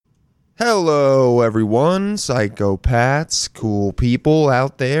Hello, everyone, psychopaths, cool people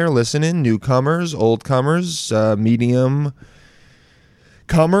out there listening, newcomers, old comers, medium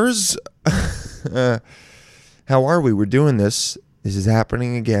comers. How are we? We're doing this. This is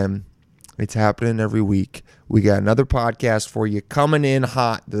happening again. It's happening every week. We got another podcast for you coming in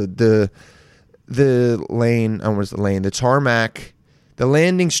hot. The lane, the tarmac, the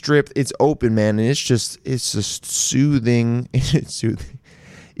landing strip. It's open, man, and it's just soothing. It's soothing.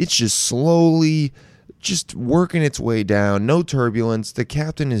 It's just slowly just working its way down. No turbulence. The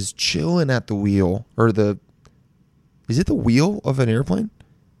captain is chilling at the wheel. Is it the wheel of an airplane?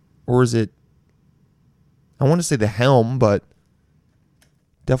 Or is it, I want to say the helm, but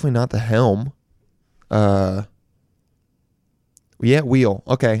definitely not the helm. Yeah, wheel.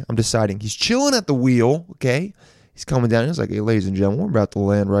 Okay, I'm deciding. He's chilling at the wheel, okay? He's coming down. He's like, hey, ladies and gentlemen, we're about to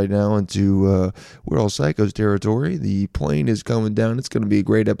land right now into We're All Psychos territory. The plane is coming down. It's going to be a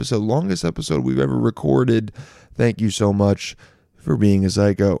great episode. Longest episode we've ever recorded. Thank you so much for being a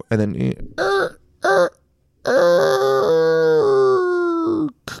psycho. And then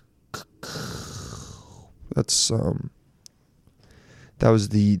that was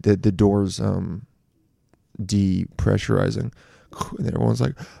the doors depressurizing. And everyone's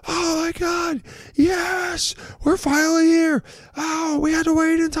like, oh my God, yes, we're finally here. Oh, we had to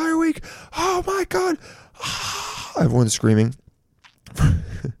wait an entire week. Oh my God. Oh. Everyone's screaming.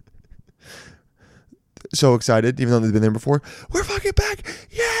 So excited, even though they've been there before. We're fucking back.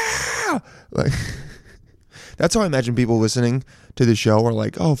 Yeah. Like, that's how I imagine people listening to the show are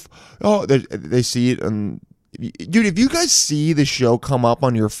like, oh, they see it. And dude, if you guys see the show come up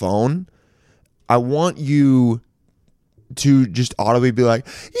on your phone, I want you to just audibly be like,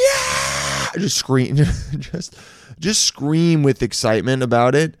 yeah, just scream, just scream with excitement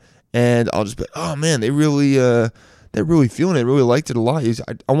about it, and I'll just be, oh man, they're really feeling it, really liked it a lot.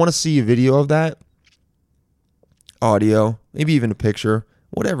 I want to see a video of that, audio, maybe even a picture,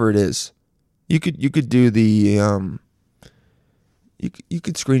 whatever it is. You could do the you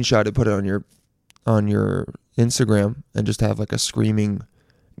could screenshot it, put it on your Instagram, and just have like a screaming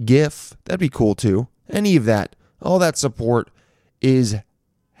GIF. That'd be cool too. Any of that. All that support is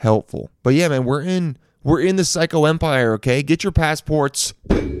helpful. But yeah, man, we're in the Psycho Empire, okay? Get your passports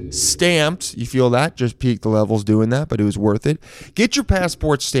stamped. You feel that? Just peaked the levels doing that, but it was worth it. Get your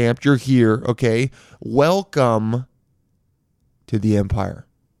passport stamped. You're here, okay? Welcome to the Empire,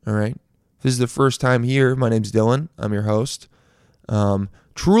 all right? If this is the first time here, my name's Dylan. I'm your host.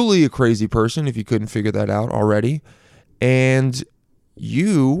 Truly a crazy person, if you couldn't figure that out already. And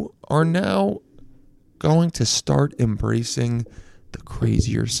you are now going to start embracing the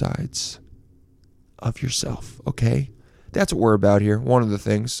crazier sides of yourself, okay? That's what we're about here. One of the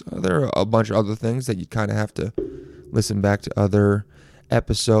things. There are a bunch of other things that you kind of have to listen back to other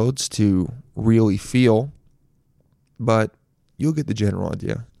episodes to really feel, but you'll get the general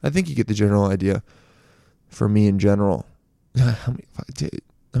idea. I think you get the general idea for me in general. How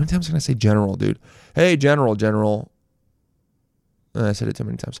many times can I say general, dude? Hey, general. I said it too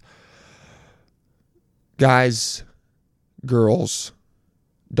many times. Guys, girls,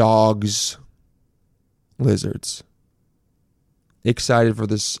 dogs, lizards. Excited for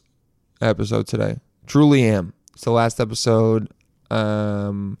this episode today. Truly am. It's the last episode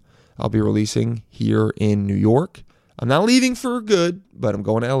I'll be releasing here in New York. I'm not leaving for good, but I'm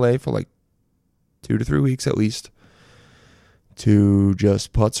going to LA for like 2 to 3 weeks at least to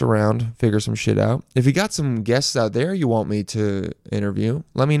just putz around, figure some shit out. If you got some guests out there you want me to interview,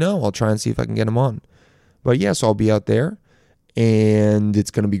 let me know. I'll try and see if I can get them on. But yeah, so I'll be out there, and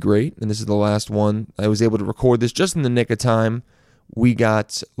it's going to be great. And this is the last one. I was able to record this just in the nick of time. We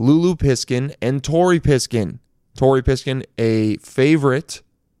got Lulu Piskin and Tori Piskin. Tori Piskin, a favorite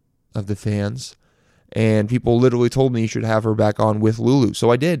of the fans, and people literally told me you should have her back on with Lulu. So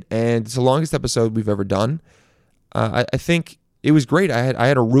I did, and it's the longest episode we've ever done. I think it was great. I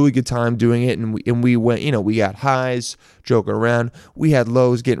had a really good time doing it, and we went, we got highs, joking around. We had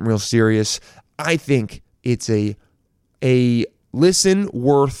lows, getting real serious. I think it's a listen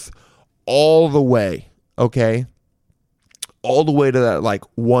worth all the way, okay? All the way to that like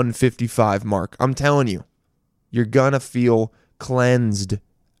 155 mark. I'm telling you, you're gonna feel cleansed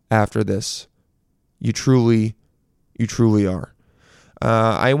after this. You truly are.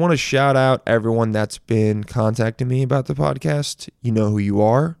 I want to shout out everyone that's been contacting me about the podcast. You know who you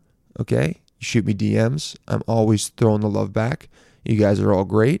are, okay? You shoot me DMs. I'm always throwing the love back. You guys are all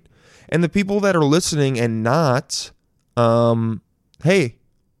great. And the people that are listening and not, hey,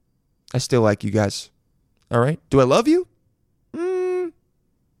 I still like you guys. All right? Do I love you?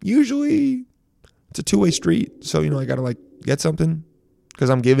 Usually it's a two-way street. So, I got to get something. because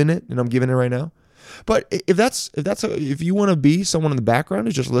I'm giving it, and I'm giving it right now. But if you want to be someone in the background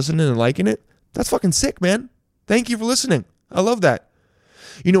who's just listening and liking it, that's fucking sick, man. Thank you for listening. I love that.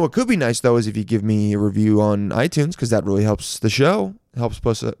 You know what could be nice, though, is if you give me a review on iTunes, because that really helps the show, helps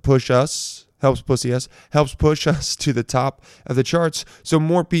push us to the top of the charts, so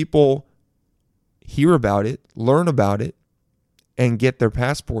more people hear about it, learn about it, and get their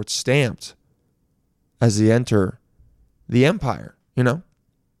passports stamped as they enter the empire, you know?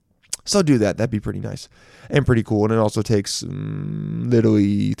 So do that. That'd be pretty nice and pretty cool. And it also takes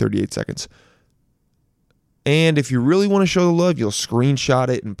literally 38 seconds. And if you really want to show the love, you'll screenshot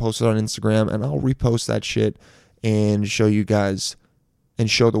it and post it on Instagram, and I'll repost that shit and show you guys and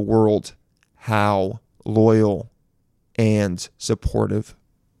show the world how loyal and supportive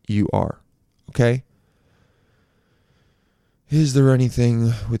you are. Okay? Is there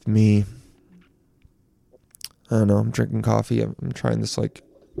anything with me? I don't know. I'm drinking coffee. I'm trying this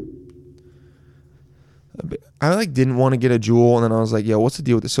I didn't want to get a Juul, and then I was like, yo, what's the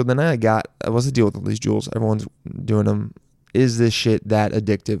deal with this? So then what's the deal with all these Juuls? Everyone's doing them. Is this shit that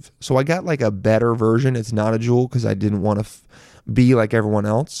addictive? So I got a better version. It's not a Juul because I didn't want to be like everyone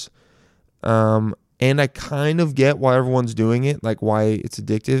else. And I kind of get why everyone's doing it, why it's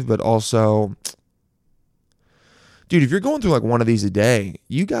addictive, but also, dude, if you're going through one of these a day,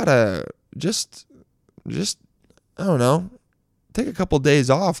 you gotta just I don't know, take a couple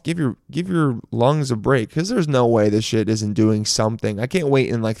days off, give your lungs a break, because there's no way this shit isn't doing something. I can't wait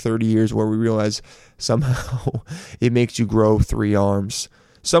in 30 years where we realize somehow it makes you grow 3 arms.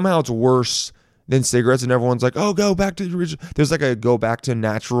 Somehow it's worse than cigarettes, and everyone's like, oh, go back to the original. There's a go back to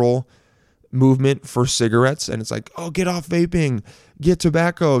natural movement for cigarettes, and it's oh, get off vaping, get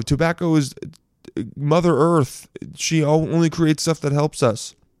tobacco. Tobacco is Mother Earth. She only creates stuff that helps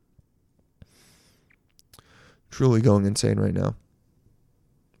us. Truly going insane right now.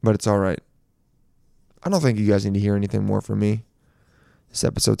 But it's all right. I don't think you guys need to hear anything more from me. This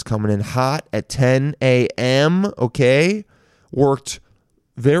episode's coming in hot at 10 a.m., okay? Worked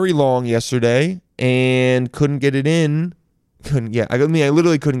very long yesterday and couldn't get it in. I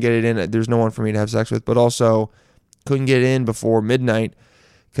literally couldn't get it in. There's no one for me to have sex with, but also couldn't get it in before midnight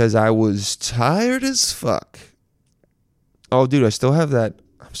because I was tired as fuck. Oh, dude, I still have that.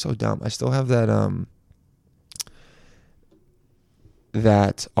 I'm so dumb. I still have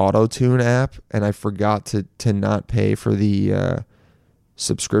that auto-tune app, and I forgot to not pay for the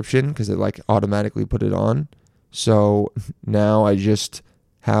subscription because it automatically put it on. So now I just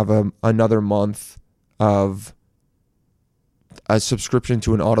have another month of a subscription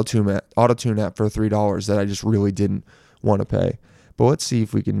to an auto-tune app for $3 that I just really didn't want to pay. But let's see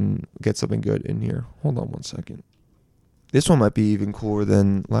if we can get something good in here. Hold on one second. This one might be even cooler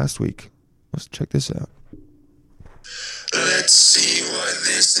than last week. Let's check this out. Let's see what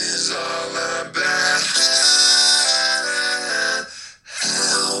this is all about.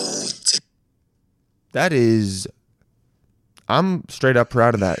 I'm straight up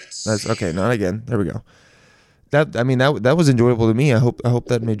proud of that. That's okay. Not again. There we go. That was enjoyable to me. I hope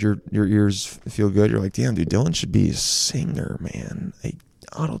that made your ears feel good. You're like, damn, dude, Dylan should be a singer, man. A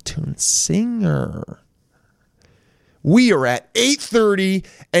auto-tune singer. We are at 8:30,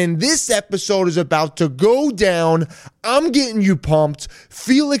 and this episode is about to go down. I'm getting you pumped.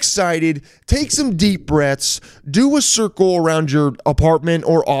 Feel excited. Take some deep breaths. Do a circle around your apartment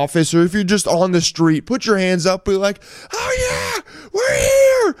or office, or if you're just on the street, put your hands up. Be like, oh yeah, we're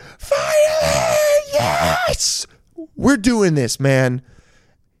here. Finally, yes. We're doing this, man.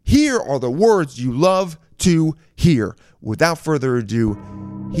 Here are the words you love to hear. Without further ado,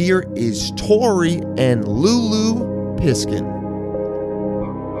 here is Tori and Lulu Piskin.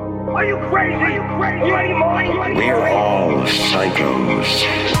 Are you crazy? We're all psychos.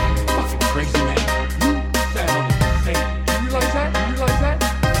 Fucking crazy, man. You sound insane. You realize that?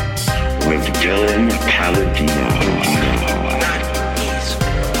 With Dylan Paladino.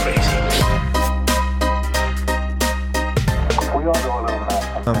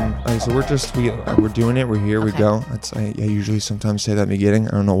 So we're doing it. We're here. Okay. We go. I usually sometimes say that in the beginning.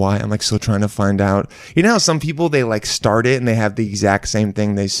 I don't know why. I'm still trying to find out. You know how some people they start it and they have the exact same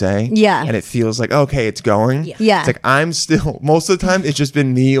thing they say. Yeah. And it feels okay, it's going. Yeah. It's I'm still most of the time. It's just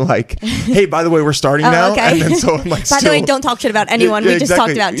been me hey, by the way, we're starting now. Okay. And then so I'm by the way, don't talk shit about anyone. We just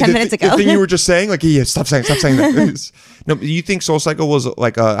talked about 10 minutes ago. The thing you were just saying, yeah, stop saying that. No, you think Soul Cycle was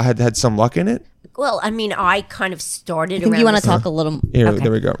had some luck in it? Well, I kind of started I think around... you want to talk a little... Here, okay.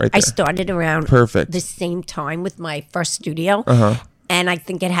 There we go, right there. I started around Perfect. the same time with my first studio. Uh-huh. And I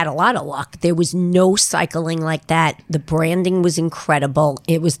think it had a lot of luck. There was no cycling like that. The branding was incredible.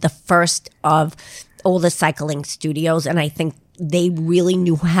 It was the first of all the cycling studios. And I think they really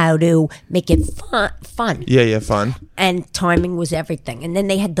knew how to make it fun. Yeah, fun. And timing was everything. And then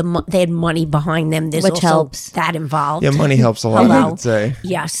they had money behind them. There's Which also helps. that involved. Yeah, money helps a lot, I Hello. would say.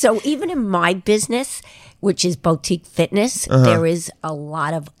 Yeah. So even in my business, which is boutique fitness, there is a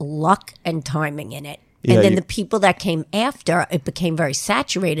lot of luck and timing in it. Yeah, And then you- the people that came after, it became very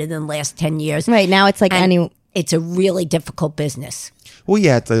saturated in the last 10 years. Right now, it's like And it's a really difficult business. Well,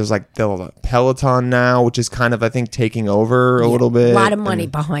 yeah, there's like the Peloton now, which is kind of, I think, taking over a little bit. A lot of money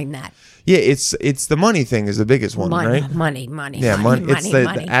And- behind that. Yeah, it's the money thing is the biggest one, Money, right? money. Yeah, money. It's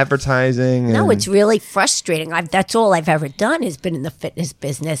the advertising. No, and- it's really frustrating. That's all I've ever done has been in the fitness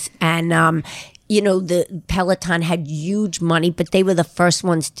business. And, the Peloton had huge money, but they were the first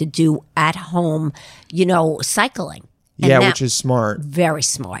ones to do at home, cycling. And yeah, that- which is smart very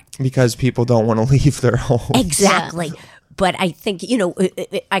smart. because people don't want to leave their home. Exactly. But I think,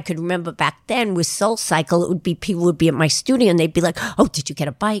 I could remember back then with Soul Cycle, it would be people would be at my studio and they'd be like, oh, did you get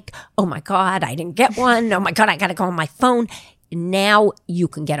a bike? Oh my God, I didn't get one. Oh my God, I got to go on my phone. Now you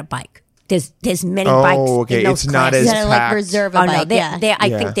can get a bike. There's many bikes. Okay, in those it's not classes. as you gotta like packed. reserve a Oh bike. no, yeah. I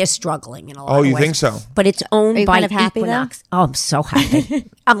Yeah. think they're struggling in a lot Oh, of you ways. think so? But it's owned you by kind of happy, though? Equinox. Oh, I'm so happy.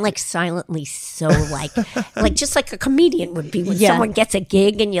 I'm like silently so like just like a comedian would be when Yeah. someone gets a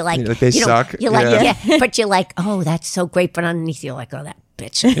gig and you're like, Like they suck? You're like, Yeah. yeah, but you're like, oh, that's so great. But underneath you're like, oh, that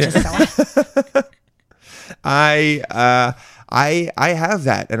bitch. Just so I have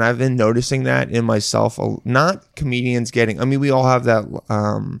that, and I've been noticing that in myself. Not comedians getting. I mean, we all have that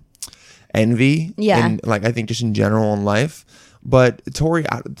envy. Yeah. And I think just in general in life. But Tori,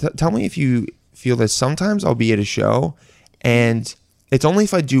 tell me if you feel this. Sometimes I'll be at a show, and it's only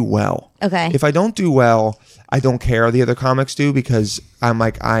if I do well. Okay. If I don't do well, I don't care how the other comics do because I'm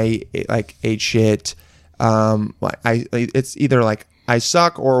like I ate shit. It's either like I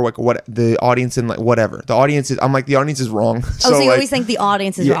suck or like what the audience and like whatever the audience is. I'm like the audience is wrong. So you always think the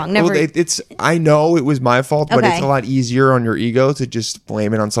audience is wrong. Never. Well, it's I know it was my fault, but Okay. it's a lot easier on your ego to just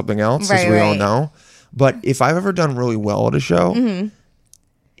blame it on something else, as Right, we all right. know. But if I've ever done really well at a show, Mm-hmm.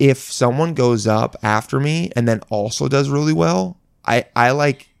 if someone goes up after me and then also does really well, I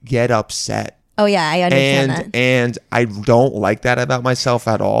like get upset. oh yeah, I understand that. And I don't like that about myself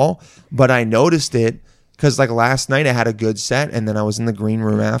at all. But I noticed it because like last night I had a good set and then I was in the green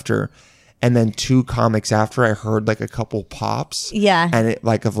room after. And then 2 comics after I heard like a couple pops. Yeah. And it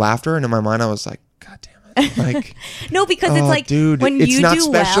like of laughter. And in my mind I was like, God damn it. Like No, because it's Oh, like dude, when it's you not do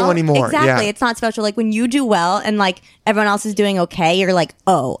special well, anymore. Exactly, Yeah. it's not special. Like when you do well and like everyone else is doing okay, you're like,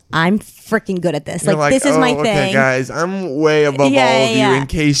 oh, I'm freaking good at this. you're Like this is my okay, thing. guys, I'm way above Yeah, all of yeah, you yeah. in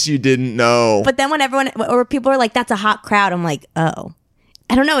case you didn't know. But then when everyone or people are like, that's a hot crowd, I'm like, oh,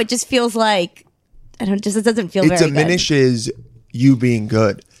 I don't know. It just feels like it doesn't feel it very good. diminishes you being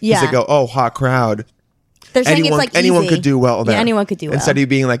good. 'Cause Yeah. they go, oh, hot crowd. They're saying it's like anyone easy. could do well there. Yeah, anyone could do well. Instead of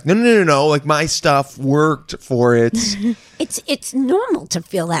being like, no. Like my stuff worked for it. it's normal to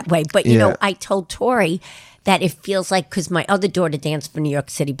feel that way. But Yeah. I told Tori that it feels like because my other daughter danced for New York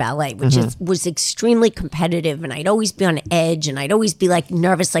City Ballet, which was extremely competitive, and I'd always be on edge, and I'd always be like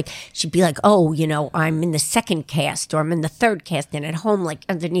nervous. Like she'd be like, "Oh, I'm in the second cast, or I'm in the third cast," and at home, like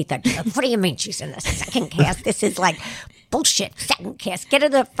underneath that, she's like, what do you mean she's in the second cast? This is like bullshit. Second cast, get her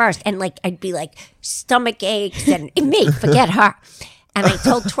to the first, and like I'd be like stomach aches and me, forget her. And I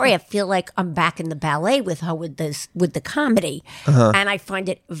told Tori, I feel like I'm back in the ballet with her with the comedy, and I find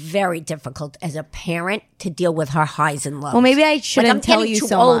it very difficult as a parent to deal with her highs and lows. Well, maybe I Like, shouldn't I'm tell getting you too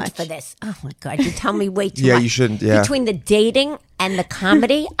so old much. for this. Oh my God, you tell me way too Yeah, much. you shouldn't, yeah. Between the dating and the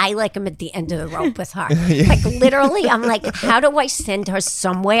comedy, I like him at the end of the rope with her. Like literally, I'm like, how do I send her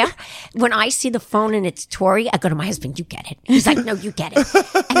somewhere? When I see the phone and it's Tori, I go to my husband, you get it. He's like, no, you get it.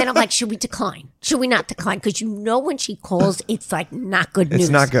 And then I'm like, should we decline? Should we not decline? Because when she calls, it's like not good news. It's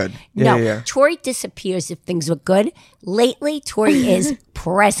not good. Yeah, No, yeah. Tori disappears if things were good. Lately, Tori is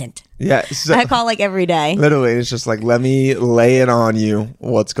present. Yeah. So, I call like every day. literally, it's just like, let me lay it on you.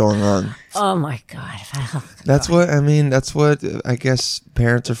 What's going on? Oh my God. That's what I guess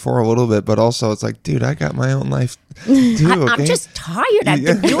parents are for a little bit, but also it's like, dude, I got my own life too. Okay? I'm just tired. I've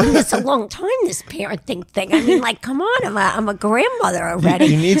been doing this a long time, this parenting thing. I mean, like, come on, I'm a grandmother already.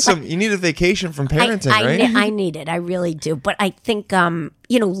 you need a vacation from parenting, right? I need it. I really do. But I think,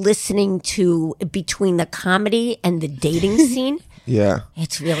 listening to between the comedy and the dating scene, Yeah.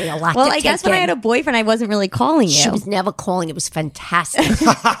 it's really a lot Well, to I take guess when I in. had a boyfriend, I wasn't really calling you. She was never calling. It was fantastic.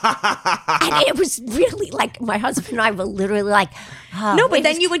 And it was really like my husband and I were literally like, oh, no, but it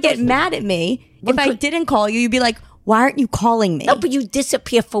then was- you would get mad at me if I could- didn't call you. You'd be like, why aren't you calling me? No, but you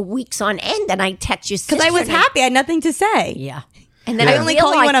disappear for weeks on end, and I text your sister. Because I was and happy. I had nothing to say. Yeah. And then I only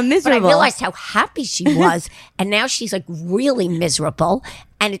call you when I'm But miserable. I realized how happy she was, and now she's like really miserable.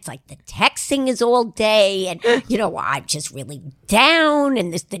 And it's like the texting is all day, and I'm just really down,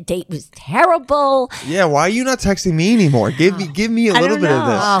 and the date was terrible. Yeah, why are you not texting me anymore? Give me a I little don't bit know. of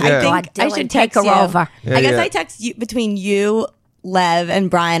this. Oh, yeah. I think God, I Dylan, should take text her you. over. Yeah, I guess yeah. I text you between you, Lev, and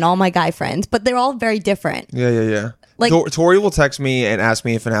Brian, all my guy friends, but they're all very different. Yeah. Like- Tori will text me and ask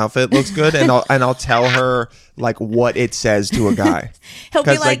me if an outfit looks good, and I'll tell her like what it says to a guy. He'll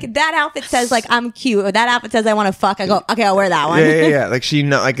be 'Cause, like, that outfit says like I'm cute, or that outfit says I want to fuck. I go, okay, I'll wear that one. yeah.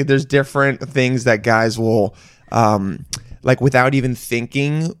 Like there's different things that guys will, like without even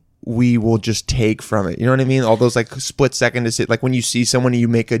thinking, we will just take from it. You know what I mean? All those like split second to sit, like when you see someone, you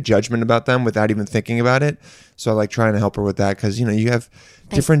make a judgment about them without even thinking about it. So I like trying to help her with that because you have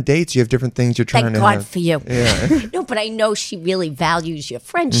different dates, you have different things you're trying Thank to God have. for you. Yeah. No, but I know she really values your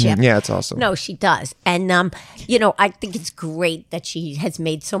friendship. Yeah, it's awesome. No, she does. And, I think it's great that she has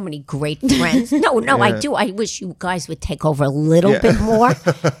made so many great friends. No, I do. I wish you guys would take over a little bit more.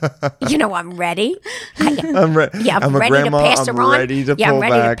 I'm ready. I'm ready. Yeah, I'm a ready grandma. to pass her I'm on. ready to I'm pull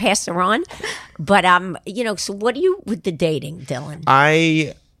ready back. to pass her on. But, so what do you with the dating, Dylan?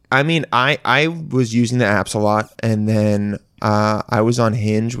 I mean, I was using the apps a lot, and then I was on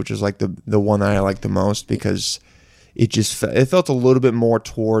Hinge, which is like the one that I like the most because it felt a little bit more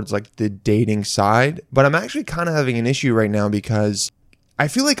towards like the dating side. But I'm actually kind of having an issue right now because I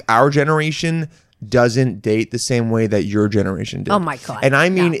feel like our generation doesn't date the same way that your generation did. Oh my God, And I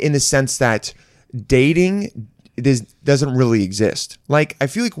mean no. in the sense that dating doesn't really exist. Like I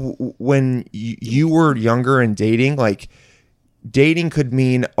feel like when you were younger and dating, like dating could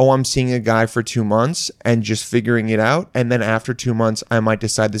mean, I'm seeing a guy for 2 months and just figuring it out. And then after 2 months, I might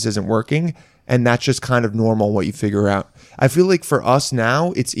decide this isn't working. And that's just kind of normal what you figure out. I feel like for us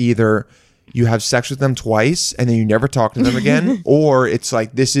now, it's either you have sex with them twice and then you never talk to them again, or it's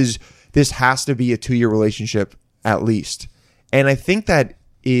like this has to be a 2-year relationship at least. And I think that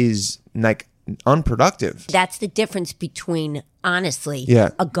is like unproductive. That's the difference between, honestly, Yeah.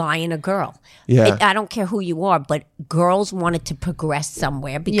 a guy and a girl. Yeah. I don't care who you are, but girls wanted to progress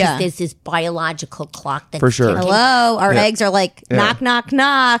somewhere because Yeah. there's this biological clock that's For sure. ticking. Hello, our Yeah. eggs are like knock, knock,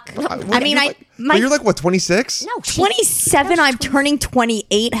 knock. I mean, But you're like what, 26? No, she's 27. I'm turning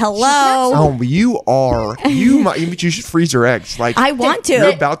 28. Hello. Oh, you should freeze your eggs. Like I want to. You're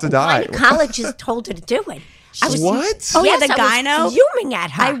about to die. Colleges told her to do it. What? Oh, yeah, Yes, the I gyno? was fuming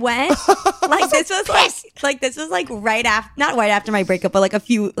at her. I went this was like right after, not right after my breakup, but like a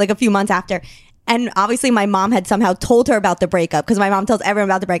few months after. And obviously, my mom had somehow told her about the breakup because my mom tells everyone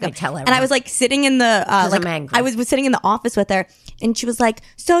about the breakup. I tell And I everyone. was like sitting in the I'm angry. I was sitting in the office with her, and she was like,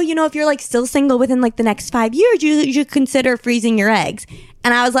 "So if you're like still single within like the next 5 years, you should consider freezing your eggs."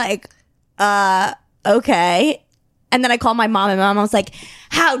 And I was like, okay. And then I called my mom, and my mom was like,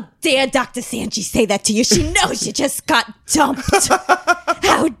 "How dare Dr. Sanchi say that to you? She knows you just got dumped.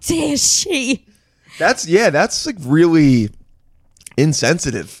 How dare she?" That's like really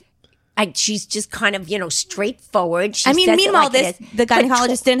insensitive. She's just kind of, straightforward. She I mean, says it meanwhile, like it is. the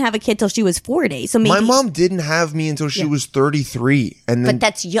gynecologist didn't have a kid till she was 40. So maybe My mom didn't have me until she was 33, and then But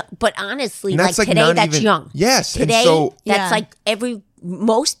that's young. But honestly, And like that's, like, today, not that's even- young. Yes, and Today, so- that's Yeah. like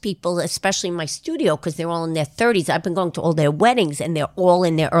most people, especially in my studio, because they're all in their 30s. I've been going to all their weddings, and they're all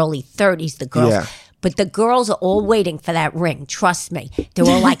in their early 30s, the girls. Yeah. But the girls are all waiting for that ring. Trust me. They're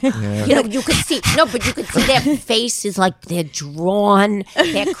all like, you could see, but you could see their faces like they're drawn,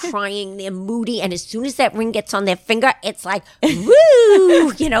 they're crying, they're moody. And as soon as that ring gets on their finger, it's like,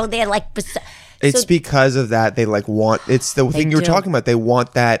 woo, they're like, it's because of that they like want. It's the thing you were do. talking about. They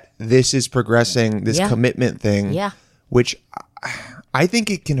want that this is progressing, this Yeah. commitment thing. Yeah. Which I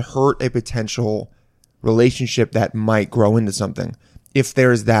think it can hurt a potential relationship that might grow into something if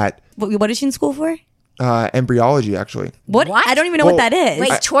there's that what is she in school for? embryology actually. What? What? I don't even know Well, what that is.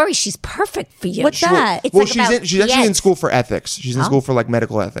 Wait, Tori, she's perfect for you. What's that? It's Well, like about she's actually in kids. school for ethics. She's in school for like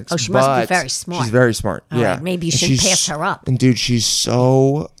medical ethics. Oh, she must be But very smart. She's very smart. All yeah, right, maybe you And should she's- pass her up. And dude, she's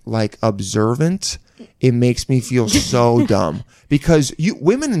so like observant. It makes me feel so dumb because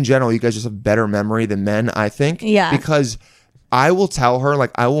women in general, you guys just have better memory than men. I think. Yeah. Because I will tell her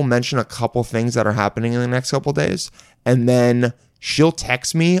like I will mention a couple things that are happening in the next couple days, and then she'll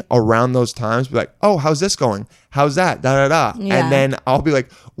text me around those times, be like, "Oh, how's this going? How's that? Da da da." Yeah. And then I'll be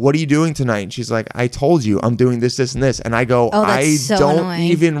like, "What are you doing tonight?" And she's like, "I told you, I'm doing this, this, and this." And I go, Oh, that's "I so don't annoying.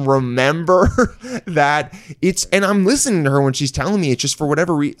 even remember that it's." And I'm listening to her when she's telling me. It's just for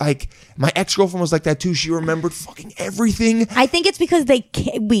whatever like my ex girlfriend was like that too. She remembered fucking everything. I think it's because they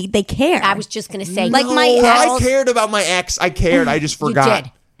care. I was just going to say, Like No, my I ex- cared about my ex. I cared. I just forgot.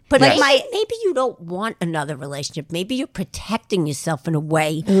 did. But Yes. maybe you don't want another relationship. Maybe you're protecting yourself in a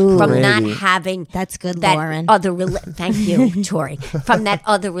way from not Maybe. having That's good, that Lauren. Thank you, Tori. From that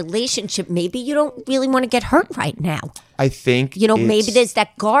other relationship, maybe you don't really want to get hurt right now. I think Maybe it's- there's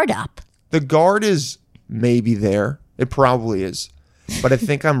that guard up. the guard is maybe there. It probably is. But I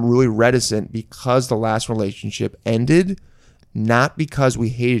think I'm really reticent because the last relationship ended, not because we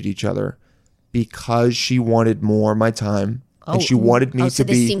hated each other, because she wanted more of my time. And she wanted me so to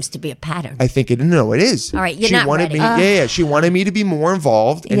this be. seems to be a pattern. I think it. No, it is. All right, you're she not wanted ready. me. Yeah. She wanted me to be more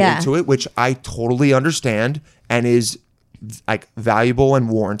involved and Yeah. into it, which I totally understand and is like valuable and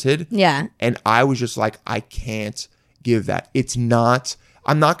warranted. Yeah. And I was just like, I can't give that. It's not.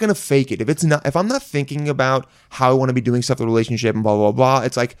 I'm not gonna fake it. If I'm not thinking about how I want to be doing stuff in the relationship and blah blah blah,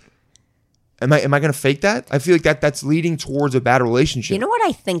 it's like, am I gonna fake that? I feel like that's leading towards a bad relationship. You know what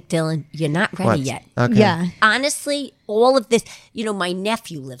I think, Dylan? You're not ready What? yet. Okay. Yeah. Honestly, all of this, my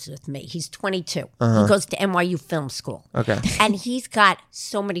nephew lives with me. He's 22. He goes to NYU Film School. Okay. And he's got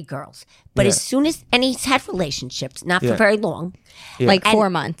so many girls. But as soon as, and he's had relationships, not for Yeah. very long. Like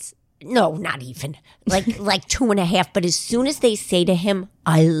 4 months. No, not even. Like 2.5. But as soon as they say to him,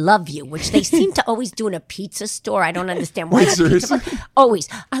 I love you, which they seem to always do in a pizza store. I don't understand why. Seriously? Always.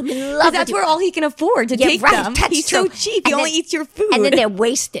 I'm in love Because with that's you. where all he can afford to Yeah, take right, them. that's He's true. so cheap. He And only then- eats your food. And then they're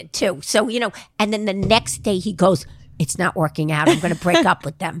wasted too. So, and then the next day he goes, it's not working out. I'm going to break up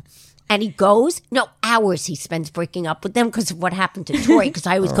with them. And he goes, hours he spends breaking up with them because of what happened to Tori. Because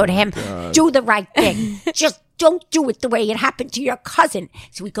I always go to him, do the right thing. Just don't do it the way it happened to your cousin.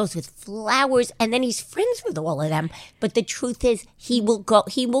 So he goes with flowers and then he's friends with all of them. But the truth is he will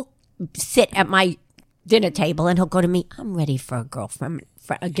sit at my dinner table and he'll go to me, I'm ready for a girlfriend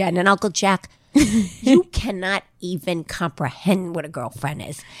again. And I'll go, Jack, you cannot even comprehend what a girlfriend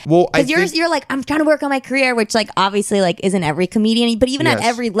is. Well, I Because think you're like, I'm trying to work on my career, which like obviously like isn't every comedian, but even at Yes.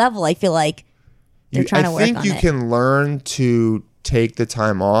 every level, I feel like they're trying to work on I think it. you can learn to take the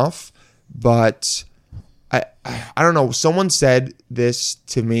time off, but I don't know. Someone said this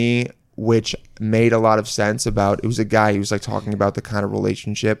to me, which made a lot of sense about. It was a guy who was like talking about the kind of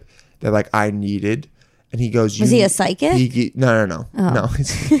relationship that like I needed. And he goes, Was he a psychic? No.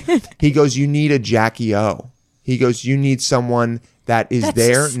 He goes, you need a Jackie O. He goes, you need someone that is That's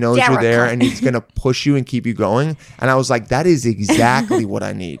there, knows you're there, hysterical. and he's going to push you and keep you going. And I was like, that is exactly what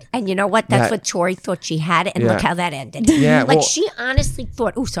I need. And you know what? That's That- what Tori thought she had, and Yeah. look how that ended. Yeah, like well- she honestly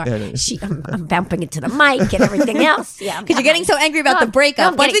thought. Oh, sorry. Yeah, no. I'm bumping into the mic and everything else. Yeah, Because you're getting so angry about the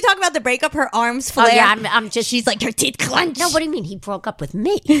breakup. Once we talk about the breakup, her arms Oh flare. yeah, I'm just. She's like, her teeth clench. No, what do you mean? He broke up with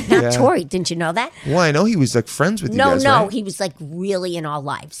me, not Yeah. Tori. Didn't you know that? Well, I know he was like friends with you No, guys, no, right? he was like really in our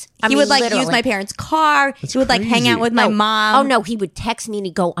lives. He would like use my parents' car. He would like hang crazy. out with my mom. Oh no, he would text me and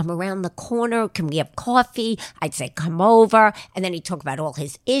he'd go, "I'm around the corner. Can we have coffee?" I'd say, "Come over," and then he'd talk about all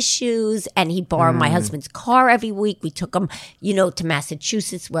his issues. And he'd borrow my husband's car every week. We took him, to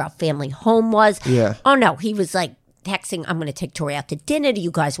Massachusetts where our family home was. Yeah. Oh no, he was like texting, "I'm going to take Tori out to dinner. Do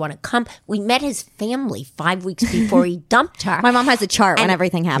you guys want to come?" We met his family 5 weeks before he dumped her. My mom has a chart when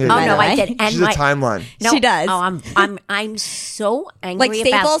everything happened. Oh by no, the way. I did. And She's my a timeline. No, She does. Oh, I'm so angry. Like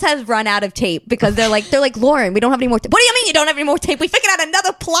Staples has run out of tape because they're like Lauren, we don't have any more tape. What do you mean you don't have any more tape? We figured out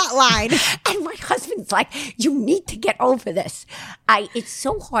another plot line. And my husband's like, "You need to get over this." It's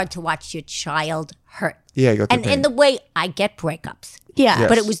so hard to watch your child hurt. Yeah, you go through and pain. the way I get breakups. Yeah. Yes.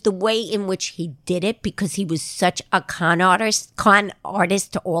 But it was the way in which he did it because he was such a con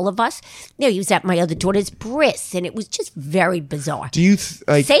artist to all of us. He was at my other daughter's bris, and it was just very bizarre. Do you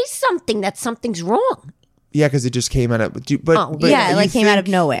like? Say something that something's wrong. Yeah, because it just came out of. But Yeah, it you like came out of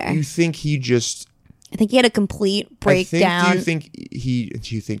think- nowhere. You think he just? I think he had a complete breakdown. Do you think he?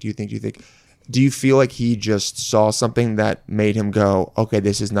 Do you think? Do you feel like he just saw something that made him go, "Okay,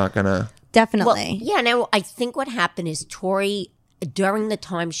 this is not gonna." Definitely. Yeah, no, I think what happened is Tori, during the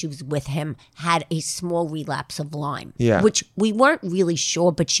time she was with him, had a small relapse of Lyme. Yeah. Which we weren't really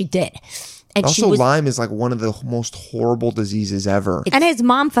sure, but she did. And she Also, was Lyme is like one of the most horrible diseases ever. And his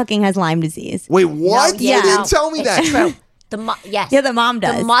mom fucking has Lyme disease. Wait, what? yeah. You didn't tell me It's that. true. Yes. Yeah, the mom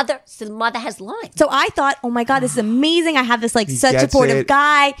does. The mother has Lyme. So I thought, oh my God, this is amazing. I have this like such Gets supportive it.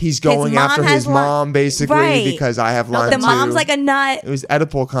 guy. He's His going mom after has his mom basically Right. because I have Lyme The too. mom's like a nut. It was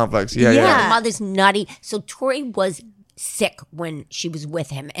Oedipal complex. Yeah, Yeah. yeah. The mother's nutty. So Tori was sick when she was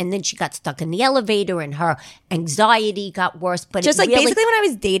with him, and then she got stuck in the elevator, and her anxiety got worse. But Just it like really, basically when I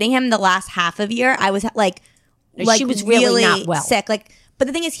was dating him the last half of year, I was like She was really not well. sick. Like, but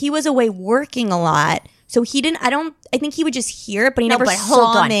the thing is, he was away working a lot, so he didn't. I don't I think he would just hear it, but he No, never but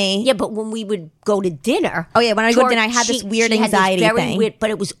hold saw on. me. Yeah, but when we would go to dinner. Oh, yeah, when I go to Tori- dinner, I had this weird she had this anxiety very thing. weird, but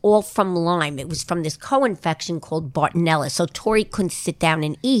it was all from Lyme. It was from this co-infection called Bartonella. So Tori couldn't sit down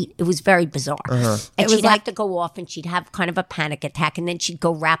and eat. It was very bizarre. And It was she'd have like- to go off and she'd have kind of a panic attack and then she'd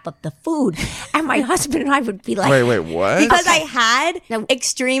go wrap up the food. And my husband and I would be like, Wait, what? Because I had No.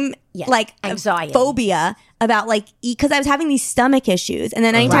 extreme Yeah, like anxiety. phobia about like because I was having these stomach issues, and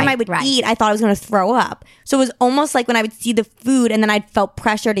then anytime I would Right. eat, I thought I was going to throw up. So it was almost like when I would see the food, and then I felt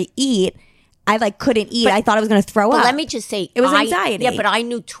pressure to eat, I like couldn't eat. I thought I was going to throw but up. let me just say. It was anxiety. Yeah, but I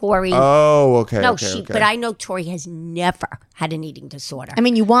knew Tori. Oh, okay. no, okay. but I know Tori has never had an eating disorder. I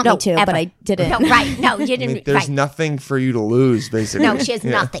mean, you want No, me to, ever. but I didn't. No, right. No, you didn't. There's right. nothing for you to lose, basically. No, she has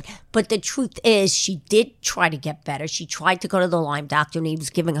Yeah. nothing. But the truth is, she did try to get better. She tried to go to the Lyme doctor, and he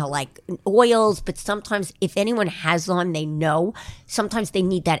was giving her like oils. But sometimes, if anyone has Lyme, they know sometimes they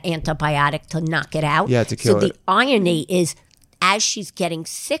need that antibiotic to knock it out. Yeah, to kill So it. the irony is, as she's getting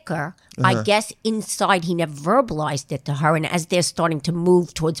sicker, I guess inside he never verbalized it to her, and as they're starting to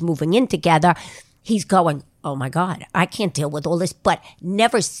move towards moving in together, he's going, "Oh my God, I can't deal with all this," but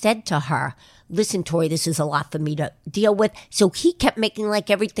never said to her, "Listen, Tori, this is a lot for me to deal with." So he kept making like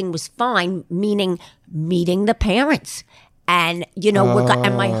everything was fine, meaning meeting the parents. And,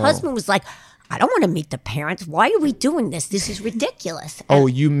 and my husband was like, "I don't want to meet the parents. Why are we doing this? This is ridiculous." Oh,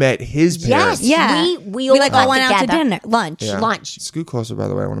 you met his parents? Yes. Yeah, We all like got all went out to together. dinner, lunch. Yeah. Lunch. Scoot closer, by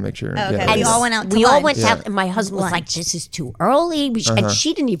the way. I want to make sure. okay. Yeah, We yeah. all went out to We all lunch. went Yeah. out, and my husband was like, "This is too early," and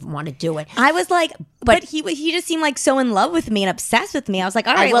she didn't even want to do it. I was like, but he just seemed like so in love with me and obsessed with me. I was like,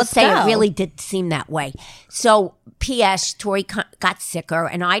 all right, I will let's say go. it really did seem that way. So, P.S. Tori got sicker,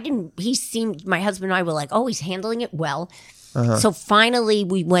 and I didn't. He seemed. My husband and I were like, "Oh, he's handling it well." So finally,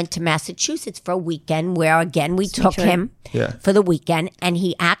 we went to Massachusetts for a weekend, where again we took him Yeah. for the weekend, and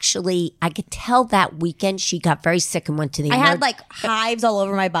he actually, I could tell that weekend she got very sick and went to the. I had like hives all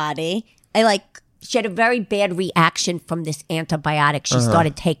over my body. She had a very bad reaction from this antibiotic she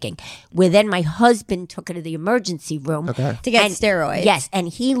started taking, where then my husband took her to the emergency room to get steroids. Yes, and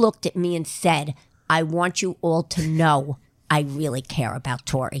he looked at me and said, "I want you all to know I really care about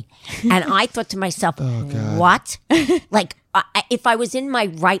Tori." And I thought to myself, what? Like, if I was in my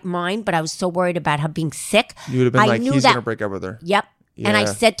right mind, but I was so worried about her being sick, You would have been I like, knew he's that. going to break up with her. Yep. And I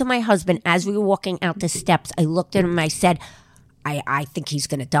Yeah. said to my husband, as we were walking out the steps, I looked at him and I said, I think he's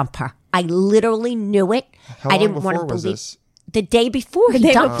going to dump her. I literally knew it. How I long didn't before want to was believe. this? The day before he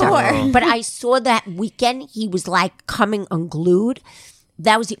day dumped before. her. But I saw that weekend he was like coming unglued.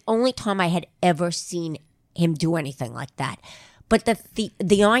 That was the only time I had ever seen him do anything like that. But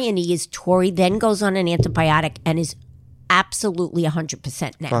the irony is Tori then goes on an antibiotic and is absolutely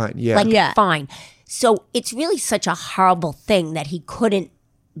 100% now. Fine, yeah. Like, Yeah. fine. So it's really such a horrible thing that he couldn't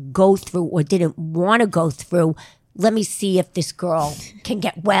go through or didn't want to go through. Let me see if this girl can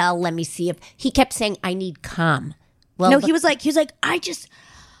get well. Let me see if he kept saying, "I need calm." Well, No, he was like,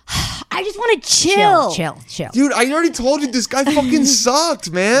 I just want to chill. chill. Dude, I already told you this guy fucking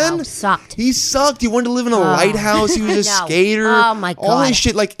sucked, man. No, sucked. He sucked. He wanted to live in a lighthouse. He was a No. skater. Oh, my All God. this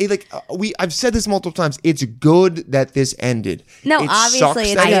shit. I've said this multiple times. It's good that this ended. No, it obviously sucks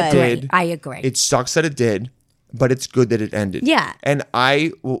it's that good. it did. I agree. It sucks that it did, but it's good that it ended. Yeah. And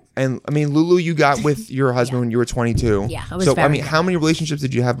I mean, Lulu, you got with your husband when you were 22. Yeah, I was So, I very mean, young. how many relationships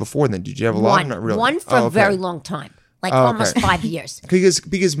did you have before then? Did you have a lot? Not really. One for Oh, a okay. very long time, like Oh, okay. almost 5 years.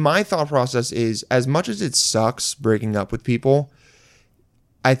 Because my thought process is, as much as it sucks breaking up with people,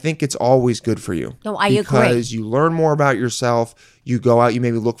 I think it's always good for you. No, I agree. Because you learn more about yourself. You go out, you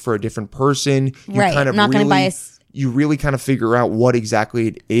maybe look for a different person. You Right. kind of I'm not gonna buy you really kind of figure out what exactly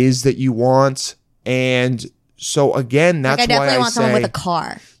it is that you want. And so again, that's Like, I definitely why want I someone say, with a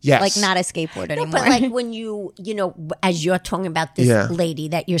car. Yes. Like not a skateboard anymore. But like when as you're talking about this Yeah. lady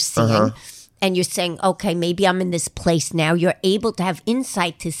that you're seeing, and you're saying, okay, maybe I'm in this place now, you're able to have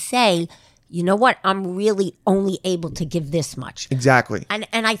insight to say, you know what, I'm really only able to give this much. exactly. And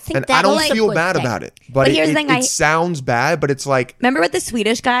I think And that I don't is a feel good bad thing. about it. But, here's the thing, it sounds bad, but it's like, Remember what the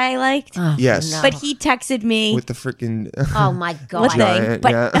Swedish guy I liked? yes. no. But he texted me. With the freaking Oh my God! What thing?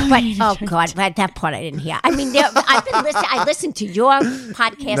 But, yeah. but oh God, that part I didn't hear. I mean, I've been listening. I listened to your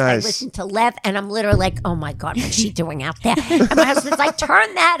podcast. I Nice. listened to Lev, and I'm literally like, oh my God, what's she doing out there? And my husband's like,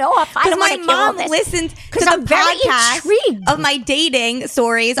 turn that off. I Because don't my want to hear all mom this. listened to 'Cause the I'm very podcast intrigued. of my dating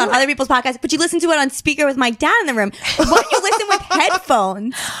stories on other people's podcasts, but you listen to it on speaker with my dad in the room. Why don't you listen with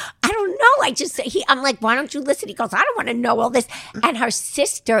headphones? And don't know. I'm like, why don't you listen? He goes, I don't want to know all this. And her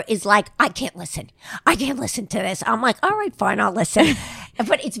sister is like, I can't listen to this. I'm like, all right, fine, I'll listen.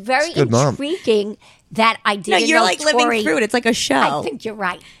 But it's very good mom. intriguing that I No, didn't you're know like Tori. living through it. It's like a show. I think you're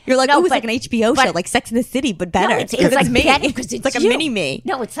right. You're like, No, oh, it's but- like an HBO show, but- like Sex in the City, but better. No, it's 'Cause like me. better because it's like a you. mini me.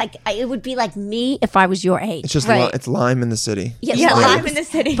 No, it's like it would be like me if I was your age. It's just Right. it's Lime in the city. Yeah, Lime. live in the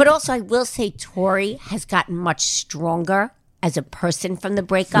city. But also, I will say Tori has gotten much stronger as a person from the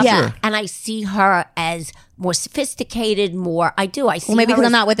breakup. Yeah. Sure. And I see her as more sophisticated, I see Well, maybe her because as-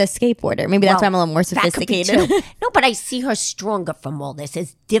 I'm not with a skateboarder. Maybe that's why I'm a little more that could be sophisticated. too. No, but I see her stronger from all this.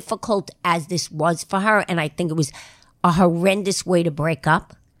 As difficult as this was for her, and I think it was a horrendous way to break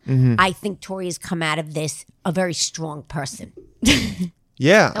up, I think Tori has come out of this a very strong person.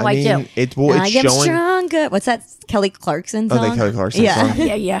 Yeah, I do. it's I get showing. stronger. What's that Kelly Clarkson Oh, song? the Kelly Clarkson Yeah. song.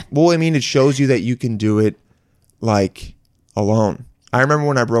 Yeah. Well, I mean, it shows you that you can do it like alone. I remember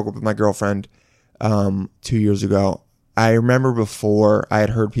when I broke up with my girlfriend 2 years ago. I remember before I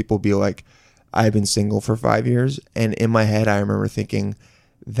had heard people be like, I've been single for 5 years. And in my head, I remember thinking,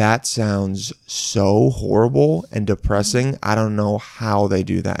 that sounds so horrible and depressing. I don't know how they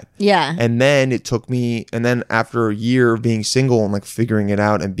do that. Yeah. And then it took me, and then after a year of being single and like figuring it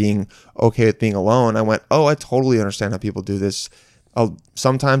out and being okay with being alone, I went, oh, I totally understand how people do this.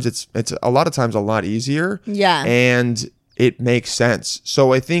 Sometimes it's a lot of times a lot easier. Yeah. And it makes sense.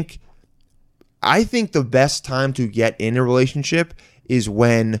 So I think the best time to get in a relationship is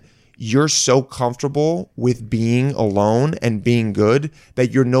when you're so comfortable with being alone and being good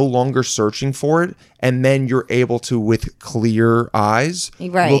that you're no longer searching for it. And then you're able to, with clear eyes,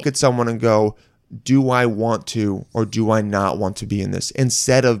 Right. look at someone and go, do I want to or do I not want to be in this?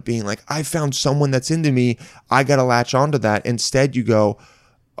 Instead of being like, I found someone that's into me, I got to latch onto that. Instead, you go,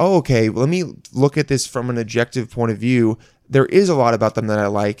 oh, okay, let me look at this from an objective point of view. There is a lot about them that I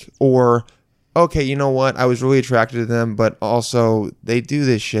like. Or, okay, you know what? I was really attracted to them, but also they do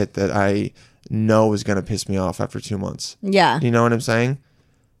this shit that I know is going to piss me off after 2 months. Yeah. You know what I'm saying?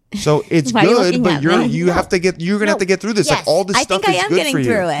 So it's Why are you good, looking but at you're me? you're gonna have to get through this. Yes. Like all this I stuff think I is am good getting for you.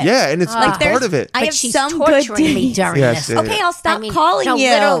 through it. Yeah, and it's Like, part of it. I But have she's some good torturing me days. during Yes, this. yeah. Okay, I'll stop I mean, calling no, you.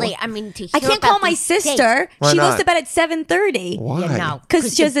 literally. I mean, to hear I can't about call my these sister. Why She goes not? to bed at 7:30 Why? Yeah, no.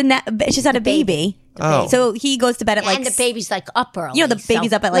 because she has she's had a baby. Oh. So he goes to bed at like and the baby's like up early. You know, the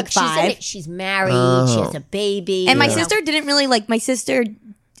baby's up at, like, look, she's in 5. it. She's married. Oh. She has a baby. And my you know. sister didn't really like. My sister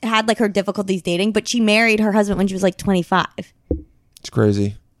had like her difficulties dating, but she married her husband when she was like 25, It's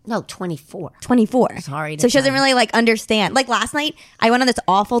crazy. No, 24. 24. Sorry to So she doesn't tell you. really like understand. Like last night, I went on this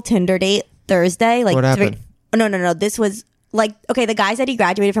awful Tinder date Thursday. Like What happened? No. This was like, okay, the guy said he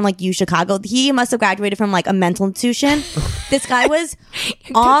graduated from like U Chicago. He must have graduated from like a mental institution. This guy was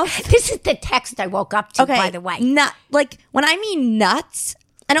off. This is the text I woke up to, Okay, by the way. Not like when I mean nuts,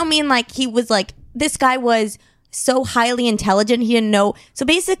 I don't mean like he was like, this guy was so highly intelligent. He didn't know. So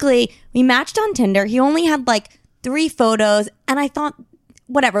basically, we matched on Tinder. He only had like 3 photos, and I thought,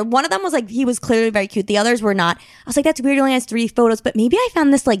 whatever. One of them was like, he was clearly very cute. The others were not. I was like, that's weird. He only has 3 photos, but maybe I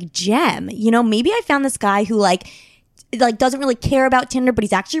found this like gem. You know, maybe I found this guy who like doesn't really care about Tinder, but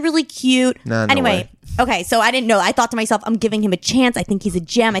he's actually really cute. Nah, no anyway, way. okay, so I didn't know. I thought to myself, I'm giving him a chance. I think he's a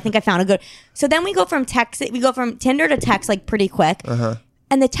gem. I think I found a good. So then we go from Tinder to text like pretty quick.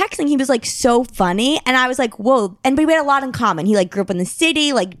 And the texting, he was like so funny. And I was like, whoa. And we had a lot in common. He like grew up in the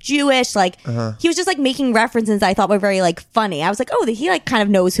city, like Jewish, like he was just like making references I thought were very like funny. I was like, oh, he like kind of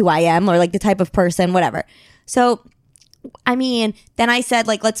knows who I am or like the type of person, whatever. So, I mean, then I said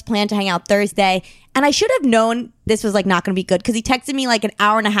like, let's plan to hang out Thursday. And I should have known this was like not going to be good because he texted me like an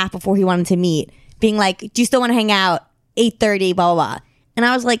hour and a half before he wanted to meet, being like, do you still want to hang out? 8:30, blah, blah, blah. And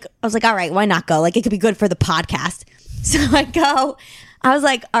I was like, all right, why not go? Like it could be good for the podcast. So I was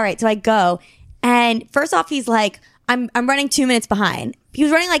like, all right. So I go. And first off, he's like, I'm running 2 minutes behind. He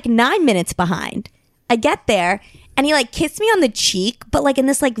was running like 9 minutes behind. I get there and he like kissed me on the cheek, but like in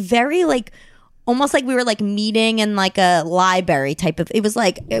this like very like, almost like we were like meeting in like a library type of, it was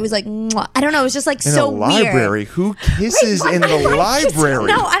like, mwah. I don't know. It was just like In so a library? weird. Who kisses in the library?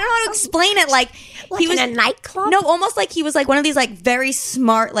 No, I don't know how to explain it. Like Like he was in a nightclub? No, almost like he was like one of these like very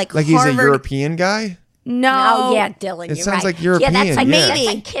smart, like Like he's Harvard. a European guy? No. Oh, yeah, Dylan, It you're sounds right. like European, Yeah, that's like, yeah. that's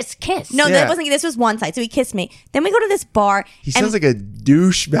like kiss. No, Yeah. that wasn't. This was one side. So he kissed me. Then we go to this bar. He sounds like a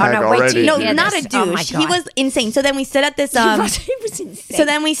douchebag Oh, no, wait till already. you no, hear not a this. Oh, my douche. He God. was insane. So then we sit at this. He was insane. So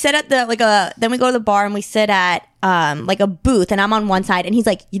then we sit at the then we go to the bar and we sit at like a booth and I'm on one side and he's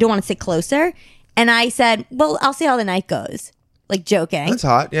like, you don't want to sit closer? And I said, well, I'll see how the night goes. like joking. That's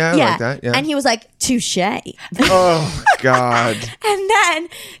hot. Yeah, I like that. Yeah. And he was like, touche. Oh God. And then,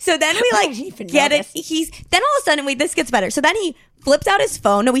 so then we like even get it. notice. Then all of a sudden, wait, this gets better. So then he flips out his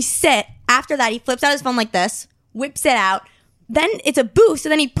phone. No, we sit. After that, he flips out his phone like this, whips it out. Then it's a boost. So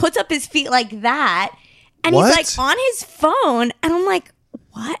then he puts up his feet like that. And What? he's like on his phone. And I'm like,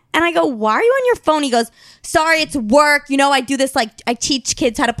 what? And I go, why are you on your phone? He goes, sorry, it's work. You know, I do this, like, I teach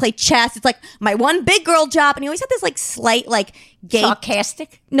kids how to play chess. It's like my one big girl job. And he always had this like slight, like gay,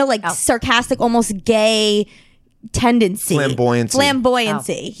 Sarcastic? no, like sarcastic, almost gay tendency.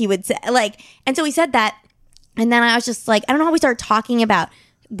 Flamboyancy. He would say, like, and so he said that. And then I was just like, I don't know how we started talking about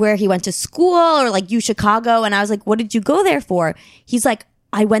where he went to school or like Chicago. And I was like, what did you go there for? He's like,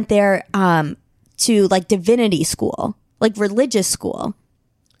 I went there to like divinity school, like religious school.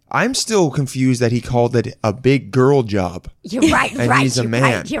 I'm still confused that he called it a big girl job. You're right, And right. he's a you're man.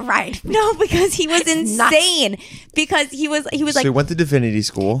 Right, you're right. No, because he was insane. Because he was So like, he went to divinity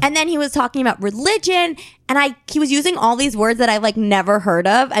school. and then he was talking about religion, and he was using all these words that I've like never heard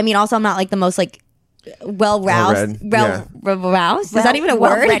of. I mean, also I'm not like the most like well-roused. Roused? Is that even a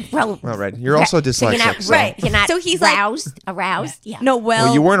word? Well read. You're also dyslexic. You're not, so- right. You're not So he's like- aroused. Yeah. No,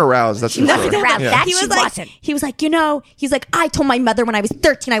 Well, you weren't aroused. That's for No, sure. aroused. Yeah. That he she was like, wasn't. he was like, you know, he's like, I told my mother when I was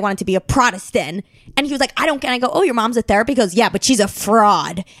 13 I wanted to be a Protestant. And he was like, I don't get. I go, oh, your mom's a therapist? He goes, yeah, but she's a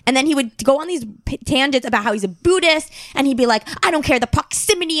fraud. And then he would go on these tangents about how he's a Buddhist, and he'd be like, I don't care, the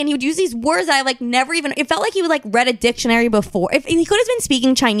proximity, and he would use these words that I like never even. It felt like he would like read a dictionary before. If he could have been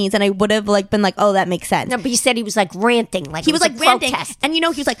speaking Chinese, and I would have like been like, oh, that makes sense. No, but you said he was like ranting. Like He it was a like ranting, protest. and you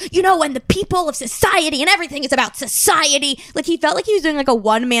know, he was like, you know, when the people of society and everything is about society. Like he felt like he was doing like a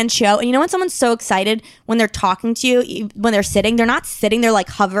one-man show. And you know when someone's so excited when they're talking to you, when they're sitting, they're not sitting, they're like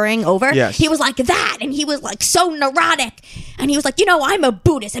hovering over. Yes. He was like that, and he was like so neurotic, and he was like, you know, I'm a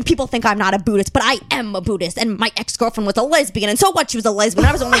Buddhist, and people think I'm not a Buddhist, but I am a Buddhist, and my ex-girlfriend was a lesbian, and so what? She was a lesbian.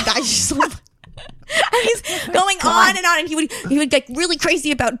 I was the only guy. She's like. And he's going on, and he would get really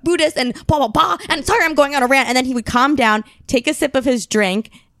crazy about Buddhists and blah blah blah. And sorry, I'm going on a rant. And then he would calm down, take a sip of his drink,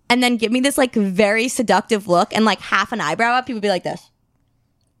 and then give me this like very seductive look and like half an eyebrow up. He would be like this.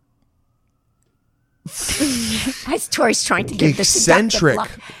 As Tori's trying to give the Eccentric.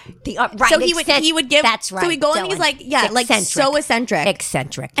 seductive look. Right, So he would give. That's right. So he'd go on Dylan. these like so eccentric.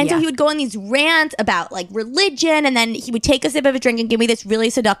 Eccentric. And yeah. so he would go on these rants about like religion, and then he would take a sip of a drink and give me this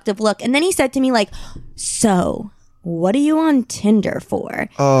really seductive look. And then he said to me like, so what are you on Tinder for?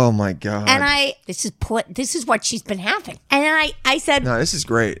 Oh my God. And This is what she's been having. I said, No, this is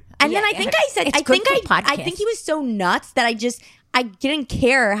great. and then Yeah, I think I said, it's I good think for I podcasts. think he was so nuts that I didn't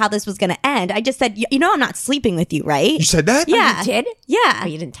care how this was going to end. I just said, you know, I'm not sleeping with you, right? You said that? Yeah. You did? Yeah. Oh,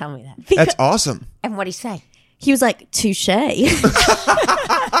 you didn't tell me that. That's awesome. And what'd he say? He was like, touche.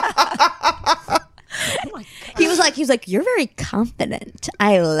 He was like, you're very confident.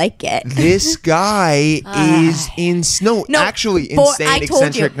 I like it. This guy is actually insane,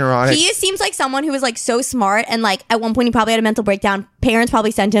 eccentric, neurotic. He seems like someone who was like so smart, and like at one point he probably had a mental breakdown. Parents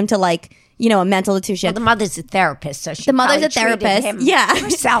probably sent him to like, you know, a mental institution. Well, the mother's a therapist, so she The mother's probably a therapist. treated him Yeah.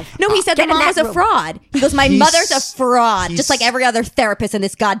 herself. No, he said the Get in mom that was a room. fraud. He goes, my He's- mother's a fraud, he's- just like every other therapist in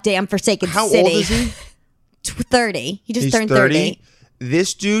this goddamn forsaken How city. old is he? 30. He just He's turned 30.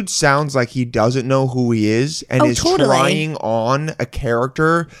 This dude sounds like he doesn't know who he is and Oh, is totally. trying on a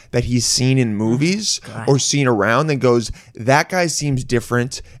character that he's seen in movies or seen around and goes, that guy seems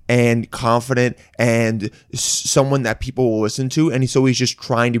different and confident and someone that people will listen to. And so he's just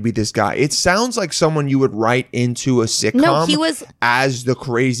trying to be this guy. It sounds like someone you would write into a sitcom No, he was- as the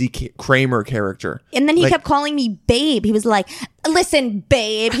crazy Kramer character. And then he Like- kept calling me babe. He was like, listen,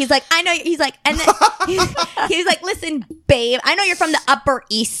 babe. He's like, I know. He's like, and then he was like, listen, babe. I know you're from the Upper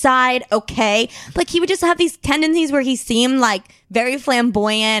East Side, okay? Like he would just have these tendencies where he seemed like very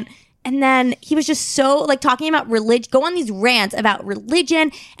flamboyant. And then he was just so like talking about religion, go on these rants about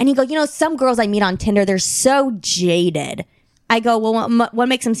religion. And he go, you know, some girls I meet on Tinder, they're so jaded. I go, well, what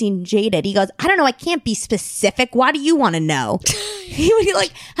makes them seem jaded? He goes, I don't know. I can't be specific. Why do you want to know? He would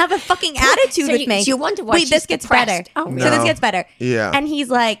like have a fucking attitude So with you- me. so you wonder why Wait, she's this gets better. depressed. Oh, So this No. gets better. Yeah. And he's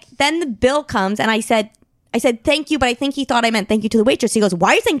like, then the bill comes, and I said, thank you, but I think he thought I meant thank you to the waitress. He goes,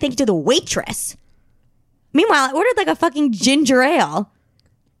 why are you saying thank you to the waitress? Meanwhile, I ordered like a fucking ginger ale.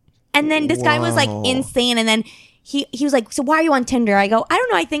 And then this guy was like Whoa. insane. And then he was like, so why are you on Tinder? I go, I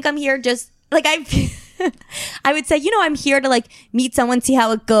don't know. I think I'm here just like I would say, you know, I'm here to like meet someone, see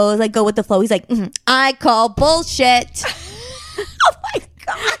how it goes, like go with the flow. He's like, I call bullshit. Oh my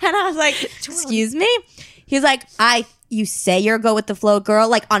God. And I was like, excuse me? He's like, I you say you're a go with the flow girl.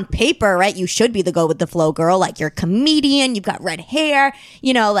 Like on paper, right? You should be the go with the flow girl. Like you're a comedian, you've got red hair,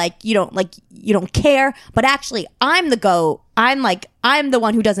 you know, like you don't care. But actually, I'm the go. I'm the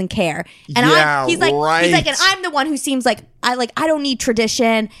one who doesn't care. And he's like, and I'm the one who seems like I don't need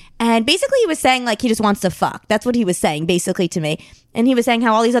tradition. And basically he was saying like he just wants to fuck. That's what he was saying basically to me. And he was saying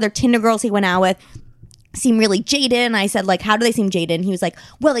how all these other Tinder girls he went out with seem really jaded. And I said, like, how do they seem jaded? And he was like,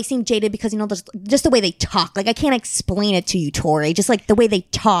 well, they seem jaded because, you know, just the way they talk. Like, I can't explain it to you, Tori. Just like the way they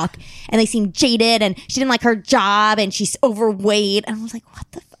talk, and they seem jaded, and she didn't like her job, and she's overweight. And I was like,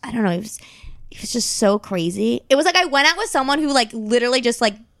 what the I don't know. It was just so crazy. It was like I went out with someone who like literally just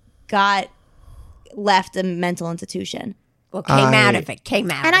like got left a mental institution. Well, came out of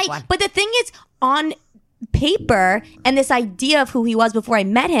it. But the thing is, on paper and this idea of who he was before I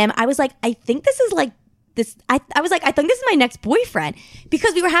met him, I was like, I think this is like this. I was like, I think this is my next boyfriend,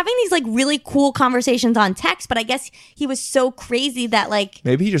 because we were having these like really cool conversations on text, but I guess he was so crazy that like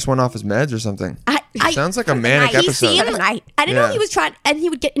maybe he just went off his meds or something. Sounds like a manic episode. I didn't know he was trying, and he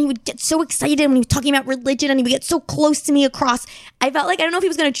would get so excited when he was talking about religion, and he would get so close to me across. I felt like I don't know if he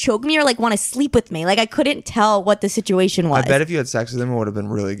was going to choke me or like want to sleep with me. Like I couldn't tell what the situation was. I bet if you had sex with him, it would have been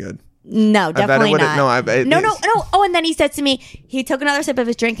really good. No, definitely not. No. Oh, and then he said to me, he took another sip of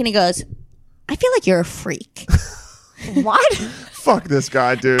his drink and he goes, I feel like you're a freak. What? Fuck this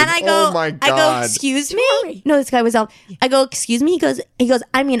guy, dude. And I go, oh my God. Excuse me? No, this guy was out. I go, excuse me? He goes,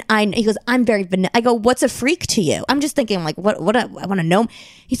 I'm very vanilla. I go, what's a freak to you? I'm just thinking like, what I want to know.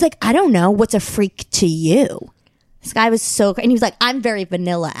 He's like, I don't know. What's a freak to you? This guy was so, and he was like, I'm very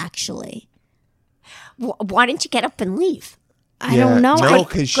vanilla actually. Why didn't you get up and leave? I don't know. No,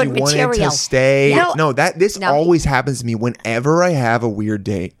 because she wanted to stay. Yeah. No, this always happens to me whenever I have a weird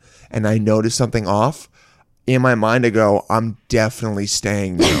date and I notice something off. In my mind, I go, I'm definitely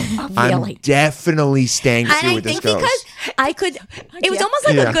staying now. Really? I'm definitely staying to see where this goes. Because I could, it was almost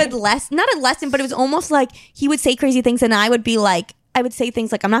like a good lesson, not a lesson, but it was almost like he would say crazy things and I would be like, I would say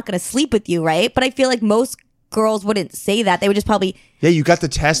things like, I'm not going to sleep with you, right? But I feel like most girls wouldn't say that. They would just probably... Yeah, you got to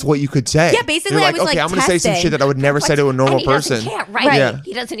test what you could say. Yeah, basically You're I was like, I'm going to say some shit that I would never say to a normal person. Care, right? Yeah.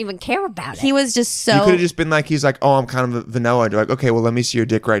 He doesn't even care about it. He was just so... You could have just been like, he's like, oh, I'm kind of vanilla. And you're like, okay, well, let me see your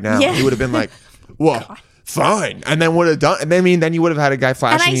dick right now. Yeah. He would have been like, well, fine. And then would have done... And then you would have had a guy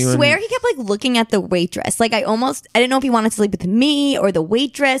flashing and you. I swear he kept like looking at the waitress. Like I didn't know if he wanted to sleep with me or the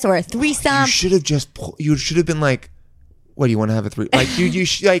waitress or a threesome. You should have been like, what do you want to have a three? Like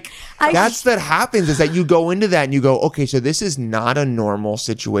that happens is that you go into that and you go, okay, so this is not a normal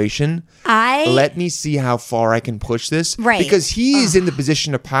situation. Let me see how far I can push this. Right. Because he is in the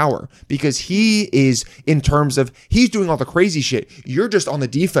position of power, because he is in terms of, he's doing all the crazy shit. You're just on the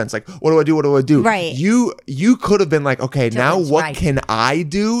defense. Like, what do I do? What do I do? Right. You could have been like, okay, now what can I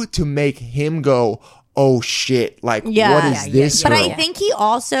do to make him go, oh shit. Like, what is this? But girl? I think he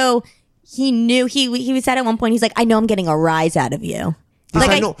also... He knew he said at one point, he's like, I know I'm getting a rise out of you. Like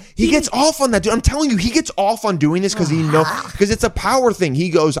I know he gets off on that, dude. I'm telling you, he gets off on doing this because it's a power thing. He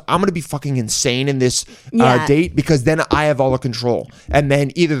goes, I'm gonna be fucking insane in this date because then I have all the control. And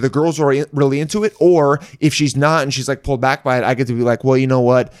then either the girls are really into it, or if she's not and she's like pulled back by it, I get to be like, well, you know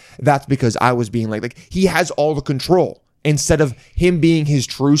what? That's because I was being like he has all the control. Instead of him being his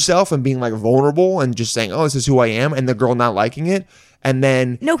true self and being like vulnerable and just saying, oh, this is who I am, and the girl not liking it. And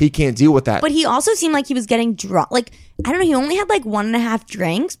then he can't deal with that. But he also seemed like he was getting drunk. Like, I don't know, he only had like 1.5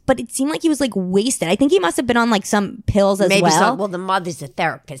 drinks, but it seemed like he was like wasted. I think he must have been on like some pills as Maybe well. Well, the mother's a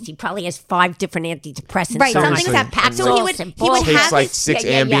therapist. He probably has 5 different antidepressants. Right, So something's like happened. So he would takes have like his, 6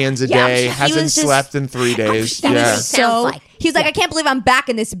 Ambiens a day, hasn't slept in 3 days. Yeah. So like. he was like, I can't believe I'm back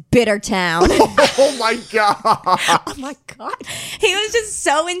in this bitter town. Oh my God. Oh my God. He was just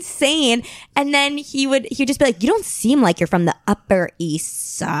so insane. And then he would just be like, you don't seem like you're from the Upper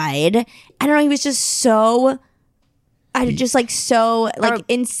East Side. I don't know. He was just so...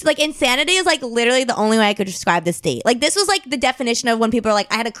 insanity is like literally the only way I could describe this date. Like this was like the definition of when people are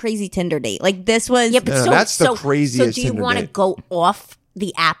like, I had a crazy Tinder date. Like this was... Yeah, but that's the craziest So do you Tinder want to date. go off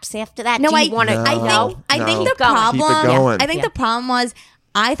the apps after that? No, do you want to? I think the Keep going. Keep it going. problem... I think the problem was,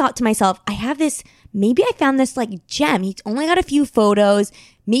 I thought to myself, I have this... Maybe I found this like gem. He only got a few photos.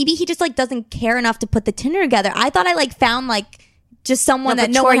 Maybe he just like doesn't care enough to put the Tinder together. I thought I like found like... just someone that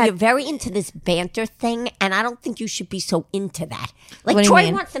no Tori, one had... you're very into this banter thing, and I don't think you should be so into that. Like What do you Tori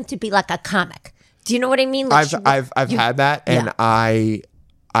mean? wants them to be like a comic. Do you know what I mean? Like I've had that, and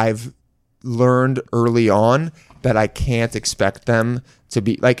I've learned early on that I can't expect them to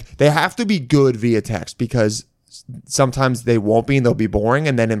be like, they have to be good via text, because sometimes they won't be and they'll be boring,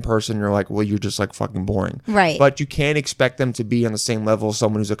 and then in person you're like, well, you're just like fucking boring. Right. But you can't expect them to be on the same level as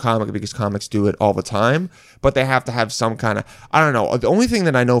someone who's a comic, because comics do it all the time. But they have to have some kind of, I don't know. The only thing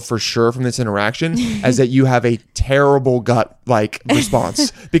that I know for sure from this interaction is that you have a terrible gut like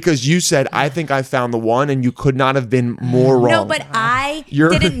response, because you said, I think I found the one, and you could not have been more wrong. No, but I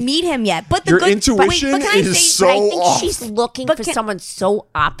didn't meet him yet. But the your good, intuition but can I is say, so I think off. she's looking for someone so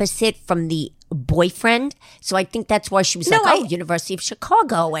opposite from the boyfriend, so I think that's why she was University of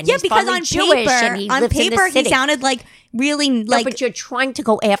Chicago, and he's because finally on Jewish, paper, and he lives in the he city. sounded like really like. No, but you're trying to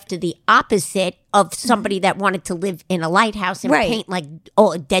go after the opposite of somebody that wanted to live in a lighthouse and Right. paint like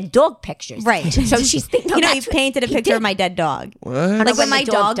dead dog pictures. Right. So she's thinking, you know, he painted a picture of my dead dog. What? Like when my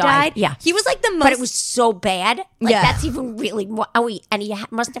the dog died. Yeah. He was like the most. But it was so bad. Like, Yeah. that's even really more. And he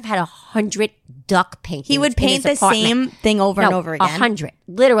must have had 100 duck paintings. He would in paint his the apartment. same thing over and over again. 100.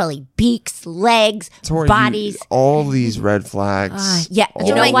 Literally. Beaks, legs, Tori, bodies. all these red flags. Yeah, all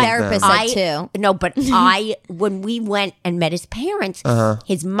you know of what? them. therapist said too. No, but when we went and met his parents,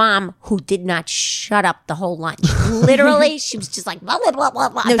 his mom, who did not shut up the whole lunch, literally, she was just like blah blah blah blah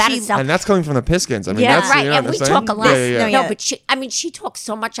blah No, about she- herself. And that's coming from the Piskins. I mean, Yeah. that's Right, you know and what we I'm saying? talk a lot. Yeah, yeah, yeah. No, but she talks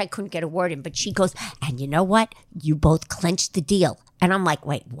so much I couldn't get a word in. But she goes, and you know what? You both clenched the deal. And I'm like,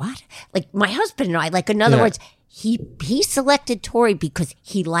 wait, what? Like my husband and I, like in other Yeah. words, he selected Tori because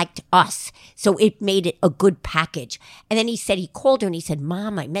he liked us. So it made it a good package. And then he said, he called her and he said,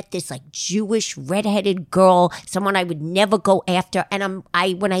 Mom, I met this like Jewish redheaded girl, someone I would never go after. And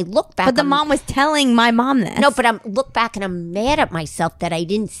when I look back, But the mom was telling my mom this. no, but I'm look back and I'm mad at myself that I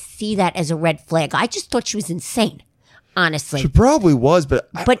didn't see that as a red flag. I just thought she was insane, honestly. She probably was, but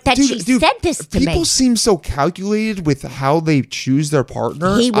But she said this to me. People seem so calculated with how they choose their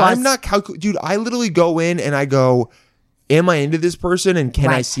partner. He was. I'm not dude. I literally go in and I go, "Am I into this person? And can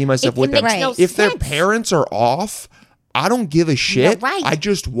I Right. see myself It with them?" makes no If their sense. parents are off, I don't give a shit. right. I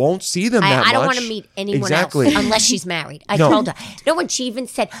just won't see them that much. I don't want to meet anyone exactly. else unless she's married. I No. told her. No, and she even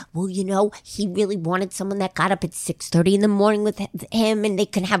said, well, you know, he really wanted someone that got up at 6:30 in the morning with him and they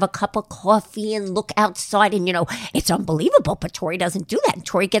can have a cup of coffee and look outside. And, you know, it's unbelievable, but Tori doesn't do that. And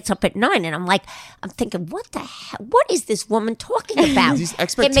Tori gets up at 9. And I'm thinking, what the hell? What is this woman talking about? These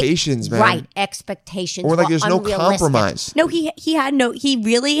expectations, man. Right, expectations. Or like, were there's no unrealistic. compromise. No, he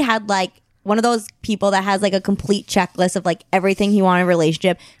really had like one of those people that has like a complete checklist of like everything he wanted in a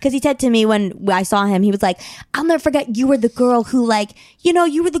relationship. Because he said to me when I saw him, he was like, I'll never forget, you were the girl who like, you know,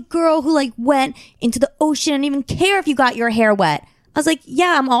 you were the girl who like went into the ocean and didn't even care if you got your hair wet. I was like,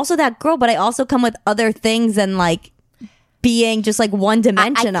 yeah, I'm also that girl, but I also come with other things and like being just like one I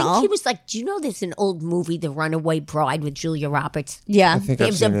dimensional. think he was like, do you know there's an old movie, The Runaway Bride with Julia Roberts? Yeah. I think It I've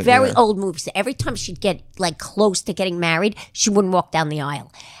was a seen it, very yeah. old movie. So every time she'd get like close to getting married, she wouldn't walk down the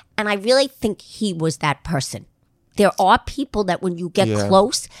aisle. And I really think he was that person. There are people that when you get Yeah.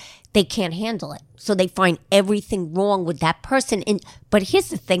 close, they can't handle it. So they find everything wrong with that person. But here's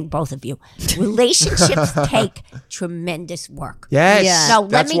the thing, both of you. Relationships take tremendous work. Yes. Yeah. Now, let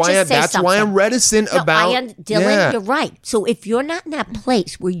that's me why just say that's why I'm something. reticent No, about. Dylan, yeah. you're right. So if you're not in that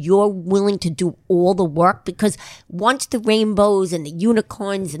place where you're willing to do all the work, because once the rainbows and the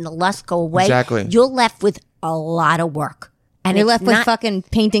unicorns and the lust go away, Exactly. you're left with a lot of work. And you're it's left with not- fucking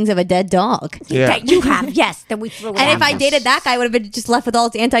paintings of a dead dog. Yeah. that you have, yes. Then we threw it And out if I there. dated that guy, I would have been just left with all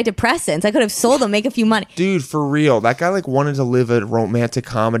his antidepressants. I could have sold them, make a few money. Dude, for real, that guy like wanted to live a romantic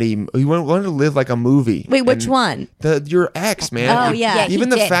comedy. He wanted to live like a movie. Wait, which And one? Your ex, man. Oh, yeah. Yeah, he Even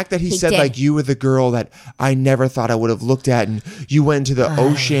the did. fact that he said did. like you were the girl that I never thought I would have looked at, and you went into the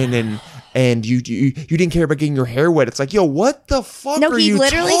ocean and you didn't care about getting your hair wet. It's like, yo, what the fuck are you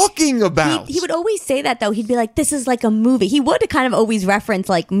talking about? He would always say that though. He'd be like, "This is like a movie." He would kind of always reference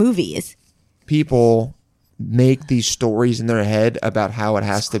like movies. People make these stories in their head about how it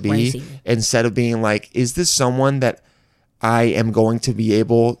has to be, crazy. instead of being like, is this someone that I am going to be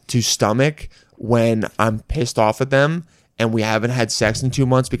able to stomach when I'm pissed off at them and we haven't had sex in 2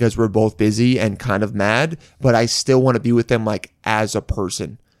 months because we're both busy and kind of mad, but I still want to be with them like as a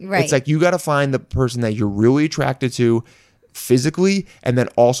person. Right. It's like you got to find the person that you're really attracted to physically, and then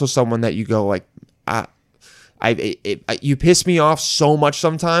also someone that you go like, you piss me off so much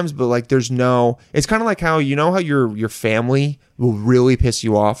sometimes, but like there's no. It's kind of like how you know how your family will really piss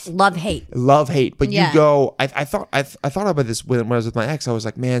you off. Love, hate. Love, hate, but Yeah. you go. I thought about this when I was with my ex. I was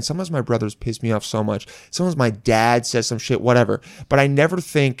like, man, sometimes my brothers piss me off so much. Sometimes my dad says some shit, whatever. But I never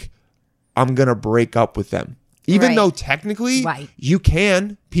think I'm gonna break up with them. Even Right. though technically Right. you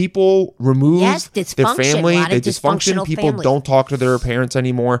can, people remove Yes, their dysfunction, family, a lot they of dysfunction. dysfunctional People families. don't talk to their parents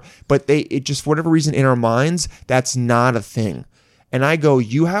anymore, but it just for whatever reason in our minds, that's not a thing. And I go,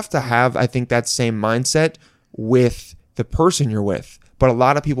 you have to have, I think, that same mindset with the person you're with. But a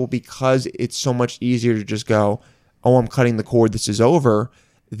lot of people, because it's so much easier to just go, oh, I'm cutting the cord, this is over,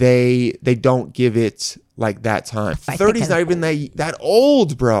 they don't give it like that time. 30's not even that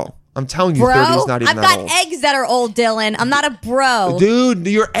old, bro. I'm telling you, Bro, 30's not even I've that got old. eggs that are old, Dylan. I'm not a bro. Dude,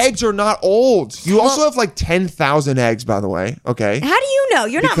 your eggs are not old. You also have like 10,000 eggs, by the way. Okay. How do you know?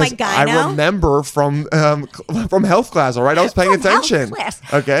 You're not my Because guy I now. remember from health class, all right? I was paying attention. Class.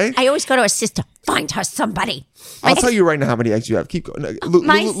 Okay. I always go to her sister. Find her somebody. I'll tell you right now how many eggs you have. Keep going.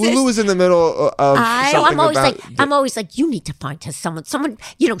 My Lulu is in the middle of something I'm always like, you need to find her someone.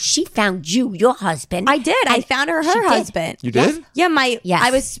 She found you, your husband. I did. I found her She did. husband. You did? Yeah,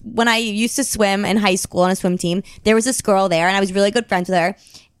 Yes. when I used to swim in high school on a swim team, there was this girl there and I was really good friends with her.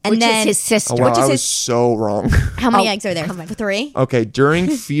 And which then is his sister. Oh, wow, Which is I was his- so wrong. how many eggs are there? 3? Okay, during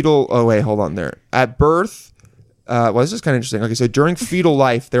fetal... Oh, wait, hold on there. At birth... this is kind of interesting. Okay, so during fetal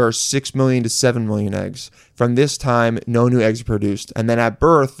life, there are 6 million to 7 million eggs. From this time, no new eggs are produced. And then at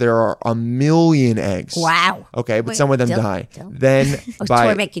birth, there are 1 million eggs. Wow. Okay, but some of them Dylan, die. Dylan. Then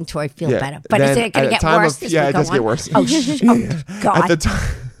Tori making Tori feel yeah, better. But then is it going at to the get time worse? of- as yeah, we it go does get on? worse. God.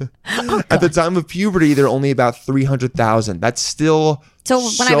 At the time of puberty, there are only about 300,000. That's still So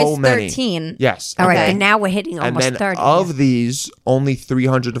when I was many. 13. Yes. All right, okay. and now we're hitting And almost then 30. of these, only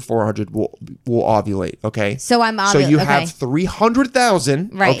 300 to 400 will ovulate. Okay. So I'm So you okay. have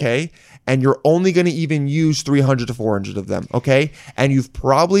 300,000. Right. Okay. And you're only going to even use 300 to 400 of them. Okay. And you've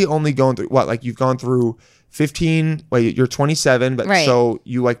probably only gone through you've gone through 15. Wait, you're 27. But Right. so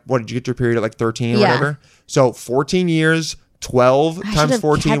you what did you get your period at like 13 or Yeah. whatever? So 14 years. 12 I times should've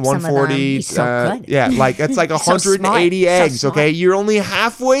 14, kept some of them. 140. He's so good. Yeah, like it's like So 180 smart. So eggs. smart. Okay, you're only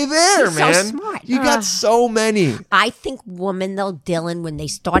halfway there, He's so man. smart. You got so many. I think women, though, Dylan, when they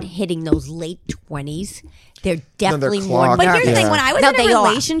start hitting those late 20s, they're definitely more clock. But nervous. here's the thing: when I was in a they are.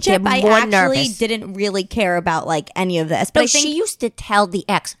 relationship, They're I more actually nervous. didn't really care about like any of this. But No, I think she used to tell the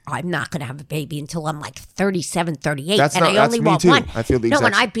ex, I'm not going to have a baby until I'm like 37, 38. That's and not- I that's only me want too. one. I feel the No, exact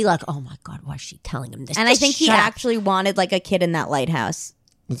and same. I'd be like, oh my God, why is she telling him this? and I Just think he shut up. actually wanted like a kid in that lighthouse.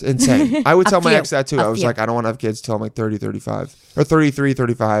 It's insane. I would tell my few. ex that too. A I was few. like, I don't want to have kids till I'm like 30, 35. Or 33,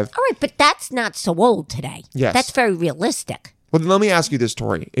 35. All right, but that's not so old today. Yes. That's very realistic. Well, then let me ask you this,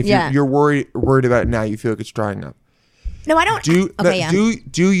 Tori. If Yeah. you're worried about it now, you feel like it's drying up. No, I don't.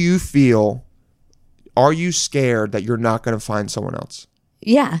 Do you feel, are you scared that you're not going to find someone else?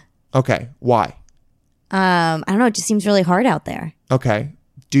 Yeah. Okay. Why? I don't know. It just seems really hard out there. Okay.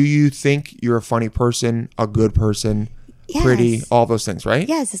 Do you think you're a funny person, a good person, pretty, Yes. all those things, right?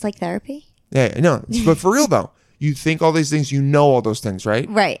 Yeah, is this like therapy? Yeah, no. But for real though, you think all these things, you know all those things, right?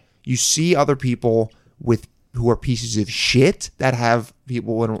 Right. You see other people who are pieces of shit that have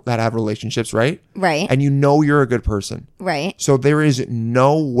that have relationships, right? Right. And you know you're a good person. Right. So there is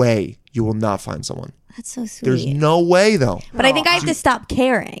no way you will not find someone. That's so sweet. There's no way though. but I think I have to stop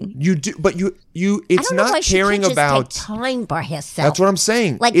caring. You do, but you. I It's don't know why not she caring can't just about. take time by herself. That's what I'm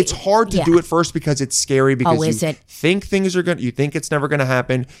saying. Like, It's hard to yeah. do it first because it's scary because Oh, is you it? think things are you think it's never gonna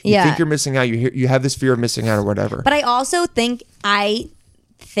happen. You Yeah. think you're missing out. You have this fear of missing out or whatever. But I also think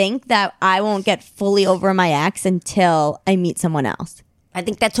that I won't get fully over my ex until I meet someone else. I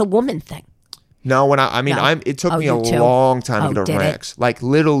think that's a woman thing. No, when I mean, No. it took Oh, me a you too? long time Oh, to get over did my it? ex. Like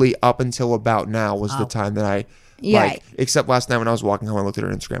literally up until about now was the time that I, Yeah. like, except last night when I was walking home, I looked at her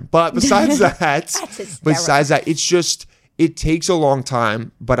Instagram. But besides that, it's just, it takes a long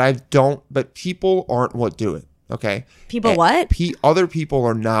time, but people aren't what do it. Okay. People what? Other people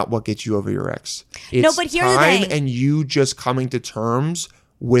are not what gets you over your ex. It's but here's the time thing. and you just coming to terms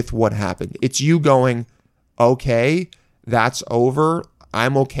with what happened. It's you going, okay, that's over.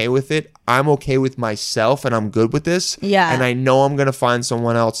 I'm okay with it. I'm okay with myself and I'm good with this. Yeah. And I know I'm going to find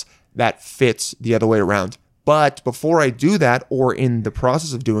someone else that fits the other way around. But before I do that, or in the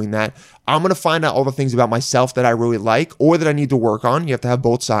process of doing that, I'm going to find out all the things about myself that I really like or that I need to work on. You have to have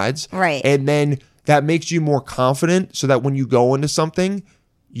both sides. Right. And then that makes you more confident so that when you go into something,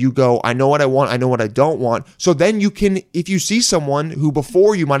 you go, I know what I want, I know what I don't want. So then you can, if you see someone who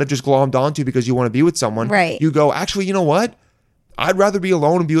before you might have just glommed onto because you want to be with someone, Right. you go, actually, you know what? I'd rather be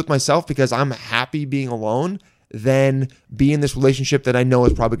alone and be with myself because I'm happy being alone than be in this relationship that I know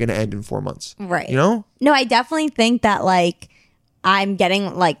is probably going to end in 4 months. Right. You know? No, I definitely think that like I'm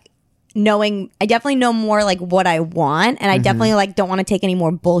getting like I definitely know more like what I want, and I definitely like don't want to take any more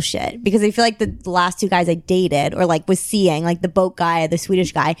bullshit because I feel like the last 2 guys I dated or like was seeing, like the boat guy, the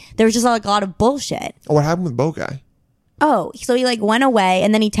Swedish guy, there was just like a lot of bullshit. Oh, what happened with Bo Guy? Oh, so he like went away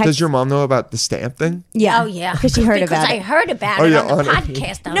and then he texted. Does your mom know about the stamp thing? Yeah. Oh, yeah. Because she heard because about I it. heard about Oh, it yeah, on the on it.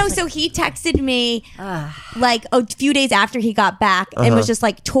 podcast. I No, was so like, he texted me like a few days after he got back and was just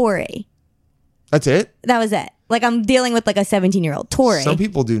like, Tori. That's it? That was it. Like I'm dealing with like a 17-year-old Tori. Some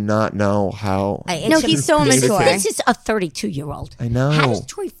people do not know how. No, he's so immature. This is a 32-year-old. I know. How does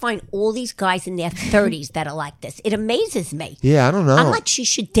Tori find all these guys in their 30s that are like this? It amazes me. Yeah, I don't know. I'm like, she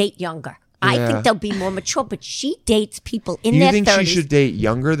should date younger. I Yeah. think they'll be more mature, but she dates people in you their think 30s. she should date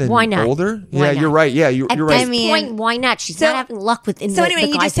younger than Why not? older? Why Yeah, not? you're right. Yeah, you're At right. this point, why not? She's So- not having luck with So anyway,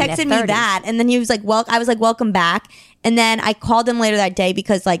 he just texted me that, and then he was like, "Well," I was like, "Welcome back." And then I called him later that day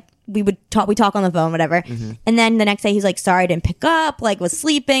because like we talk on the phone, whatever. Mm-hmm. And then the next day he's like, "Sorry, I didn't pick up. Like was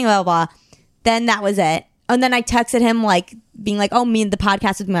sleeping, blah blah." Blah. Then that was it. And then I texted him like being like, "Oh, me and the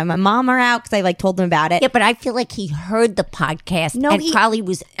podcast with my mom are out," because I like told him about it. Yeah, but I feel like he heard the podcast and probably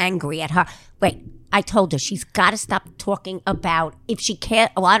was angry at her. Wait, I told her she's got to stop talking about if she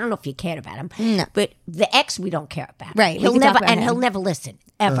cared. Well, I don't know if you cared about him, No. but the ex we don't care about. Right, we He'll can talk never about him. he'll never listen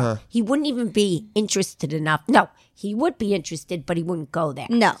ever. Uh-huh. He wouldn't even be interested enough. No, he would be interested, but he wouldn't go there.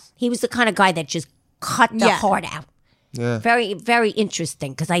 No. He was the kind of guy that just cut the Yeah. heart out. Yeah. Very, very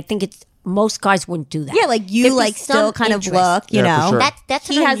interesting because I think it's most guys wouldn't do that. Yeah, like you There'd be like still some kind interest. of look, you Yeah, for know. sure. That's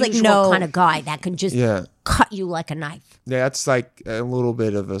He an has, like, unusual no- kind of guy that can just Yeah. cut you like a knife. Yeah, that's like a little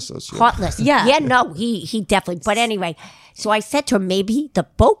bit of a sociopath. Heartless. Yeah. Yeah, no, he definitely. But anyway, so I said to her, maybe the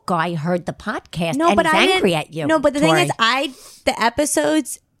boat guy heard the podcast and but he's I angry didn't- at you. No, but the Tori. thing is, the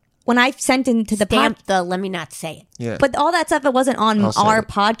episodes when I sent into the pod, Stamp the, let me not say it. Yeah. but all that stuff it wasn't on I'll say our it.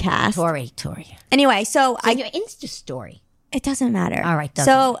 podcast. Tori. Anyway, so On your Insta story. it doesn't matter. All right,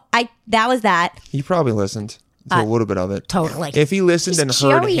 So that was that. He probably listened to a little bit of it. Totally. If he listened He's and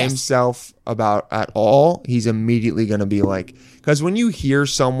heard curious. himself about at all, he's immediately going to be like, because when you hear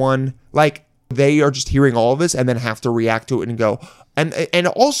someone like they are just hearing all of this and then have to react to it and go, and it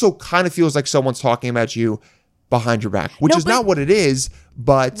also kind of feels like someone's talking about you behind your back, which No, is but- not what it is,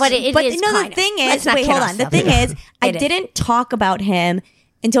 but But it But is no, kind the of. thing Let's is, not wait, kid hold on. The ourselves. thing is, I It is. didn't talk about him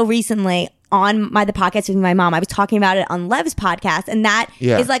until recently on the podcast with my mom. I was talking about it on Lev's podcast, and that is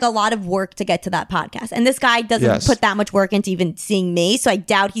Yeah. like a lot of work to get to that podcast. And this guy doesn't Yes. put that much work into even seeing me, so I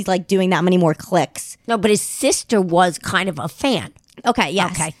doubt he's like doing that many more clicks. No, but his sister was kind of a fan. Okay,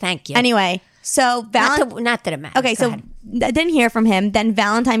 yes. Okay, thank you. Anyway, so Not that it matters. Okay, Go so ahead. I didn't hear from him. Then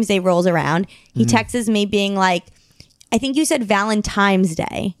Valentine's Day rolls around. He Mm-hmm. texts me being like, I think you said Valentine's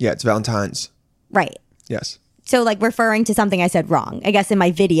Day. yeah, it's Valentine's. Right. Yes. So like referring to something I said wrong, I guess in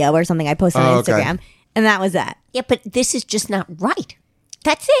my video or something I posted on okay. Instagram. And that was that. Yeah, but this is just not right.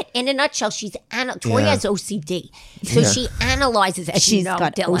 That's it. In a nutshell, Tori Yeah. has OCD. So Yeah. she analyzes, as you She's know,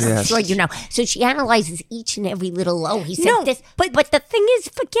 got Dylan. OCD. I'm sure you know. So she analyzes each and every little he said No, this. But the thing is,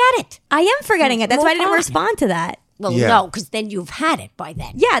 forget it. I am forgetting it. That's why I didn't Move on. respond to that. Well, Yeah. no, because then you've had it by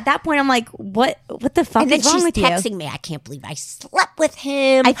then. Yeah, at that point I'm like, what the fuck And then is wrong she's with you? texting me, I can't believe I slept with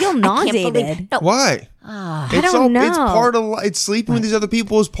him. I feel can't nauseated. believe-" No, Why? Ah. It's don't It's know. part of. It's sleeping with these other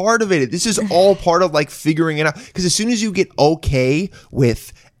people is part of it. This is all part of like figuring it out. Because as soon as you get okay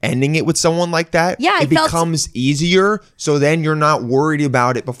with ending it with someone like that, Yeah, I it felt- becomes easier. So then you're not worried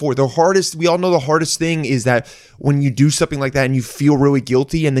about it before. We all know the hardest thing is that when you do something like that and you feel really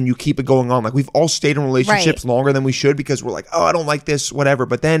guilty and then you keep it going on. Like we've all stayed in relationships longer than we should because we're like, oh, I don't like this, whatever.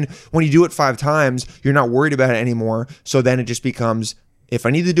 But then when you do it 5 times, you're not worried about it anymore. So then it just becomes, if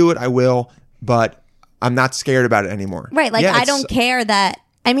I need to do it, I will. But I'm not scared about it anymore. Right. Like Yeah, I it's- don't care that.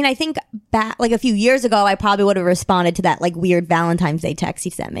 I mean, I think back like a few years ago, I probably would have responded to that like weird Valentine's Day text he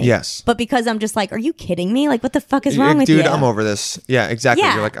sent me. Yes. But because I'm just like, are you kidding me? Like, what the fuck is wrong with Dude, you? I'm over this. Yeah, exactly.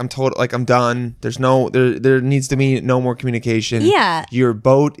 Yeah. You're like, I'm done. There's there needs to be no more communication. Yeah. Your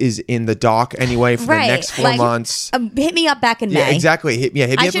boat is in the dock anyway for Right. the next 4 Like, months. Hit me up back in Yeah, May. exactly. Hit me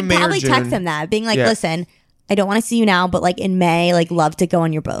I up should in May or probably June. text him that, being like, Yeah. listen, I don't want to see you now, but like in May, like love to go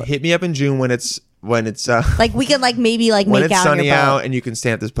on your boat. Hit me up in June when it's Like we could like maybe like when make it's out on sunny your boat. out and you can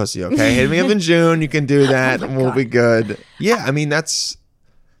stamp this pussy, okay? Hit me up in June, you can do that and we'll be good. Yeah, I mean it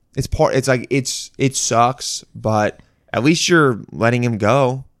sucks, but at least you're letting him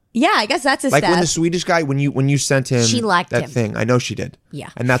go. Yeah, I guess that's a Like step. when the Swedish guy, when you sent him She liked that him. thing, I know she did. Yeah.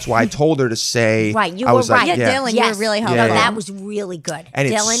 And that's why I told her to say, Right, you I were was like, right. Yeah, Dylan, you were really helpful. No, Yeah. that was really good. And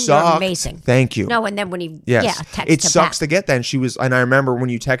it Dylan, sucked. you're amazing. Thank you. No, and then when he, Yes. text It her sucks to back. get that. And I remember when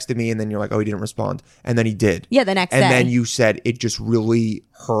you texted me and then you're like, oh, he didn't respond. And then he did. Yeah, the next and day. then you said it just really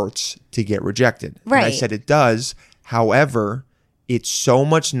hurts to get rejected. And I Right. said it does. However, it's so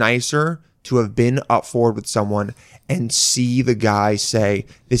much nicer to have been up forward with someone and see the guy say,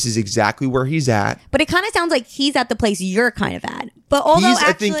 this is exactly where he's at. But it kind of sounds like he's at the place you're kind of at. But although He's,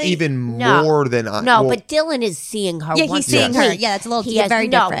 actually, I think, even No. more than I. No, well, but Dylan is seeing her. Yeah, he's once seeing a her. week. Yeah, it's a little- He yeah, has- very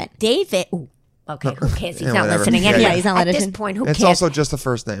no, different. David. Ooh, okay, who cares? He's Yeah, not whatever. listening Yeah, anyway. yeah. He's not At this listening. point, who it's cares? also just the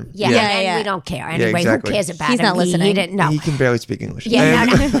first name. yeah, Yeah, and yeah. we don't care anyway. exactly. Who cares about He's him? not He listening. didn't know. He can barely speak English. Yeah,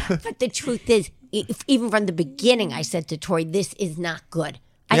 And- no. But the truth is, even from the beginning, I said to Tori, this is not good.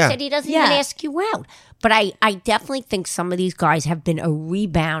 I Yeah. said he doesn't even ask you out. But I definitely think some of these guys have been a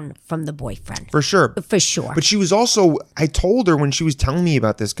rebound from the boyfriend. For sure. For sure. But she was also, I told her when she was telling me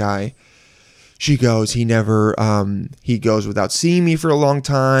about this guy, she goes, he never, he goes without seeing me for a long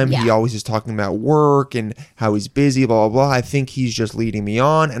time. Yeah. He always is talking about work and how he's busy, blah, blah, blah. I think he's just leading me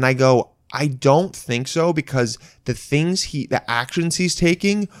on. And I go, I don't think so, because the actions he's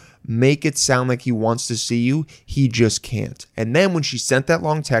taking make it sound like he wants to see you. He just can't. And then when she sent that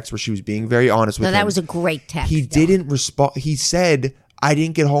long text where she was being very honest with him. That was a great text. He didn't respond. He said, I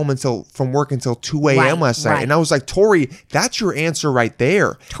didn't get home from work until 2 a.m. last night. Right. And I was like, Tori, that's your answer right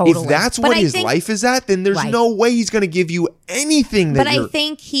there. Totally. If that's But what I his think- life is at, then there's Right. no way he's going to give you anything that But I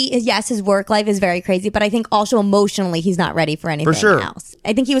think his work life is very crazy, but I think also emotionally he's not ready for anything sure. else.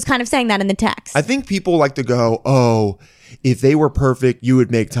 I think he was kind of saying that in the text. I think people like to go, oh, if they were perfect, you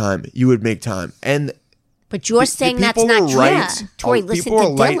would make time. You would make time. And But you're saying that's people not are true. right. Tori, listen People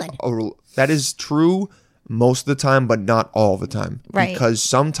to are right. Dylan. That is true most of the time, but not all the time. Right. Because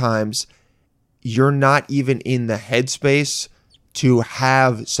sometimes you're not even in the headspace to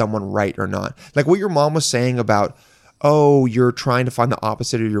have someone right or not. Like what your mom was saying about, oh, you're trying to find the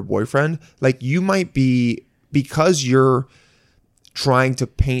opposite of your boyfriend. Like you might be, because you're trying to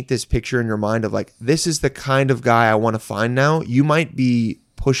paint this picture in your mind of like, this is the kind of guy I want to find now. You might be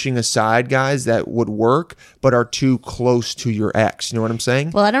pushing aside guys that would work but are too close to your ex. You know what I'm saying?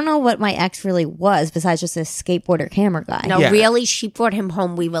 well, I don't know what my ex really was besides just a skateboarder camera guy. No, Yeah. really, she brought him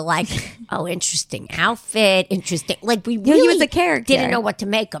home. We were like, oh, interesting outfit, interesting. Like we he really was a character. didn't know what to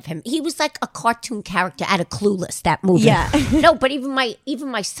make of him. He was like a cartoon character out of Clueless, that movie. Yeah. No, but even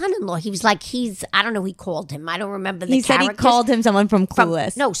my son-in-law, he was like, I don't know, he called him. I don't remember the He said he characters. called him someone from From-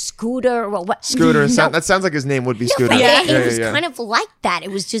 Clueless. No, Scooter or what? Scooter. No, That sounds like his name would be no, Scooter. but it was yeah. kind of like that.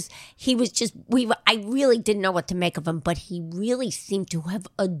 It was just I really didn't know what to make of him, but he really seemed to have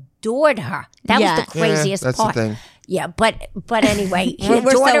adored her. That Yeah. was the craziest that's the part. thing. Yeah, but anyway, he We're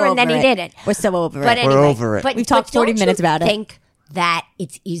adored so her and then over he it. didn't. We're so over But it. anyway, over it. But, We've talked but 40 don't minutes you about it. think that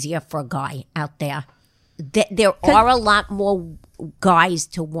it's easier for a guy out there? There are a lot more guys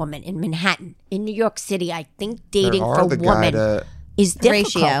to woman in Manhattan. In New York City, I think dating There for are a the guy woman to- is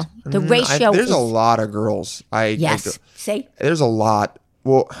difficult. Ratio. The ratio there's is a lot of girls. yes. See, There's a lot.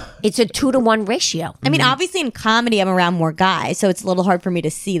 Well, it's a 2-to-1 ratio. I mean, obviously in comedy, I'm around more guys, so it's a little hard for me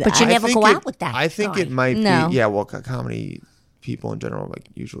to see that. But you I never think go out with that I think guy. it might No. be. Yeah, well, comedy people in general like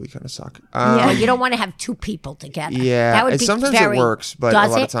usually kind of suck. Yeah. You don't want to have two people together. Yeah, that would and be sometimes very, it works, but does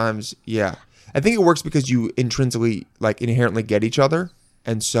a lot it? of times, yeah. I think it works because you intrinsically, like, inherently get each other,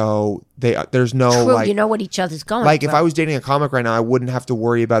 and so there's no True, like, you know what each other's going like through. if I was dating a comic right now, I wouldn't have to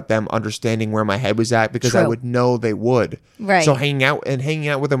worry about them understanding where my head was at because I True. would know they would. Right. So hanging out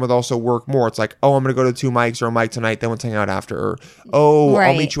with them would also work more. It's like, oh, I'm gonna go to 2 mics or a mic tonight, then let's hang out after. Or oh, I'll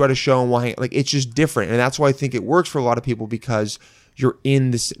Right. meet you at a show and we'll hang. Like it's just different, and that's why I think it works for a lot of people because you're in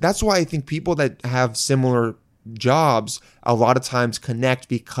this. That's why I think people that have similar jobs a lot of times connect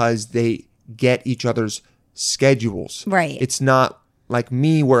because they get each other's schedules. Right. It's not like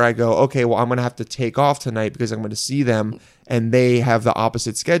me where I go, okay, well, I'm going to have to take off tonight because I'm going to see them and they have the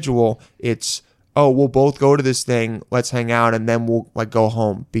opposite schedule. It's, oh, we'll both go to this thing, let's hang out, and then we'll like go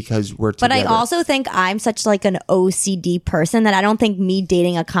home because we're But together. I also think I'm such like an OCD person that I don't think me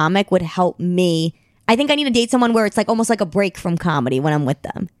dating a comic would help me. I think I need to date someone where it's like almost like a break from comedy when I'm with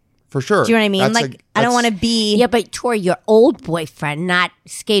them. For sure. Do you know what I mean? That's Like I don't want to be. Yeah, but Tori, your old boyfriend, not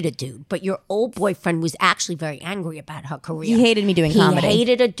skater dude, but your old boyfriend was actually very angry about her career. He hated me doing comedy. He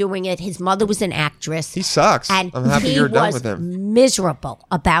hated her doing it. His mother was an actress. He sucks. And I'm happy he you're done was with him. miserable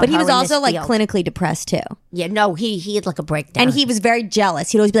about But he her was in also this like field. clinically depressed too. Yeah, no, he had like a breakdown. And he was very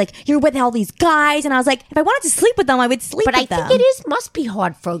jealous. He'd always be like, "You're with all these guys," and I was like, "If I wanted to sleep with them, I would sleep But I with them." think it must be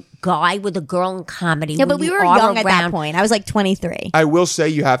hard for a guy with a girl in comedy. Yeah, when but we you were are young at that around- point. I was like 23. I will say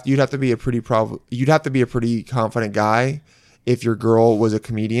you'd have to be a pretty confident guy if your girl was a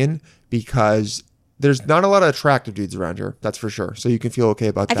comedian because there's not a lot of attractive dudes around here. That's for sure. So you can feel okay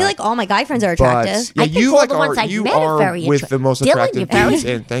about I that. feel like all my guy friends are But attractive. yeah, I think you all like the ones are I've you met are are very with the most Dylan, attractive you're very- dudes,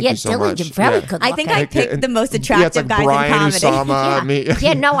 and thank yeah, you so Dylan, much. you're very Yeah. good I think looking. I picked the most Yeah, it's attractive like guys Brian, in comedy. Usama, me.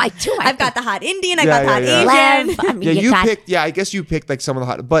 Yeah, no, I too. I've got the hot Indian. I Yeah, got the yeah, hot yeah. Asian. Lev, I mean, Yeah, you got, picked. Yeah, I guess you picked like some of the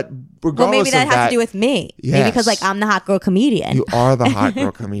hot. But regardless Well, maybe that of has that, to do with me. Maybe Yes. because like I'm the hot girl comedian. you are the hot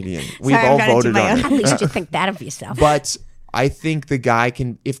girl comedian. We've Sorry, I'm all trying to do voted my on own. at it. least you think that of yourself. But I think the guy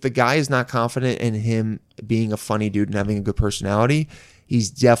can, if the guy is not confident in him being a funny dude and having a good personality, he's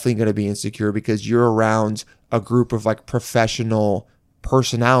definitely going to be insecure because you're around a group of like professional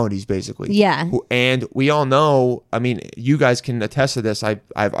personalities, basically. Yeah. And we all know, I mean, you guys can attest to this. I've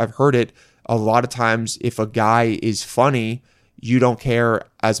heard it. a lot of times if a guy is funny, you don't care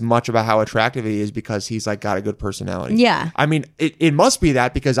as much about how attractive he is because he's like got a good personality. Yeah. I mean, it must be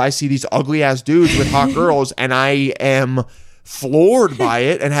that because I see these ugly ass dudes with hot girls and I am floored by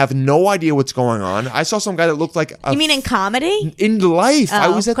it and have no idea what's going on. I saw some guy that looked like You mean in comedy? in life. I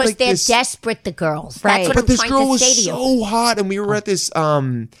was at Because like they're this, desperate, the girls. Right. That's what but I'm this trying girl to was say to you. so hot, and we were at this.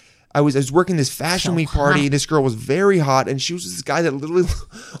 I was working this fashion week party. hot. This girl was very hot, and she was this guy that literally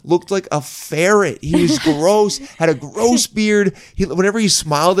looked like a ferret. He was gross, had a gross beard. Whenever he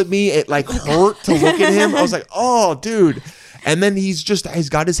smiled at me, it like hurt to look at him. I was like, oh, dude. And then he's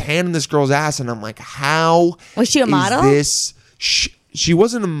got his hand in this girl's ass, and I'm like, how Was she a is model? This she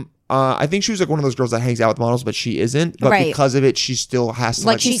wasn't a. I think she was like one of those girls that hangs out with models, but she isn't. But Right. because of it, she still has to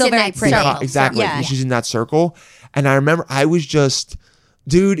Like like she's She's still in very that pretty. circle. exactly. Yeah. She's in that circle. And I remember I was just,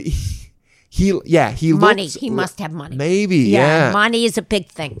 dude, he Money. looked- He must have money. Maybe, Yeah. yeah. Money is a big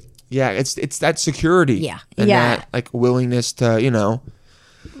thing. Yeah, it's that security. Yeah. And Yeah. that like willingness to,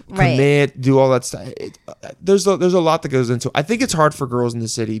 Right. commit, do all that stuff. There's a lot that goes into it. I think it's hard for girls in the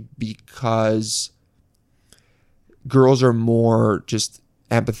city because girls are more just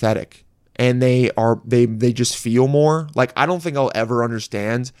empathetic and they just feel more. Like I don't think I'll ever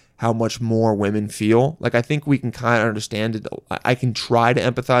understand how much more women feel. Like I think we can kind of understand it. I can try to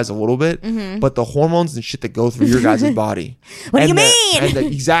empathize a little bit, but the hormones and shit that go through your guys' body. What do you and mean?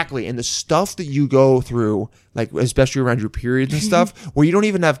 Exactly. And the stuff that you go through, like especially around your periods and stuff, where you don't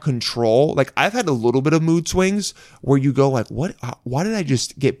even have control. Like I've had a little bit of mood swings where you go like, what? Why did I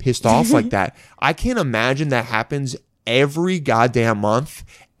just get pissed off like that? I can't imagine that happens every goddamn month.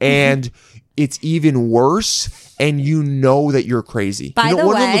 And it's even worse. And you know that you're crazy. By the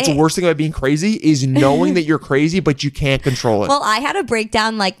one way- of the worst thing about being crazy is knowing that you're crazy, but you can't control it. Well, I had a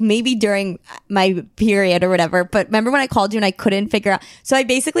breakdown like maybe during my period or whatever. But remember when I called you and I couldn't figure out? So I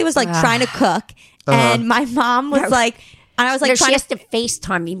basically was like trying to cook, and my mom was like, and I was like No, she trying has to. to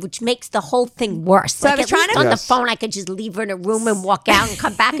FaceTime me, which makes the whole thing worse. So I was at trying least to- on Yes. the phone, I could just leave her in a room and walk out and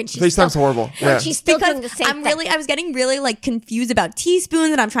come back, and she's FaceTime's still, horrible. Yeah. She's still Because doing the same I'm thing. I was getting really like confused about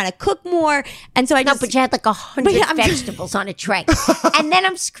teaspoons, and I'm trying to cook more, and so I No, just. but you had like 100 yeah, I'm- vegetables on a tray. And then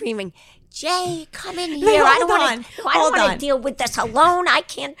I'm screaming, Jay, come in here. Hold I don't on. want Hold to on. deal with this alone. I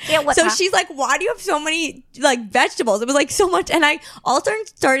can't deal with So her. she's like, "Why do you have so many like vegetables?" It was like so much, and I also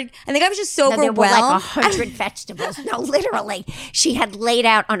started. I think I was just so No, there were like overwhelmed. 100 vegetables. No, literally. She had laid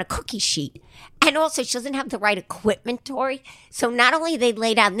out on a cookie sheet. And also, she doesn't have the right equipment, Tori. So not only they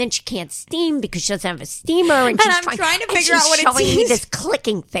laid out, and then she can't steam because she doesn't have a steamer. And, she's I'm trying to and figure out she's what it showing me is. this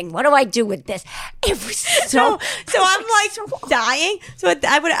clicking thing. What do I do with this? It was so... No, so I'm like dying. So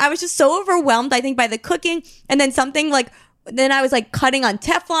I was just so overwhelmed, I think, by the cooking, and then something like. Then I was like cutting on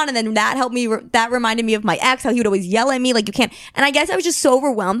Teflon, and then that helped me. That reminded me of my ex, how he would always yell at me like you can't. And I guess I was just so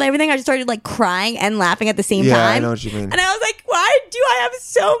overwhelmed by everything. I just started like crying and laughing at the same Yeah, time. I know what you mean. And I was like, why do I have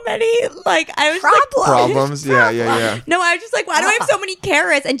so many? Like I was like, Problems? Yeah. No, I was just like, why do I have so many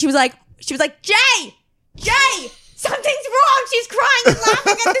carrots? And she was like, Jay, something's wrong. She's crying and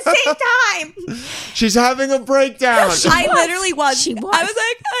laughing at the same time. She's having a breakdown. I literally was. She was. I was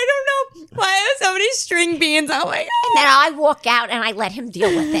like, I don't know why I have so many string beans. Oh my god. And then I walk out and I let him deal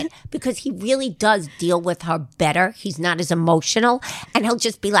with it because he really does deal with her better. He's not as emotional. And he'll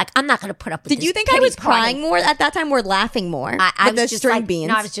just be like, I'm not going to put up with Did this you think I pity was party. crying more at that time or laughing more? I with the was just string like, beans.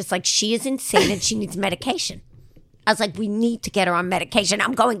 No, I was just like, she is insane and she needs medication. I was like, we need to get her on medication.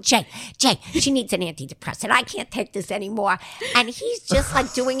 I'm going, Jay, she needs an antidepressant. I can't take this anymore. And he's just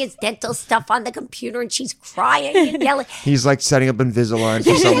like doing his dental stuff on the computer and she's crying and yelling. He's like setting up Invisalign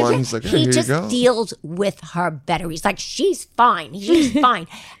for someone. He's like, hey, He here you just go. deals with her better. He's like, she's fine. She's fine.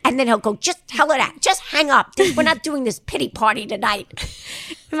 And then he'll go, just tell her that. Just hang up. We're not doing this pity party tonight.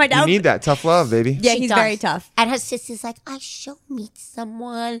 my You dad. need that tough love, baby. Yeah, She he's does. very tough. And her sister's like, I shall meet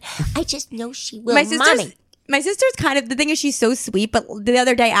someone. I just know she will. My sister's Mommy. my sister's kind of the thing is she's so sweet, but the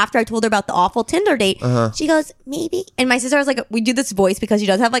other day after I told her about the awful Tinder date, she goes, maybe, and my sister was like, we do this voice because she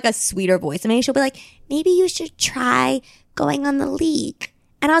does have like a sweeter voice. I mean, she'll be like, maybe you should try going on the league.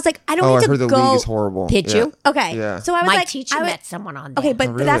 And I was like, I don't Oh, need I to heard the go. league is horrible. Did Yeah. you? Okay, Yeah. so I was My like, teacher I was- met someone on there. Okay, but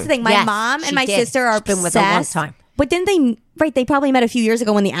Oh, that's the really? thing. My Yes, mom she and my did. sister are She's been with her a long obsessed. time. But didn't they probably met a few years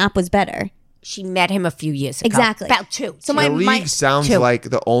ago when the app was better. She met him a few years ago. Exactly. About two. So The league my sounds Two. like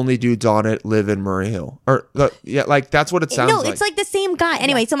the only dudes on it live in Murray Hill. Or like that's what it sounds no, like. it's like the same guy.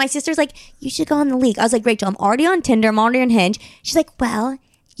 Anyway, so my sister's like, you should go on the league. I was like, Rachel, I'm already on Tinder. I'm already on Hinge. She's like, well,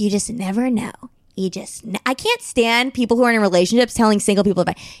 you just never know. I can't stand people who are in relationships telling single people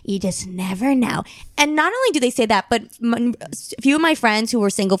about, you just never know. And not only do they say that, but a few of my friends who were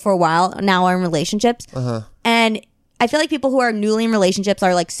single for a while now are in relationships. And I feel like people who are newly in relationships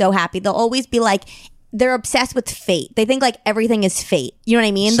are like so happy. They'll always be like, they're obsessed with fate. They think like everything is fate. You know what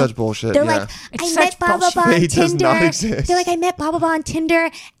I mean? Such bullshit. They're yeah. like, It's I met such blah blah blah on Fate does Tinder. not exist. They're like, I met blah blah blah on Tinder,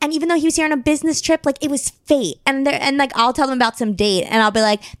 and even though he was here on a business trip, like it was fate. And like I'll tell them about some date, and I'll be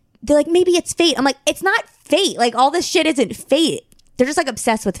like, they're like, maybe it's fate. I'm like, it's not fate. Like all this shit isn't fate. They're just like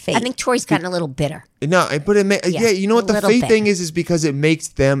obsessed with fate. I think Tori's gotten a little bitter. No, but you know what a the little fate bit. thing is because it makes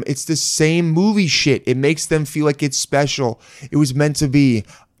them, it's the same movie shit. It makes them feel like it's special. It was meant to be.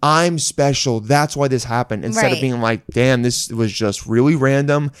 I'm special. That's why this happened. Instead of Right. being like, damn, this was just really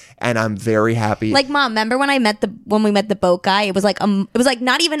random and I'm very happy. Like, Mom, remember when we met the boat guy? It was like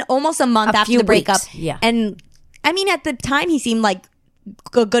not even almost a month A after few the breakup. weeks, yeah. And I mean, at the time, he seemed like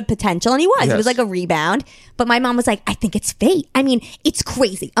a good potential, and he was. It Yes. was like a rebound. But my mom was like, I think it's fate. I mean, it's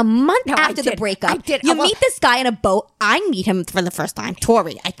crazy. A month No, I after the did. breakup, I did. you Well- meet this guy in a boat. I meet him for the first time,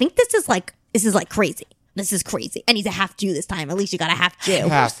 Tori. I think this is like crazy. This is crazy. And he's a half Jew this time. At least you got a half Jew.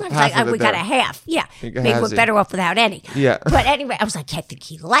 half So I was like, of it we got a there. half. Yeah. You got Maybe we're halvesy. better off without any. Yeah. But anyway, I was like, I think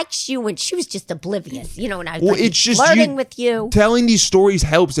he likes you. And she was just oblivious, you know, and I was Well, like, it's he's just flirting with you. Telling these stories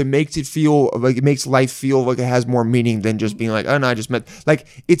helps. It makes it feel like it makes life feel like it has more meaning than just being like, oh no, I just met. Like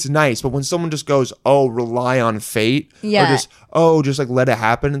it's nice, but when someone just goes, oh, rely on fate, Yeah. or just like let it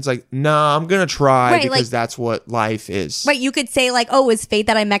happen. It's like, nah, I'm gonna try Right, because like- that's what life is. Right, you could say like, "Oh, it's fate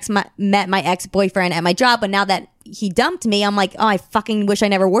that I met my ex-boyfriend at my job," but now that he dumped me, I'm like, "Oh, I fucking wish I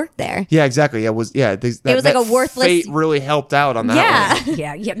never worked there." Yeah, exactly. It was like a worthless- Fate really helped out on that one.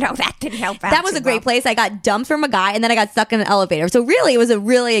 Yeah. No, that didn't help out. That was too a great well. place. I got dumped from a guy, and then I got stuck in an elevator. So really, it was a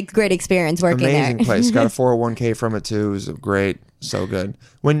really great experience working Amazing there. place. Got a 401k from it too. It was great. So good.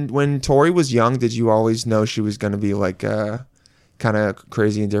 When Tori was young, did you always know she was going to be like kind of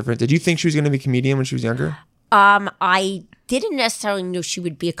crazy and different? Did you think she was going to be a comedian when she was younger? I didn't necessarily know she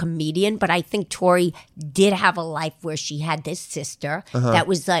would be a comedian, but I think Tori did have a life where she had this sister that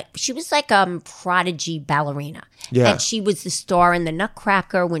was like, she was like prodigy ballerina. Yeah. And she was the star in the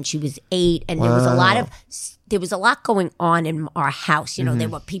Nutcracker when she was 8. And there was a lot going on in our house. You know, there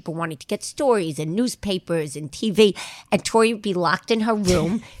were people wanting to get stories and newspapers and TV. And Tori would be locked in her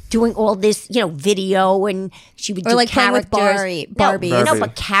room doing all this, you know, video, and she would Or do like playing with characters. Barbie. No, Barbie.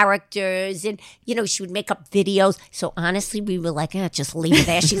 but characters, and you know, she would make up videos. So honestly, we were like, just leave her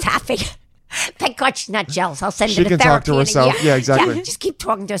there. She's happy. Thank God she's not jealous. I'll send She her to can talk to therapy in a herself. year. Yeah, exactly. Yeah, just keep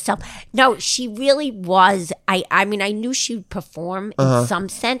talking to herself. No, she really was. I mean, I knew she would perform in some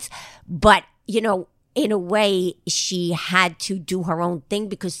sense, but you know, in a way, she had to do her own thing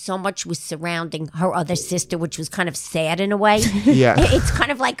because so much was surrounding her other sister, which was kind of sad in a way. Yeah. It's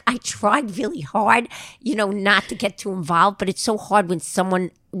kind of like I tried really hard, you know, not to get too involved, but it's so hard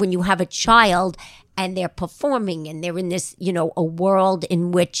when you have a child and they're performing and they're in this, you know, a world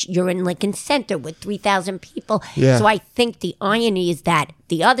in which you're in Lincoln Center with 3,000 people. Yeah. So I think the irony is that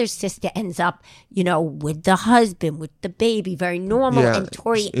the other sister ends up, you know, with the husband, with the baby, very normal, Yeah, and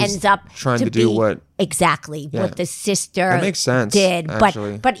Tori is ends up trying to do be what- exactly Yeah. what the sister That makes sense, did.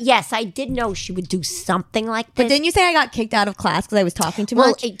 actually. But yes, I did know she would do something like this. But didn't you say I got kicked out of class because I was talking too Well,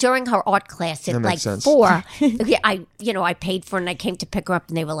 much? during her art class at That like makes sense. 4, yeah, I paid for it and I came to pick her up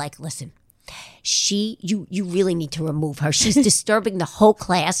and they were like, listen, you really need to remove her. She's disturbing the whole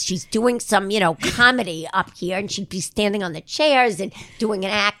class. She's doing some, you know, comedy up here and she'd be standing on the chairs and doing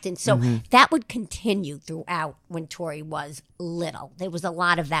an act. And so that would continue throughout when Tori was little. There was a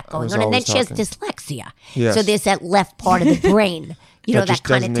lot of that going was on. And then always she has talking. dyslexia. Yes. So there's that left part of the brain. You know, That that just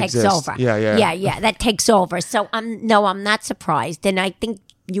kind of doesn't takes exist. over. Yeah. That takes over. So I'm not surprised. And I think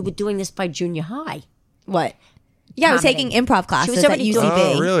you were doing this by junior high. What? Yeah, I was Comedy. taking improv classes at already doing-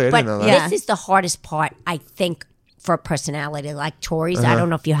 UCB. Oh, really? I But didn't know that. Yeah. this is the hardest part, I think, for a personality like Tori's. I don't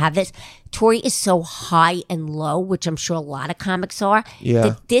know if you have this. Tori is so high and low, which I'm sure a lot of comics are, Yeah.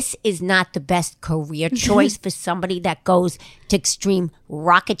 that this is not the best career choice for somebody that goes to extreme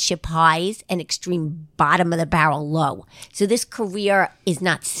rocket ship highs and extreme bottom of the barrel low. So this career is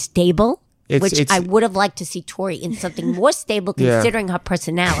not stable. Which I would have liked to see Tori in something more stable, Yeah. considering her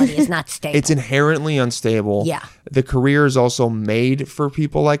personality is not stable. It's inherently unstable. Yeah. The career is also made for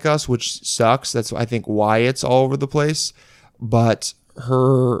people like us, which sucks. That's I think why it's all over the place. But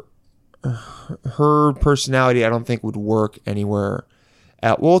her personality, I don't think would work anywhere.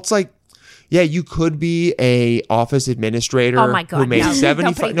 Well, it's like, yeah, you could be a office administrator Oh my God, who made no.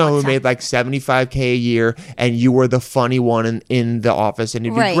 75 Nobody who wants made like $75K a year and you were the funny one in the office and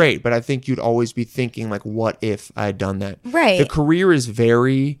it'd be Right. great. But I think you'd always be thinking like, what if I had done that? Right. The career is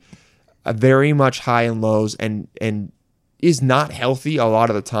very much high and lows and is not healthy a lot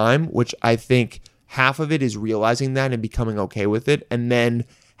of the time, which I think half of it is realizing that and becoming okay with it. And then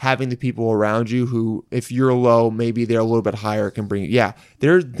having the people around you who, if you're low, maybe they're a little bit higher, can bring you. Yeah,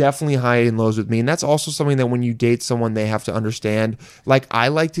 there's definitely high and lows with me. And that's also something that when you date someone, they have to understand. Like, I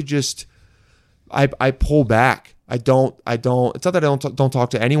like to just, I pull back. It's not that I don't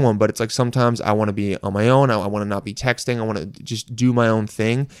talk to anyone, but it's like sometimes I want to be on my own. I want to not be texting. I want to just do my own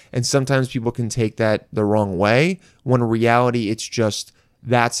thing. And sometimes people can take that the wrong way, when in reality, it's just,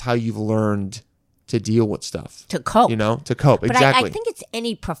 that's how you've learned to deal with stuff. To cope. To cope. But Exactly. I think it's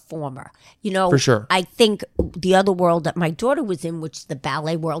any performer. For sure. I think the other world that my daughter was in, which is the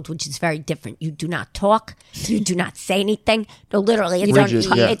ballet world, which is very different. You do not talk. You do not say anything. No, literally, it's Rigid,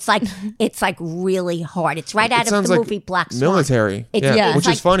 yeah. it's like really hard. It's right out of the movie Black Swan. Military. It's- yeah. it's Which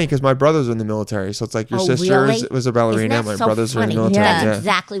like- is funny because my brother's in the military. So it's like your Oh, sister really? was a ballerina. Isn't that My so brothers are in the funny? military. Yeah. Yeah.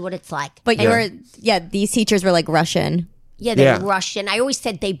 Exactly what it's like. But these teachers were like Russian. Yeah, they're Yeah. Russian. I always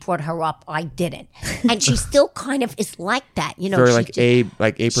said they brought her up. I didn't, and she still kind of is like that. Very she like just- a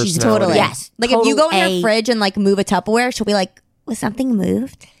personality. She's totally. Yes, Like if you go in total her A. fridge and like move a Tupperware, she'll be like, "Was something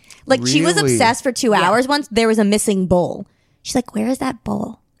moved?" Like she was Really? obsessed for 2 hours once. There was a missing bowl. She's like, "Where is that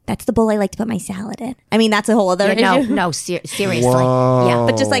bowl?" That's the bowl I like to put my salad in. I mean, that's a whole other issue. Seriously. Whoa. Yeah,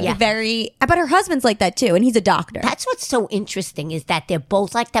 But just like Yeah. very. But her husband's like that too, and he's a doctor. That's what's so interesting is that they're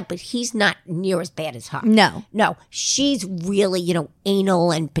both like that, but he's not near as bad as her. No. No, she's really,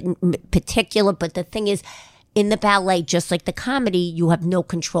 anal and particular. But the thing is, in the ballet, just like the comedy, you have no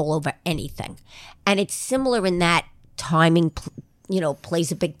control over anything. And it's similar in that timing,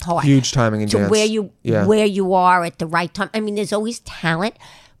 plays a big part. Huge timing in to dance. where you are at the right time. I mean, there's always talent,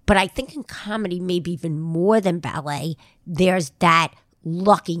 but I think in comedy, maybe even more than ballet, there's that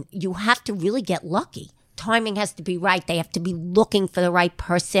lucky. You have to really get lucky. Timing has to be right. They have to be looking for the right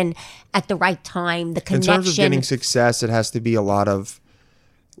person at the right time. The In connection. terms of getting success, it has to be a lot of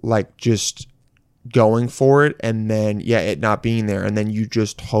like just going for it, and then it not being there, and then you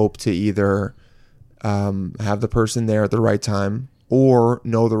just hope to either have the person there at the right time or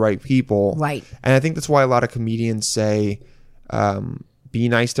know the right people. Right. And I think that's why a lot of comedians say, be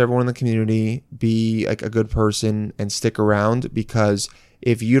nice to everyone in the community, be like a good person, and stick around, because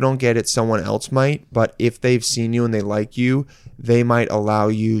if you don't get it, someone else might. But if they've seen you and they like you, they might allow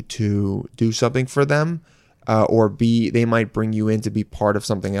you to do something for them, or they might bring you in to be part of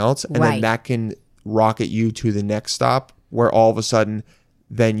something else. And then Right. that can rocket you to the next stop, where all of a sudden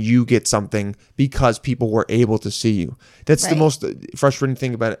then you get something because people were able to see you. That's the Right. most frustrating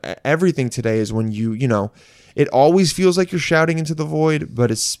thing about everything today, is when it always feels like you're shouting into the void,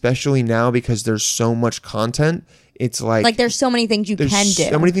 but especially now because there's so much content, it's like there's so many things you there's can do.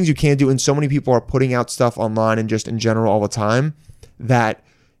 so many things you can do, and so many people are putting out stuff online and just in general all the time, that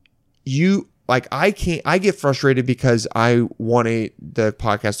I get frustrated because I want the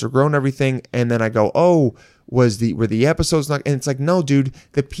podcast to grow and everything, and then I go, oh, were the episodes not? And it's like, no, dude,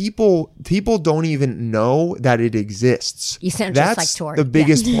 the people don't even know that it exists. You sound That's just like Tori. the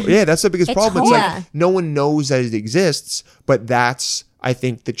biggest that's the biggest It's problem. hard. It's like no one knows that it exists, but that's, I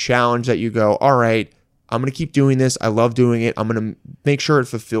think, the challenge, that you go, all right, I'm going to keep doing this. I love doing it. I'm going to make sure it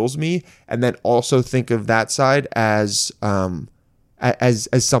fulfills me, and then also think of that side as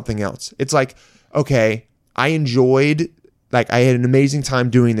something else. It's like, okay, I had an amazing time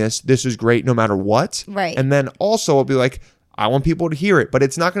doing this. This is great no matter what. Right. And then also I'll be like, I want people to hear it, but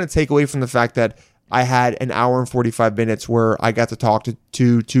it's not going to take away from the fact that I had an hour and 45 minutes where I got to talk to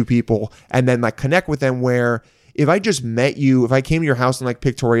two people and then like connect with them, where if I just met you, if I came to your house and like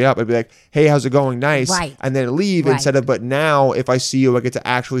picked Tori up, I'd be like, hey, how's it going? Nice. Right. And then leave Right. instead of, but now if I see you, I get to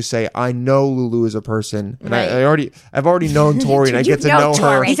actually say, I know Lulu is a person. And Right. I've already known Tori, and I You get to know know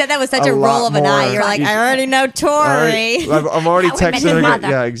her. Tori. He said that was such a a roll lot of an eye. more. You're like, I already know Tori. All right. I'm already That would texting make her. your mother.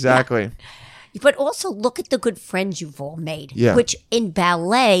 Yeah, exactly. But also look at the good friends you've all made. Yeah. Which in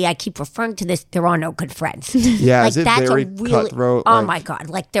ballet, I keep referring to this, there are no good friends. Yeah, like is it that's very a really cutthroat? Oh Like- my God.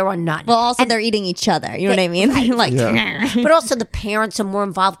 Like there are none. Well, also they're eating each other. You know what I mean? They're like, Yeah. But also the parents are more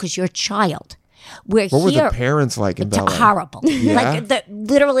involved because you're a child. Where What were here, the parents like in it's ballet? horrible. Like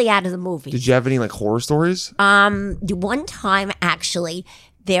literally out of the movie. Did you have any like horror stories? One time, actually,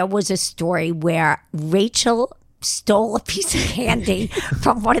 there was a story where Rachel stole a piece of candy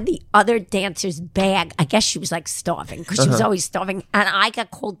from one of the other dancers' bag. I guess she was like starving because she was always starving. And I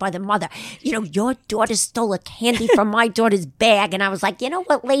got called by the mother. Your daughter stole a candy from my daughter's bag. And I was like, you know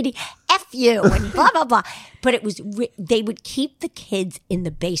what, lady? F you and blah, blah, blah. But it was, they would keep the kids in the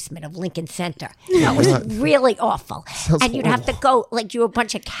basement of Lincoln Center. That was really awful. And you'd have to go, like, you were a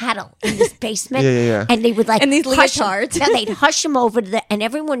bunch of cattle in this basement. Yeah. And they would like, And these hush 'em. leotards. Yeah, they'd hush them over to and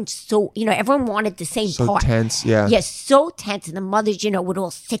everyone everyone wanted the same So part. tense, yeah. Yes, so tense. And the mothers, would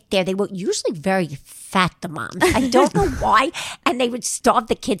all sit there. They were usually very fat, the moms. I don't know why. And they would starve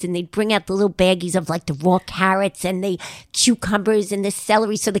the kids, and they'd bring out the little baggies of like the raw carrots and the cucumbers and the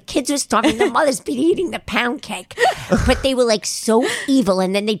celery. So the kids were starving. The mothers be eating the pound cake. But they were like so evil.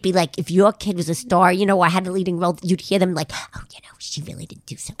 And then they'd be like, if your kid was a star, you know, I had a leading role, you'd hear them like, oh, you know, she really didn't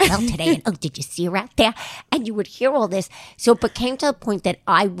do so well today. And oh, did you see her out there? And you would hear all this. So it became to the point that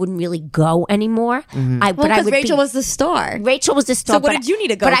I wouldn't really go anymore. But I would Rachel was the star. Rachel was the star. So what did you need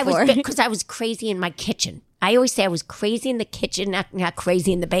to go for? Because I was crazy in my kitchen. I always say I was crazy in the kitchen, not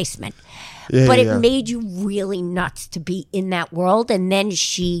crazy in the basement. But it made you really nuts to be in that world. And then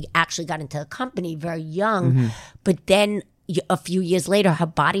she actually got into the company very young. But then a few years later, her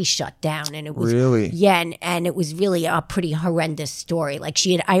body shut down, and it was and it was really a pretty horrendous story. Like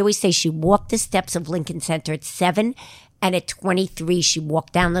I always say, she walked the steps of Lincoln Center at 7, and at 23, she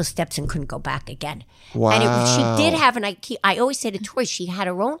walked down those steps and couldn't go back again. Wow. And she did have, and I always say to Tori, she had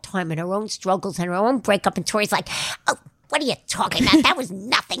her own time and her own struggles and her own breakup. And Tori's like, oh, what are you talking about? That was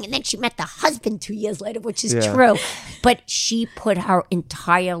nothing. And then she met the husband 2 years later, which is true. But she put her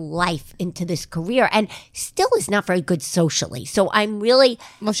entire life into this career and still is not very good socially. So I'm really...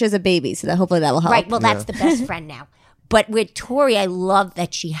 Well, she has a baby, so hopefully that will help. Right. Well, that's the best friend now. But with Tori, I love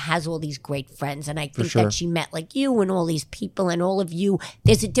that she has all these great friends. And I think that she met like you and all these people and all of you.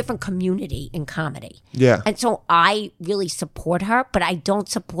 There's a different community in comedy. Yeah. And so I really support her, but I don't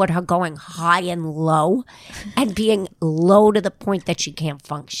support her going high and low and being low to the point that she can't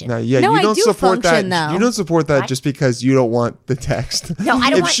function. No, No, you I don't do support function, that. though. You don't support that just because you don't want the text. No, I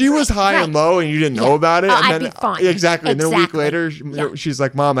don't If want- she was high and low and you didn't know about it, Oh, and I'd then be fine. exactly, and then a week Exactly. later, she's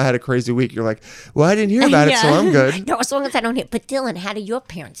like, "Mom, I had a crazy week." You're like, "Well, I didn't hear about it, so I'm good." No, as long as I don't hit. But Dylan, how do your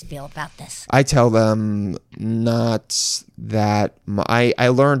parents feel about this? I tell them not that. I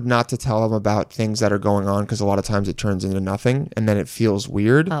learned not to tell them about things that are going on because a lot of times it turns into nothing, and then it feels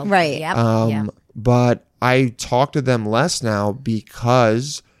weird. Oh, Right. Yep. But I talk to them less now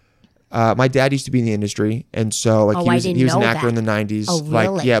because my dad used to be in the industry, and so like Oh, I didn't he was an know actor in that. the 90s. Oh,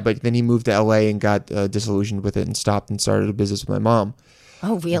 really? Like but then he moved to LA and got disillusioned with it and stopped and started a business with my mom.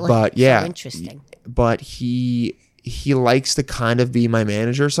 Oh, really? But yeah, So interesting. But he likes to kind of be my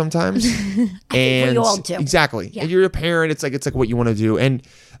manager sometimes. And we all do. Exactly. Yeah. And you're a parent, it's like what you want to do. And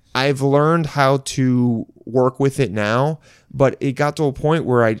I've learned how to work with it now, but it got to a point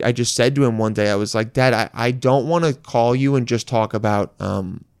where I just said to him one day, I was like, Dad, I don't want to call you and just talk about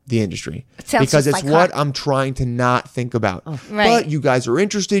the industry sounds because just it's like what her. I'm trying to not think about. Right. But you guys are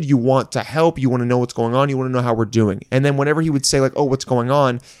interested, you want to help, you want to know what's going on, you want to know how we're doing. And then whenever he would say like, oh, what's going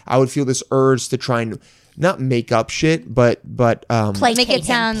on, I would feel this urge to try and not make up shit, but Placate Make it him.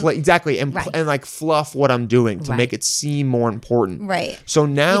 sound exactly and Right. and like fluff what I'm doing to Right. make it seem more important. Right. So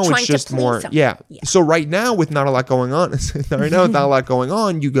now You're trying it's to just please more him. yeah. Yeah. So right now with not a lot going on, right now with not a lot going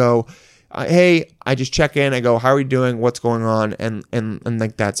on, you go, hey, I just check in. I go, how are you doing? What's going on? And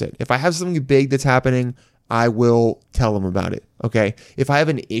like that's it. If I have something big that's happening, I will tell them about it. Okay. If I have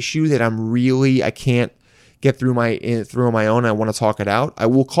an issue that I can't get through on my own, I want to talk it out, I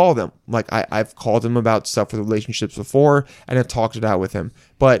will call them. Like I've called him about stuff with relationships before and I've talked it out with him.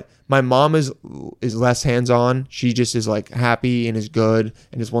 But my mom is less hands-on. She just is like happy and is good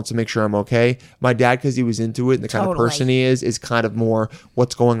and just wants to make sure I'm okay. My dad, because he was into it and the kind of Totally. person he is kind of more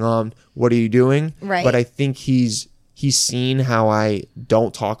what's going on, what are you doing? Right. But I think he's seen how I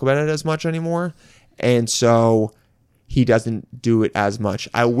don't talk about it as much anymore. And so he doesn't do it as much.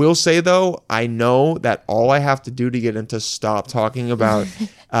 I will say though, I know that all I have to do to get him to stop talking about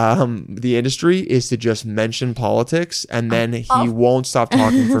the industry is to just mention politics, and then he won't stop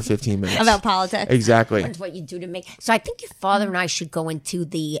talking for 15 minutes. About politics. Exactly. That's what you do to make. So I think your father and I should go into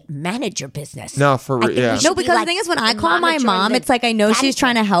the manager business. No, for I think yeah. we should No, be because like the thing is, when I the call my momager and mom, the it's like I know she's daddy.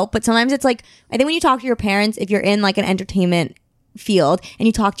 trying to help, but sometimes it's like I think when you talk to your parents, if you're in like an entertainment field and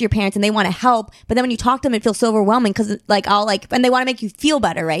you talk to your parents and they want to help, but then when you talk to them, it feels so overwhelming because like and they want to make you feel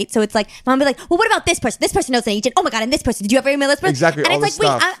better, right? So it's like mom will be like, well, what about this person? This person knows an agent. Oh my god, and this person, did you ever email this person? Exactly, And all it's this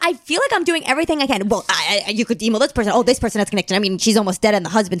like, stuff. wait, I feel like I'm doing everything I can. Well, you could email this person. Oh, this person has connection. I mean, she's almost dead and the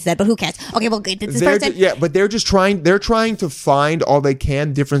husband's dead, but who cares? Okay, well, good. This person. But they're just trying. They're trying to find all they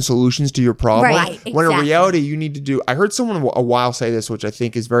can, different solutions to your problem. Right, When in exactly. reality, you need to do. I heard someone a while say this, which I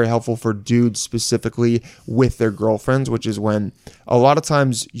think is very helpful for dudes specifically with their girlfriends, which is when a lot of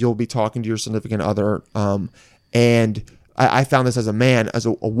times you'll be talking to your significant other, and I found this as a man, as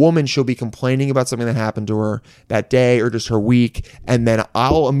a woman, she'll be complaining about something that happened to her that day or just her week. And then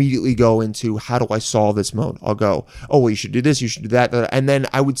I'll immediately go into, how do I solve this mode? I'll go, oh, well, you should do this, you should do that. And then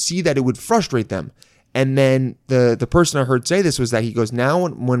I would see that it would frustrate them. And then the person I heard say this was that he goes, now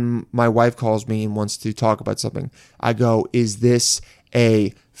when my wife calls me and wants to talk about something, I go, is this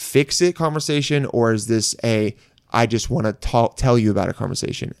a fix it conversation, or is this a I just want to tell you about a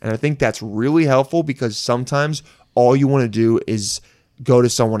conversation? And I think that's really helpful, because sometimes all you want to do is go to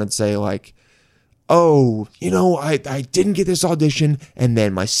someone and say like, oh, I didn't get this audition, and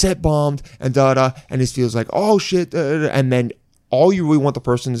then my set bombed, and and it feels like, oh shit, and then all you really want the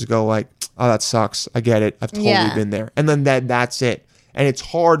person is to go like, oh, that sucks. I get it. I've totally been there. And then that's it. And it's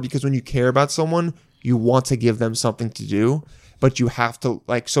hard, because when you care about someone, you want to give them something to do, but you have to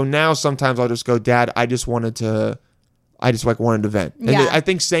so now sometimes I'll just go, Dad, I just wanted to vent. And Yeah. I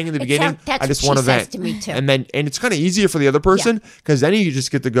think saying in the beginning, that's I just what want to she vent. says to me too. And it's kind of easier for the other person, because then you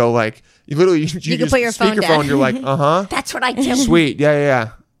just get to go like, you literally, you can just put your phone speakerphone, down. you're like, uh-huh. That's what I do. Sweet.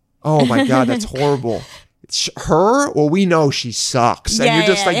 Yeah. Oh my God, that's horrible. It's her? Well, we know she sucks. And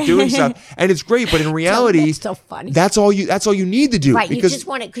you're just doing stuff. And it's great, but in reality, That's so funny. that's all you need to do. Right, Because you just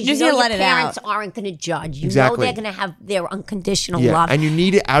want it because Just you know gotta your let it parents out. aren't going to judge. You Exactly. know they're going to have their unconditional yeah, love. and you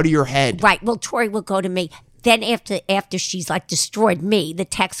need it out of your head. Right. Well, Tori will go to me. Then after she's destroyed me, the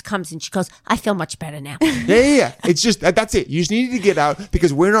text comes and she goes, I feel much better now. Yeah. It's just that's it. You just need to get out,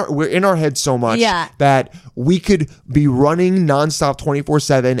 because we're in our head so much that we could be running nonstop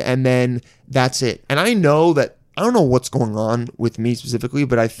 24/7, and then that's it. And I know that I don't know what's going on with me specifically,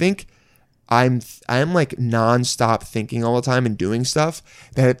 but I think I'm nonstop thinking all the time and doing stuff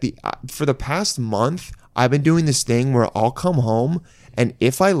that for the past month I've been doing this thing where I'll come home, and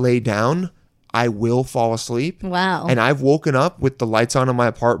if I lay down, I will fall asleep. Wow. And I've woken up with the lights on in my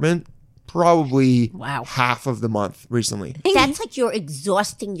apartment probably Wow. half of the month recently. That's like you're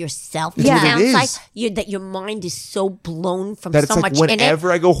exhausting yourself. Yeah. what it Sounds is. like that your mind is so blown from That it's so like much in it. whenever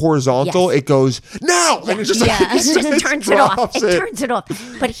I go horizontal, Yes. it goes, no! And it's just Yeah. like, It just turns it off. drops It turns it off.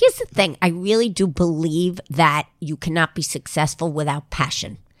 But here's the thing. I really do believe that you cannot be successful without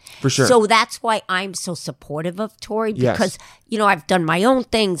passion. For sure. So that's why I'm so supportive of Tori, Yes. because, I've done my own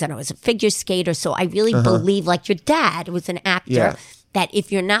things and I was a figure skater. So I really believe, like your dad was an actor, Yeah. that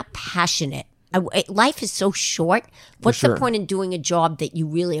if you're not passionate, life is so short. What's sure. the point in doing a job that you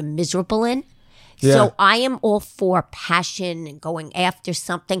really are miserable in? Yeah. So I am all for passion and going after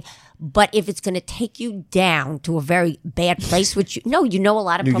something. But if it's going to take you down to a very bad place, which you know a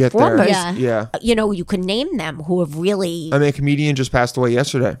lot of you get there. performers, Yeah. Yeah. You can name them who have really. I mean, a comedian just passed away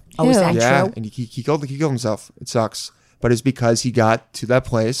yesterday. Oh, is that Yeah, true? and he killed himself. It sucks, but it's because he got to that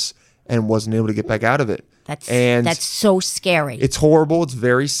place and wasn't able to get back out of it. That's so scary. It's horrible. It's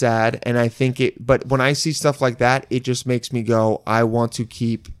very sad, and I think but when I see stuff like that, it just makes me go, I want to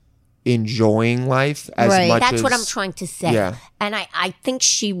keep enjoying life as Right. much That's as what I'm trying to say. Yeah. And I think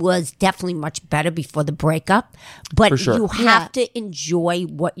she was definitely much better before the breakup. But For sure. you have to enjoy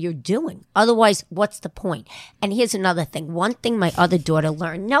what you're doing. Otherwise, what's the point? And here's another thing. One thing my other daughter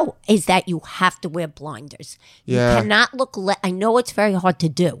learned, is that you have to wear blinders. Yeah. You cannot look I know it's very hard to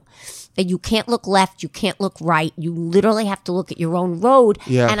do. And you can't look left, you can't look right. You literally have to look at your own road.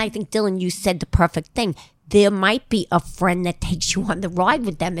 Yeah. And I think, Dylan, you said the perfect thing. There might be a friend that takes you on the ride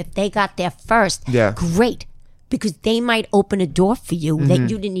with them. If they got there first, Yeah. great. Because they might open a door for you that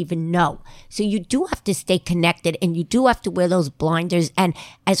you didn't even know. So you do have to stay connected, and you do have to wear those blinders. And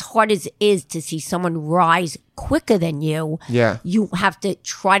as hard as it is to see someone rise quicker than you, Yeah. you have to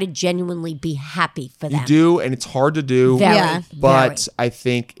try to genuinely be happy for them. You do, and it's hard to do. Very, Yeah. But I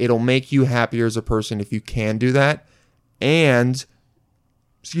think it'll make you happier as a person if you can do that. And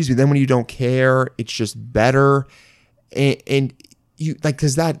then when you don't care, it's just better. And you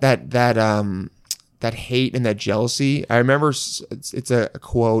because that hate and that jealousy. I remember it's a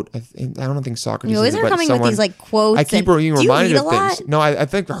quote. I don't think Socrates. You always said it, are but coming with these quotes. I keep being do you reminded read of a things. lot? No, I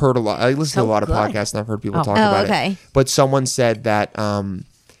think I heard a lot. I listen to a lot of good. podcasts, and I've heard people talk Oh, about okay. it. But someone said that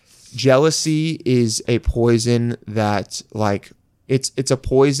jealousy is a poison that it's a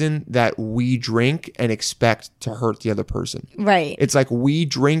poison that we drink and expect to hurt the other person. Right. It's like we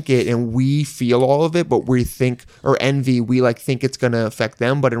drink it and we feel all of it, but we think, or envy, we think it's going to affect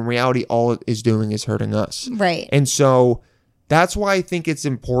them, but in reality, all it is doing is hurting us. Right. And so that's why I think it's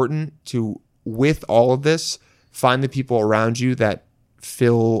important to, with all of this, find the people around you that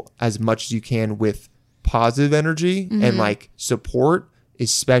fill as much as you can with positive energy and support,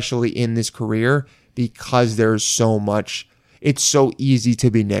 especially in this career, because there's so much. It's so easy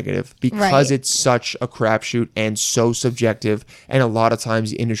to be negative because Right. it's such a crapshoot and so subjective. And a lot of times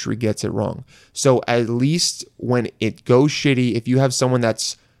the industry gets it wrong. So at least when it goes shitty, if you have someone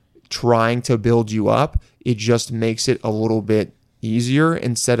that's trying to build you up, it just makes it a little bit easier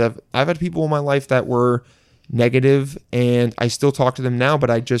instead of, I've had people in my life that were negative and I still talk to them now,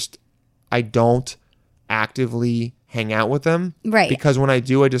 but I don't actively hang out with them. Right. Because when I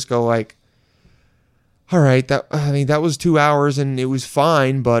do, I just go like, all right, that was 2 hours and it was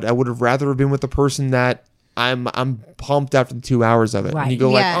fine, but I would have rather have been with the person that I'm pumped after the 2 hours of it. Right. And you go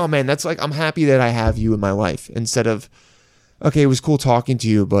Yeah. like, oh man, that's like, I'm happy that I have you in my life, instead of, okay, it was cool talking to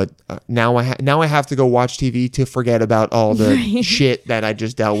you, but now I have to go watch TV to forget about all the shit that I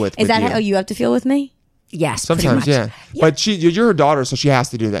just dealt with. Is that you. how you have to feel with me? Yes, pretty Sometimes, much. yeah. But you're her daughter, so she has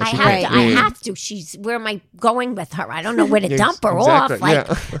to do that. I She have can't- to. I have to. She's. Where am I going with her? I don't know where to Yeah, dump her exactly, off. Like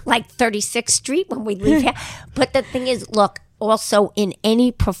yeah. like 36th Street when we leave here. But the thing is, look. Also, in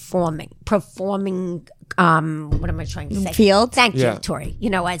any performing. What am I trying to say? Field? Thank Yeah. you, Tori. You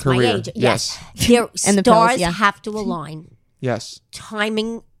know, as Career, my age. yes. There, And the stars pills, yeah. have to align. Yes.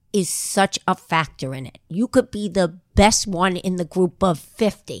 Timing is such a factor in it. You could be the best one in the group of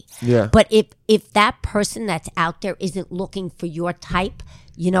 50. Yeah. But if that person that's out there isn't looking for your type,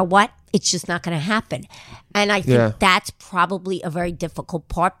 you know what? It's just not going to happen. And I think Yeah. that's probably a very difficult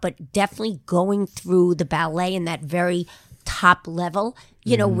part, but definitely going through the ballet in that very top level.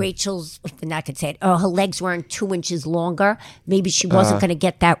 You know, Rachel's, and I could say it, her legs weren't 2 inches longer. Maybe she wasn't going to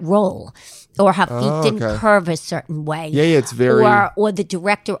get that role. Or her feet didn't okay. curve a certain way. Yeah, it's very- Or the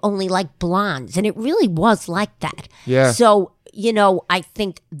director only liked blondes. And it really was like that. Yeah. So, you know, I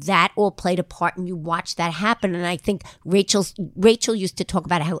think that all played a part, and you watch that happen. And I think Rachel used to talk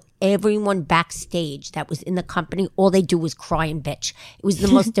about how everyone backstage that was in the company, all they do was cry and bitch. It was the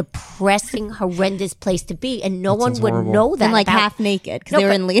most depressing, horrendous place to be, and no one would horrible. know that. And like about- half naked because No, they were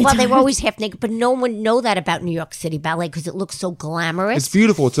but- in leotards. Well, they were always half naked, but no one would know that about New York City Ballet because it looks so glamorous. It's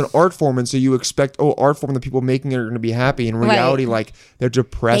beautiful. It's an art form, and so you expect, art form, the people making it are going to be happy. In reality, like, they're They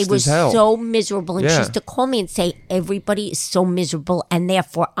depressed were as hell. so miserable, and she Yeah. used to call me and say, "Everybody is so miserable, and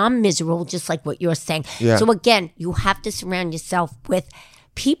therefore I'm miserable," just like what you're saying. Yeah. So again, you have to surround yourself with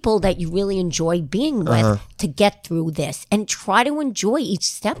people that you really enjoy being with Uh-huh. to get through this, and try to enjoy each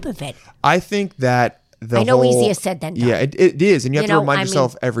step of it. I think that I know whole, easier said than done. Yeah, it is, and you have to know, remind I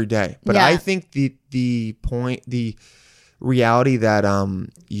yourself mean- every day. But Yeah. I think the reality that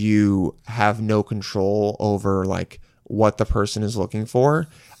you have no control over like what the person is looking for,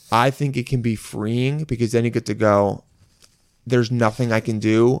 I think it can be freeing, because then you get to go, there's nothing I can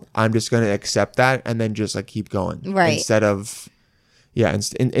do. I'm just going to accept that and then just like keep going. Right. Instead of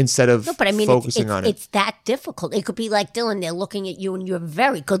instead of No, but I mean, focusing on it. it's that difficult. It could be like Dylan, they're looking at you and you're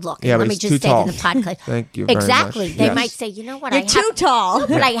very good looking. Yeah, but Let me he's just too say tall. to the podcast. Thank you very Exactly. much. They Yes. might say, you know what? You're I too have, tall. No,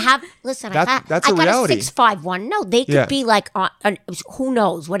 but I have. Listen, That's I a got reality. a 6'5" No, they could Yeah. be like, who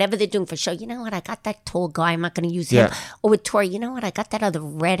knows? Whatever they're doing for show. You know what? I got that tall guy. I'm not going to use him. Yeah. Or with Tori, you know what? I got that other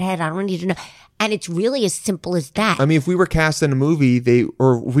redhead. I don't need to know. And it's really as simple as that. I mean, if we were cast in a movie,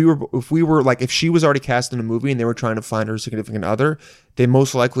 if she was already cast in a movie and they were trying to find her significant other, they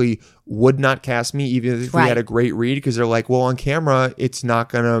most likely would not cast me, even if we Right. had a great read, because they're like, well, on camera, it's not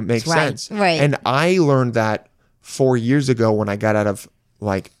gonna make Right. sense. Right. And I learned that 4 years ago when I got out of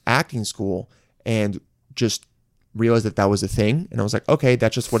like acting school and just realized that was a thing, and I was like, okay,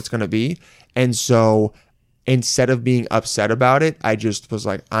 that's just what it's gonna be. And so instead of being upset about it, I just was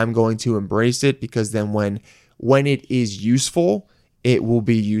like, I'm going to embrace it, because then when it is useful, it will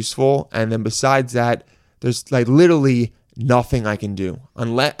be useful. And then besides that, there's like literally nothing I can do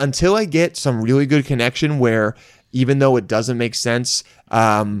until I get some really good connection where, even though it doesn't make sense,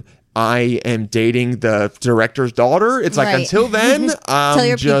 I am dating the director's daughter. It's like, Right. until then, I'm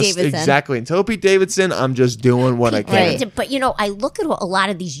you're Pete just Davidson. exactly until Pete Davidson, I'm just doing what I can. Right. But you know, I look at a lot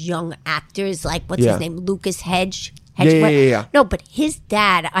of these young actors, like what's Yeah. his name, Lucas Hedge. Yeah. No, but his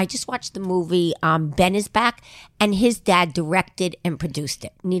dad. I just watched the movie. Ben is Back, and his dad directed and produced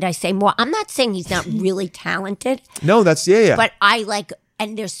it. Need I say more? I'm not saying he's not really talented, No, that's yeah. but I like.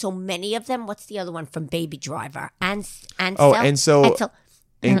 And there's so many of them. What's the other one from Baby Driver? Ansel. Ansel.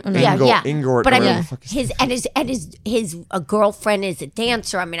 Ingort. But I or whatever mean, the fuck his- his girlfriend is a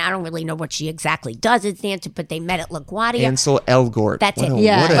dancer. I mean, I don't really know what she exactly does as a dancer, but they met at LaGuardia. Ansel Elgort. That's What it. a-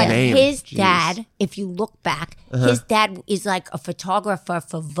 Yeah. What a But name. his Jeez. dad, if you look back, his dad is like a photographer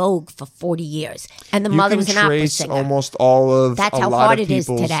for Vogue for 40 years, and the You mother can was an opera trace singer. almost all of That's a how lot hard of it is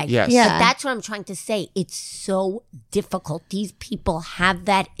people's- today. Yes. Yeah. But that's what I'm trying to say. It's so difficult. These people have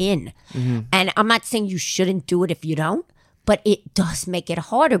that in. Mm-hmm. And I'm not saying you shouldn't do it if you don't, but it does make it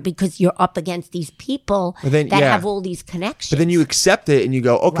harder because you're up against these people But then- that yeah. have all these connections. But then you accept it and you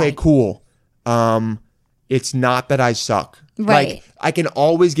go, okay, Right. cool. It's not that I suck. Right. Like, I can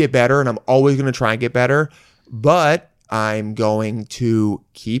always get better, and I'm always going to try and get better, but I'm going to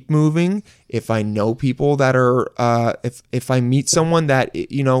keep moving. If I know people that are, if I meet someone that,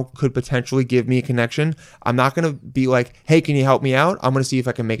 could potentially give me a connection, I'm not going to be like, hey, can you help me out? I'm going to see if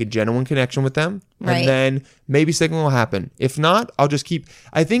I can make a genuine connection with them. Right. And then maybe something will happen. If not, I'll just keep,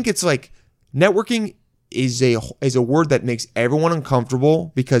 I think it's like networking is a word that makes everyone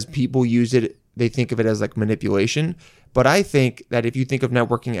uncomfortable because people use it. They think of it as like manipulation. But I think that if you think of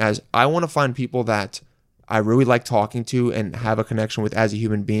networking as, I want to find people that I really like talking to and have a connection with as a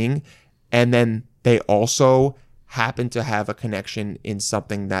human being, and then they also happen to have a connection in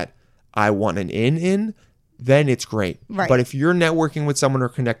something that I want an in, then it's great. Right. But if you're networking with someone or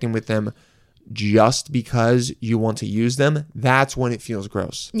connecting with them just because you want to use them, that's when it feels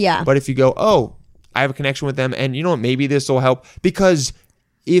gross. Yeah. But if you go, oh, I have a connection with them, and you know what, maybe this will help, because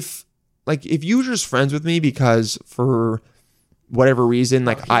if you're just friends with me because for whatever reason,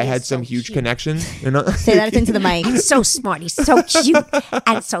 like I had some huge connection, you know. Say that into the mic. He's so smart. He's so cute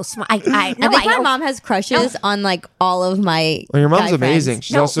and so smart. I I think my mom has crushes on like all of my. Well, your mom's guy amazing. friends.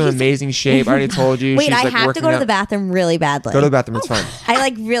 She's also in amazing shape. I already told you. Wait, she's I like have to working go to out. the bathroom really badly. Go to the bathroom. It's fine. I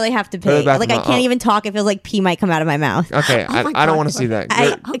like really have to to the pee. bathroom. Like I can't even talk. It feels like pee might come out of my mouth. Okay, I my don't God. want to see that.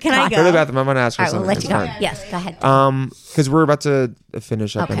 Can I go? Go to the bathroom. I'm gonna ask her All right, we'll something. let It's you go. fine. Yes, go ahead. Because we're about to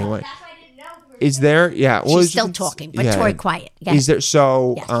finish up anyway. Is there? Yeah. Well, She's still talking, but Tori, quiet. Go Is ahead. there?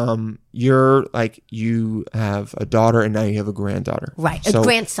 So, Yes. you're like, you have a daughter and now you have a granddaughter, Right, So, a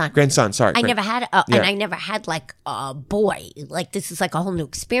grandson. Grandson. Sorry. I never had, Yeah. and I never had like a boy. Like this is like a whole new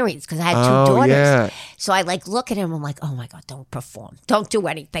experience because I had two Oh, daughters. yeah. So I like look at him. I'm like, oh my god, don't perform, don't do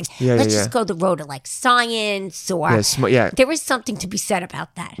anything. Yeah, Let's yeah, just go the road of like science or Yeah. There is something to be said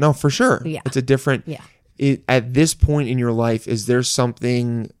about that. No, for sure. Yeah. It's a different. Yeah. At this point in your life, is there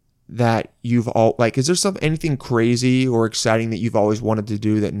something that you've is there anything crazy or exciting that you've always wanted to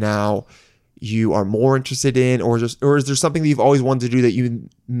do that now you are more interested in, or is there something that you've always wanted to do that you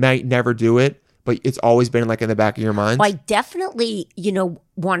might never do it, but it's always been like in the back of your mind? Well, I definitely,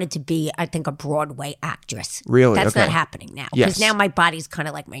 wanted to be, I think, a Broadway actress. Really? That's Okay. not happening now. Because Yes. now my body's kind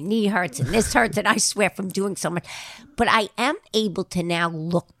of like my knee hurts and this hurts, and I swear from doing so much. But I am able to now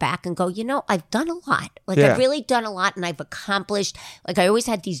look back and go, I've done a lot. Like, Yeah. I've really done a lot, and I've accomplished. Like, I always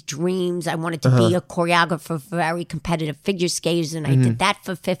had these dreams. I wanted to Uh-huh. be a choreographer for very competitive figure skaters, and I did that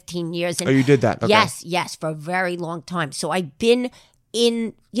for 15 years. And Oh, you did that? Okay. Yes, for a very long time. So I've been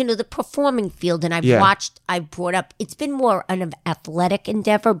in the performing field, and I've Yeah. watched, I've brought up, it's been more an athletic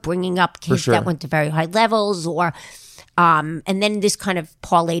endeavor, bringing up kids sure. that went to very high levels, or and then this kind of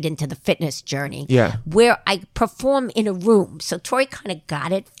parlayed into the fitness journey, Yeah. where I perform in a room. So Tori kind of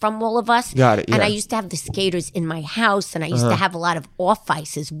got it from all of us. Got it, And yeah. I used to have the skaters in my house, and I used to have a lot of off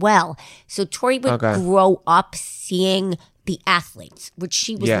ice as well. So Tori would Okay. grow up seeing the athletes, which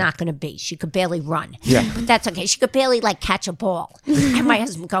she was Yeah. not going to be. She could barely run. Yeah. But that's okay. She could barely catch a ball. And my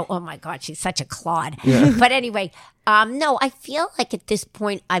husband would go, oh my God, she's such a clod. But anyway, no, I feel like at this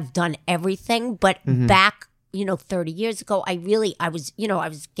point I've done everything, but back 30 years ago, I was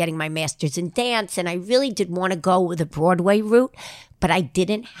getting my master's in dance, and I really did want to go with a Broadway route, but I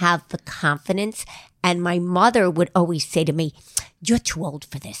didn't have the confidence. And my mother would always say to me, you're too old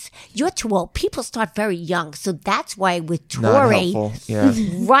for this. You're too old. People start very young. So that's why with Not Tori, helpful. Yeah.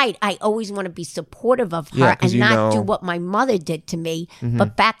 right, I always want to be supportive of her Yeah, 'cause and you not do know- what my mother did to me.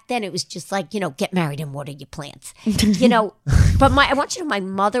 But back then it was just like, get married and water your plants. But I want you to know, my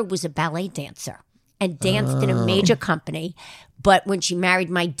mother was a ballet dancer and danced in a major company. But when she married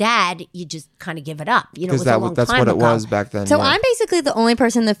my dad, you just kind of give it up. It Because was a long that's time what it ago. was back then. So yeah. I'm basically the only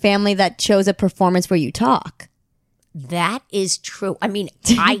person in the family that chose a performance where you talk. That is true. I mean,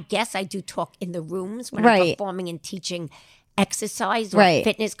 I guess I do talk in the rooms when I'm Right. performing and teaching exercise or Right.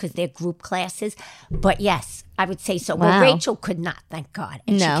 fitness because they're group classes. But yes, I would say so. Wow. Well, Rachel could not, thank God.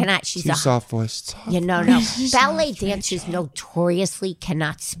 And No. she cannot. She's Too a soft voiced. no. Ballet dancers notoriously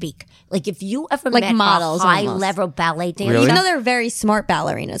cannot speak. Like if you ever Like met models a high almost. level ballet dancer, Really? Even though they're very smart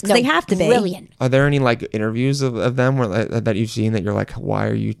ballerinas, because no, they have to be. brilliant. Are there any interviews of them that you've seen that you're like, why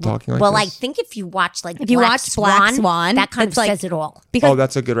are you talking like Well, this? I think if you watch If you watch Black Swan, that kind of it's like- says it all. Because, Oh,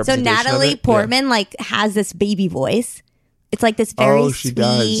 that's a good So representation of Natalie it? Yeah. Portman has this baby voice. It's like this very Oh, she sweet,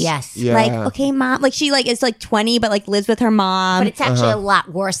 does. Yes. Yeah. like okay, mom. Like she is 20, but lives with her mom. But it's actually Uh-huh. a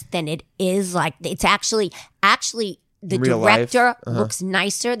lot worse than it is. Like it's actually the Real life? director looks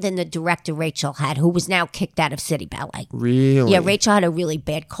nicer than the director Rachel had, who was now kicked out of City Ballet. Really? Yeah, Rachel had a really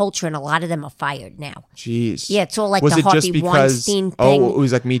bad culture, and a lot of them are fired now. Jeez. Yeah, it's all like Was the it just Harvey because? Weinstein Oh, thing. it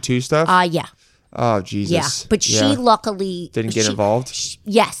was like Me Too stuff. Yeah, Oh Jesus. yeah. But she luckily didn't get involved.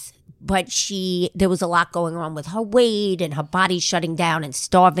 Yes, but there was a lot going on with her weight and her body shutting down and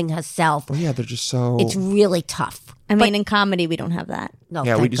starving herself. Oh yeah, they're just so. It's really tough. I mean, in comedy, we don't have that. No,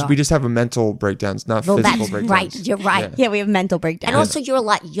 Yeah, thank we God. just have a mental breakdowns, not Well, physical that's breakdowns. right. You're right. Yeah, we have mental breakdowns. And also, you're a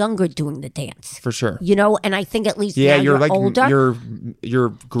lot younger doing the dance. For sure. You know, and I think at least Yeah, now you're like older. you're You're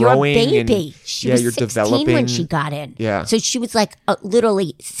growing. a baby. And, She yeah, was you're 16 developing. when she got in. Yeah. So she was like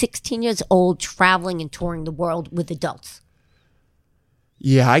literally 16 years old, traveling and touring the world with adults.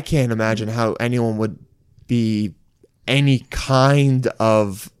 Yeah, I can't imagine how anyone would be any kind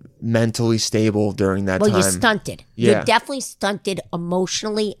of mentally stable during that Well, time. you're stunted. Yeah. You're definitely stunted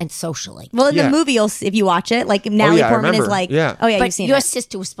emotionally and socially. Well, in Yeah. the movie, if you watch it, like Natalie yeah, I Portman is remember. like, Yeah. oh yeah, you've But seen your it.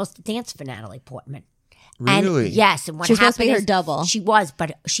 sister was supposed to dance for Natalie Portman. Really? And yes, and what She was supposed to be happened her is double. She was,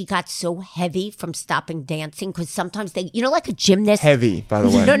 but she got so heavy from stopping dancing because sometimes they, like a gymnast. Heavy, by the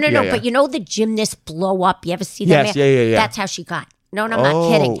way. No, Yeah, yeah. but the gymnasts blow up. You ever see them? Yes, yeah. That's how she got. No, I'm not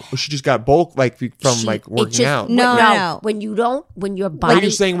kidding. Oh, she just got bulk from She- like it working just- out. No. When your Oh, body,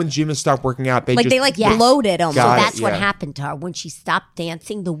 you're saying when gymnasts stop working out, they Like just they like Yes. bloated almost. so Got it, that's what yeah. happened to her when she stopped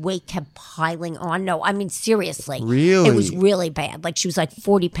dancing. The weight kept piling on. No, I mean seriously, Really? it was really bad. Like she was like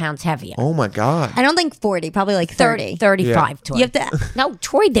 40 pounds heavier. Oh my god. I don't think 40, probably like 30. 35 Tori. You have to. No,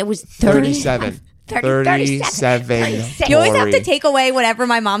 Tori, there was 30. 37. 37. 37. You always have to Tori. take away whatever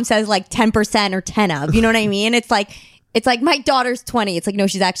my mom says, like 10% or 10 of. You know what I mean? It's like my daughter's 20. It's like, no,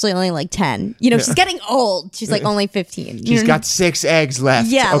 she's actually only like 10. She's getting old. She's like only 15. You She's know? got 6 eggs left.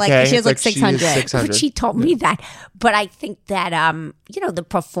 Yeah, like, okay? she has, It's like, she is 600. 600. But she told me that. But I think that the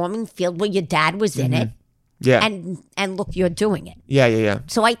performing field where your dad was in it, yeah. and look, you're doing it. Yeah.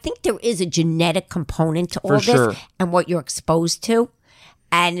 So I think there is a genetic component to all For sure. this and what you're exposed to.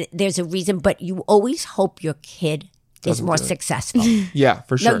 And there's a reason, but you always hope your kid is more successful. Yeah,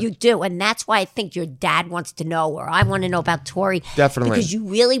 for sure. No, you do. And that's why I think your dad wants to know, or I want to know about Tori. Definitely. Because you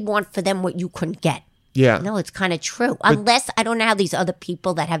really want for them what you couldn't get. yeah. No, it's kind of true. Unless I don't know how these other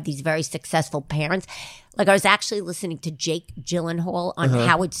people that have these very successful parents. Like I was actually listening to Jake Gyllenhaal on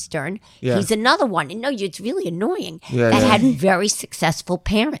Howard Stern. Yeah. He's another one. And no, it's really annoying. Yeah, that yeah. had very successful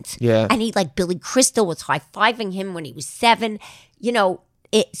parents. Yeah. And he like Billy Crystal was high-fiving him when he was 7.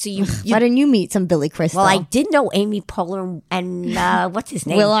 So you Why didn't you meet some Billy Crystal? well, I did know Amy Poehler and what's his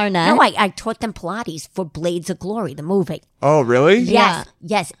name? Will Arnett? No, I taught them Pilates for Blades of Glory, the movie. Oh, really?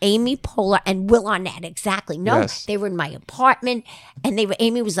 Yes, Amy Poehler and Will Arnett, exactly. No, Yes. they were in my apartment, and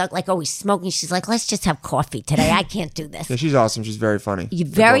Amy was like always smoking. She's like, let's just have coffee today. I can't do this. Yeah, she's awesome. She's very funny. You're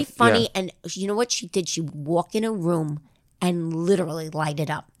very Both. funny, Yeah. and you know what she did? She would walk in a room and literally light it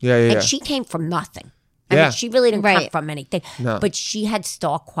up. Yeah. And she came from nothing. I Yeah. mean, she really didn't come Right. from anything, No. but she had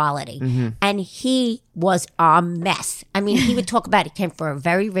star quality. And he was a mess. I mean, he would talk about he came from a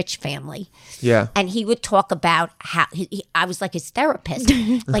very rich family. Yeah. And he would talk about how I was like his therapist.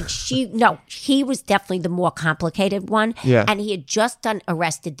 He was definitely the more complicated one. Yeah. And he had just done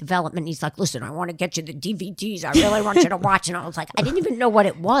Arrested Development. He's like, listen, I want to get you the DVDs. I really want you to watch. And I was like, I didn't even know what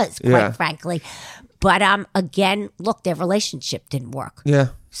it was, quite Yeah. frankly. But again, look, their relationship didn't work. Yeah.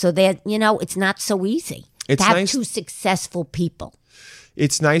 So it's not so easy It's to have nice- two successful people.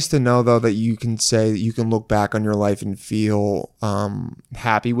 It's nice to know though that you can say that you can look back on your life and feel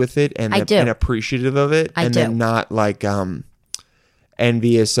happy with it and I do. and appreciative of it, I and do. then not like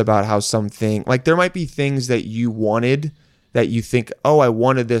envious about how something like there might be things that you wanted that you think, oh, I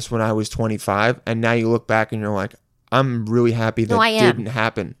wanted this when I was 25, and now you look back and you're like, I'm really happy that I am. didn't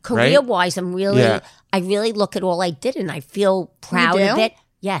happen. Career right? wise, I Yeah. really look at all I did and I feel proud do? of it.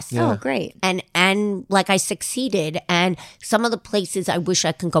 Yes. Oh, great. And like I succeeded, and some of the places I wish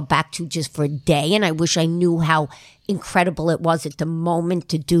I could go back to just for a day, and I wish I knew how incredible it was at the moment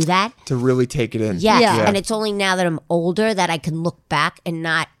to do that. To really take it in. Yes. Yeah. And it's only now that I'm older that I can look back and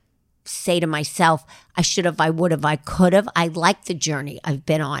not say to myself, I should have, I would have, I could have. I like the journey I've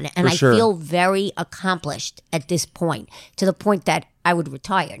been on, and For I sure. feel very accomplished at this point, to the point that I would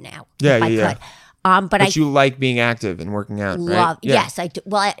retire now Yeah, if I yeah, could. But I But you like being active and working out, right? love. Yeah. Yes, I do.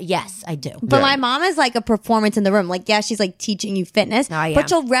 Well, yes, I do. But Yeah. my mom is like a performance in the room. Like, yeah, she's like teaching you fitness. I am. But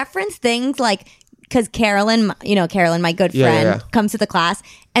she'll reference things like, because Carolyn, my good Yeah, friend, yeah. comes to the class.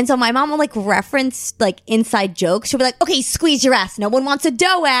 And so my mom will like reference like inside jokes. She'll be like, okay, squeeze your ass. No one wants a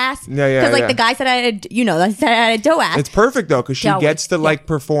dough ass. Yeah, yeah, Because like yeah. the guy said I had a dough ass. It's perfect though, because she Dough. gets to like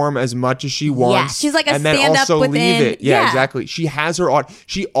perform as much as she wants. She's like a and then stand-up also leave within- it. Yeah, yeah. exactly. She has her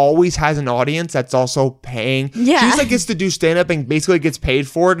she always has an audience that's also paying. Yeah. She just like gets to do stand up and basically gets paid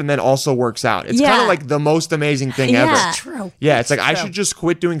for it, and then also works out. It's kind Yeah. of like the most amazing thing Yeah. ever. That's true. Yeah, it's like I should just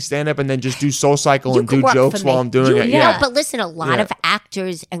quit doing stand up and then just do Soul Cycle cycle You and can do work jokes for while me. I'm doing You it. know, Yeah. but listen, a lot Yeah. of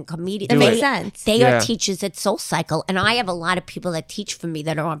actors and comedians, That Do makes it. sense. they Yeah. are teachers at Soul Cycle, and I have a lot of people that teach for me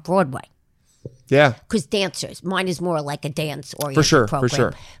that are on Broadway. Yeah. Because dancers, mine is more like a dance-oriented For program.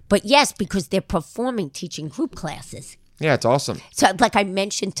 sure. But yes, because they're performing, teaching group classes. Yeah, it's awesome. So, like I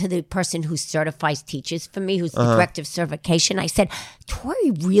mentioned to the person who certifies teachers for me, who's the director of certification, I said, Tori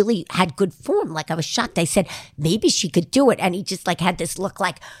really had good form. Like I was shocked. I said, maybe she could do it. And he just like had this look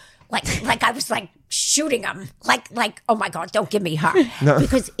like I was like shooting him. Like, oh my God, don't give me her.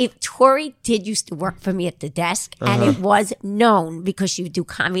 Because if Tori did used to work for me at the desk, and it was known because she would do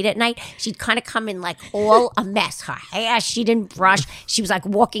comedy at night, she'd kind of come in like all a mess. Her hair, she didn't brush. She was like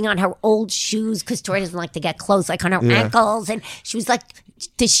walking on her old shoes because Tori doesn't like to get clothes like on her ankles. And she was like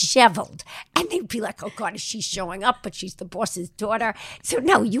disheveled. And they'd be like, oh God, is she showing up? But she's the boss's daughter. So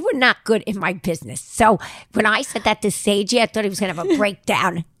no, you were not good in my business. So when I said that to Seiji, I thought he was going to have a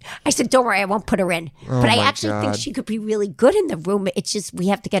breakdown. I said, don't worry, I won't put her in. But I my actually think God. she could be really good in the room. It's just we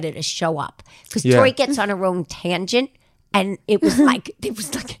have to get her to show up. Because Yeah. Tori gets on her own tangent. And it was like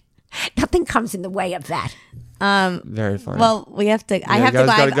nothing comes in the way of that. Very funny. Well, we have to. I you have to guys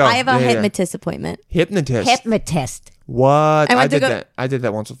go. gotta go. I have a Yeah, yeah. hypnotist appointment. Hypnotist. Hypnotist. What? I I went to did go- that. I did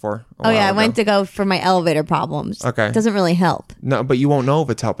that once before. Oh yeah, I went to go for my elevator problems. Okay. It doesn't really help. No, but you won't know if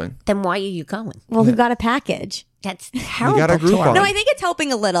it's helping. Then why are you going? Well, who got a package? That's terrible. got a group Tori. on. No, I think it's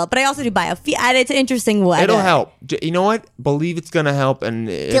helping a little, but I also do buy a fee. And it's an interesting way. It'll help. You know what? Believe it's gonna help, and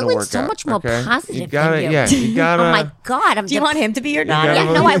it'll Dylan's work so out. much more okay? positive You gotta, than you. yeah. You gotta. Oh my God. Do you want him to be your gotta- daughter?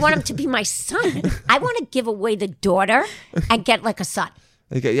 Yeah, no, I want him to be my son. I want to give away the daughter and get like a son.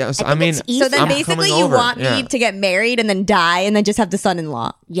 Okay, yeah. So, I I think mean, it's easy. So then I'm basically coming you over. want me Yeah. to get married and then die and then just have the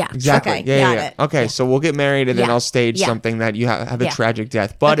son-in-law. Yeah. Exactly. Okay, yeah, got yeah. it. Okay, so we'll get married and then Yeah. I'll stage Yeah. something that you have a Yeah. tragic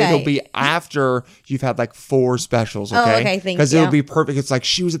death. But Okay. it'll be after you've had like 4 specials, Oh, okay? okay, thank Because you. it'll be perfect. It's like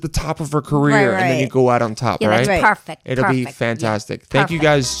she was at the top of her career and then you right. go out on top, Yeah, right? that's Right. perfect. It'll be Perfect. fantastic. Yeah. Thank you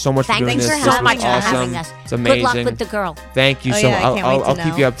Perfect. guys so much for doing Thanks this. for This so was much for awesome. having us. It's amazing. Good luck with the girl. Thank you Oh, so yeah, I much. can't wait to I'll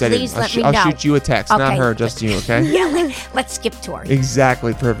keep you know. updated. Please let me know. I'll shoot you a text, not Okay. her, just you, okay? Yeah, let's skip Tori. Exactly.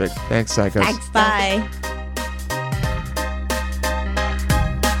 Perfect. Thanks, Psychos. Thanks. Bye.